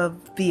fan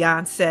of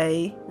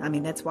Beyonce. I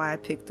mean, that's why I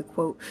picked the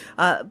quote.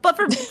 But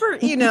for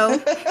you know,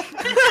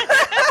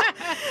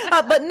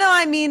 but no,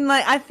 I mean,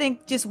 like, I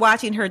think just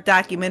watching her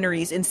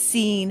documentaries and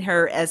seeing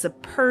her as a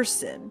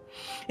person.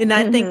 And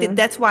I think that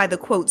that's why the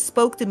quote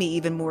spoke to me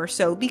even more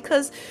so,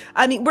 because,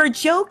 I mean, we're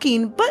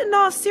joking, but in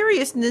all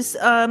seriousness,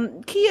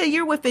 Kia,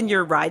 you're within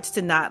your rights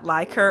to not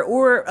like her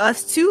or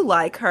us to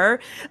like her.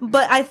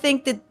 But I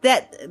think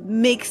that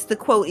makes the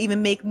quote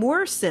even make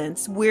more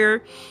sense,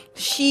 where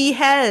she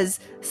has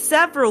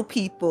several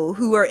people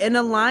who are in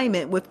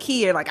alignment with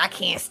Kia, like, I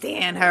can't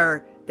stand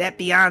her, that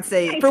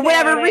Beyonce, for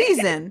whatever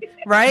reason,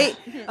 right?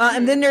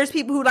 And then there's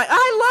people who are like,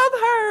 I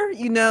love her,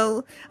 you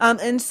know?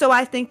 And so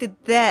I think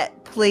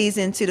that plays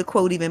into the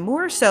quote even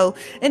more so.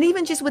 And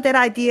even just with that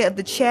idea of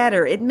the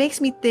chatter, it makes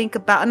me think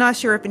about, I'm not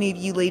sure if any of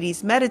you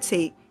ladies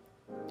meditate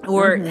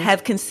or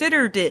have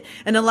considered it.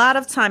 And a lot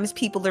of times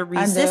people are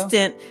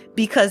resistant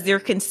because they're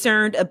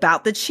concerned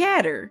about the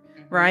chatter.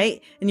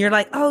 Right. And you're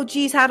like, oh,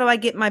 geez, how do I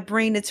get my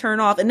brain to turn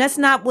off? And that's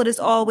not what it's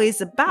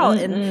always about.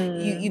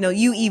 And you know,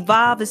 you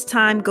evolve as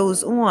time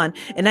goes on.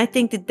 And I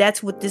think that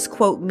that's what this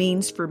quote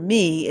means for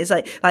me, is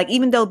like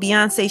even though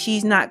Beyonce,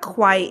 she's not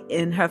quite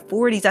in her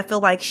 40s, I feel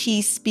like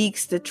she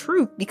speaks the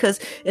truth, because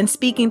in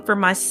speaking for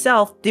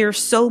myself,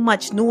 there's so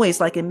much noise,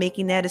 like in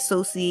making that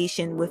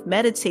association with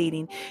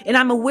meditating. And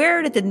I'm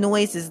aware that the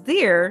noise is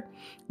there,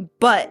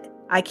 but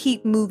I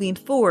keep moving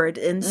forward.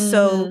 And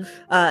so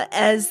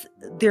as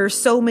there's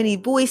so many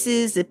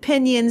voices,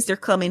 opinions, they're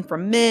coming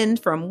from men,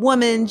 from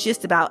women,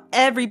 just about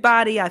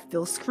everybody. I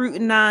feel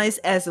scrutinized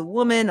as a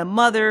woman, a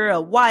mother, a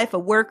wife, a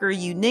worker,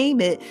 you name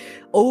it.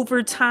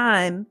 Over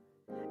time,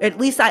 at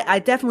least I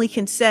definitely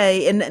can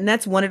say, and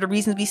that's one of the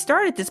reasons we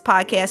started this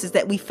podcast, is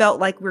that we felt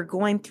like we're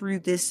going through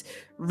this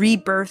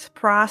rebirth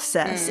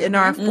process in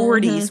our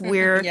 40s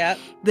where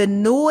the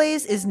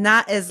noise is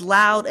not as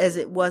loud as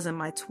it was in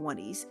my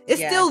 20s.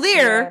 It's still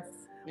there,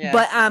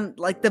 but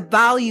like the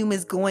volume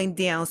is going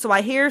down. So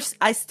I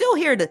still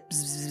hear the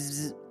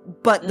bzzz,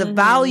 but the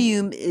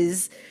volume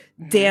is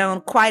down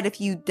quite a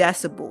few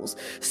decibels,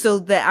 so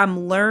that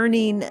I'm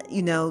learning,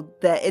 you know,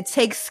 that it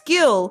takes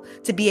skill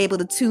to be able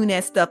to tune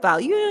that stuff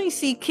out. You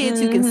see kids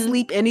who can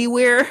sleep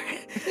anywhere,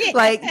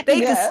 like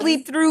they can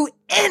sleep through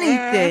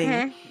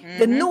anything.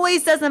 The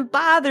noise doesn't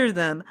bother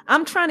them.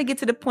 I'm trying to get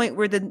to the point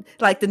where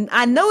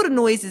I know the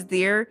noise is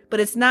there, but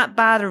it's not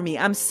bothering me.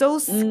 I'm so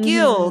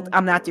skilled.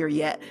 I'm not there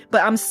yet,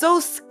 but I'm so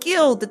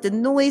skilled that the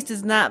noise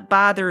is not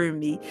bothering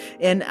me.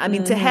 And I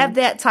mean, to have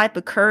that type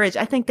of courage,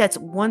 I think that's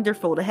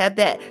wonderful, to have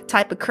that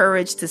type of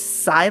courage to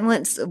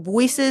silence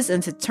voices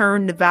and to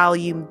turn the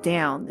volume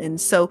down.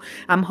 And so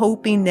I'm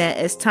hoping that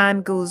as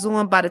time goes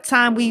on, by the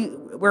time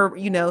we're,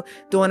 you know,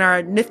 doing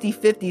our nifty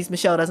 50s,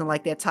 Michelle doesn't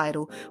like that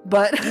title,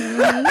 but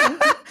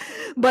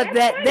but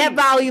that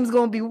volume's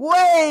going to be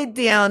way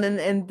down,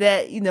 and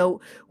that, you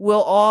know,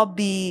 we'll all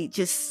be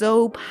just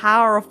so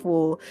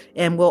powerful,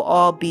 and we'll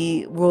all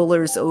be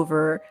rulers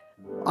over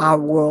our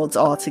worlds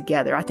all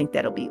together. I think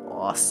that'll be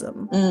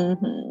awesome.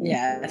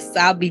 Yes,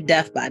 I'll be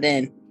deaf by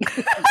then.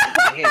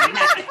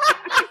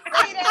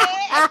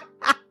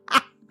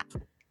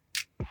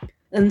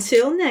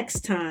 Until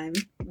next time,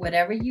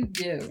 Whatever you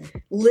do,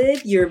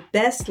 live your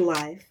best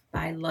life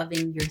by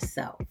loving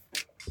yourself.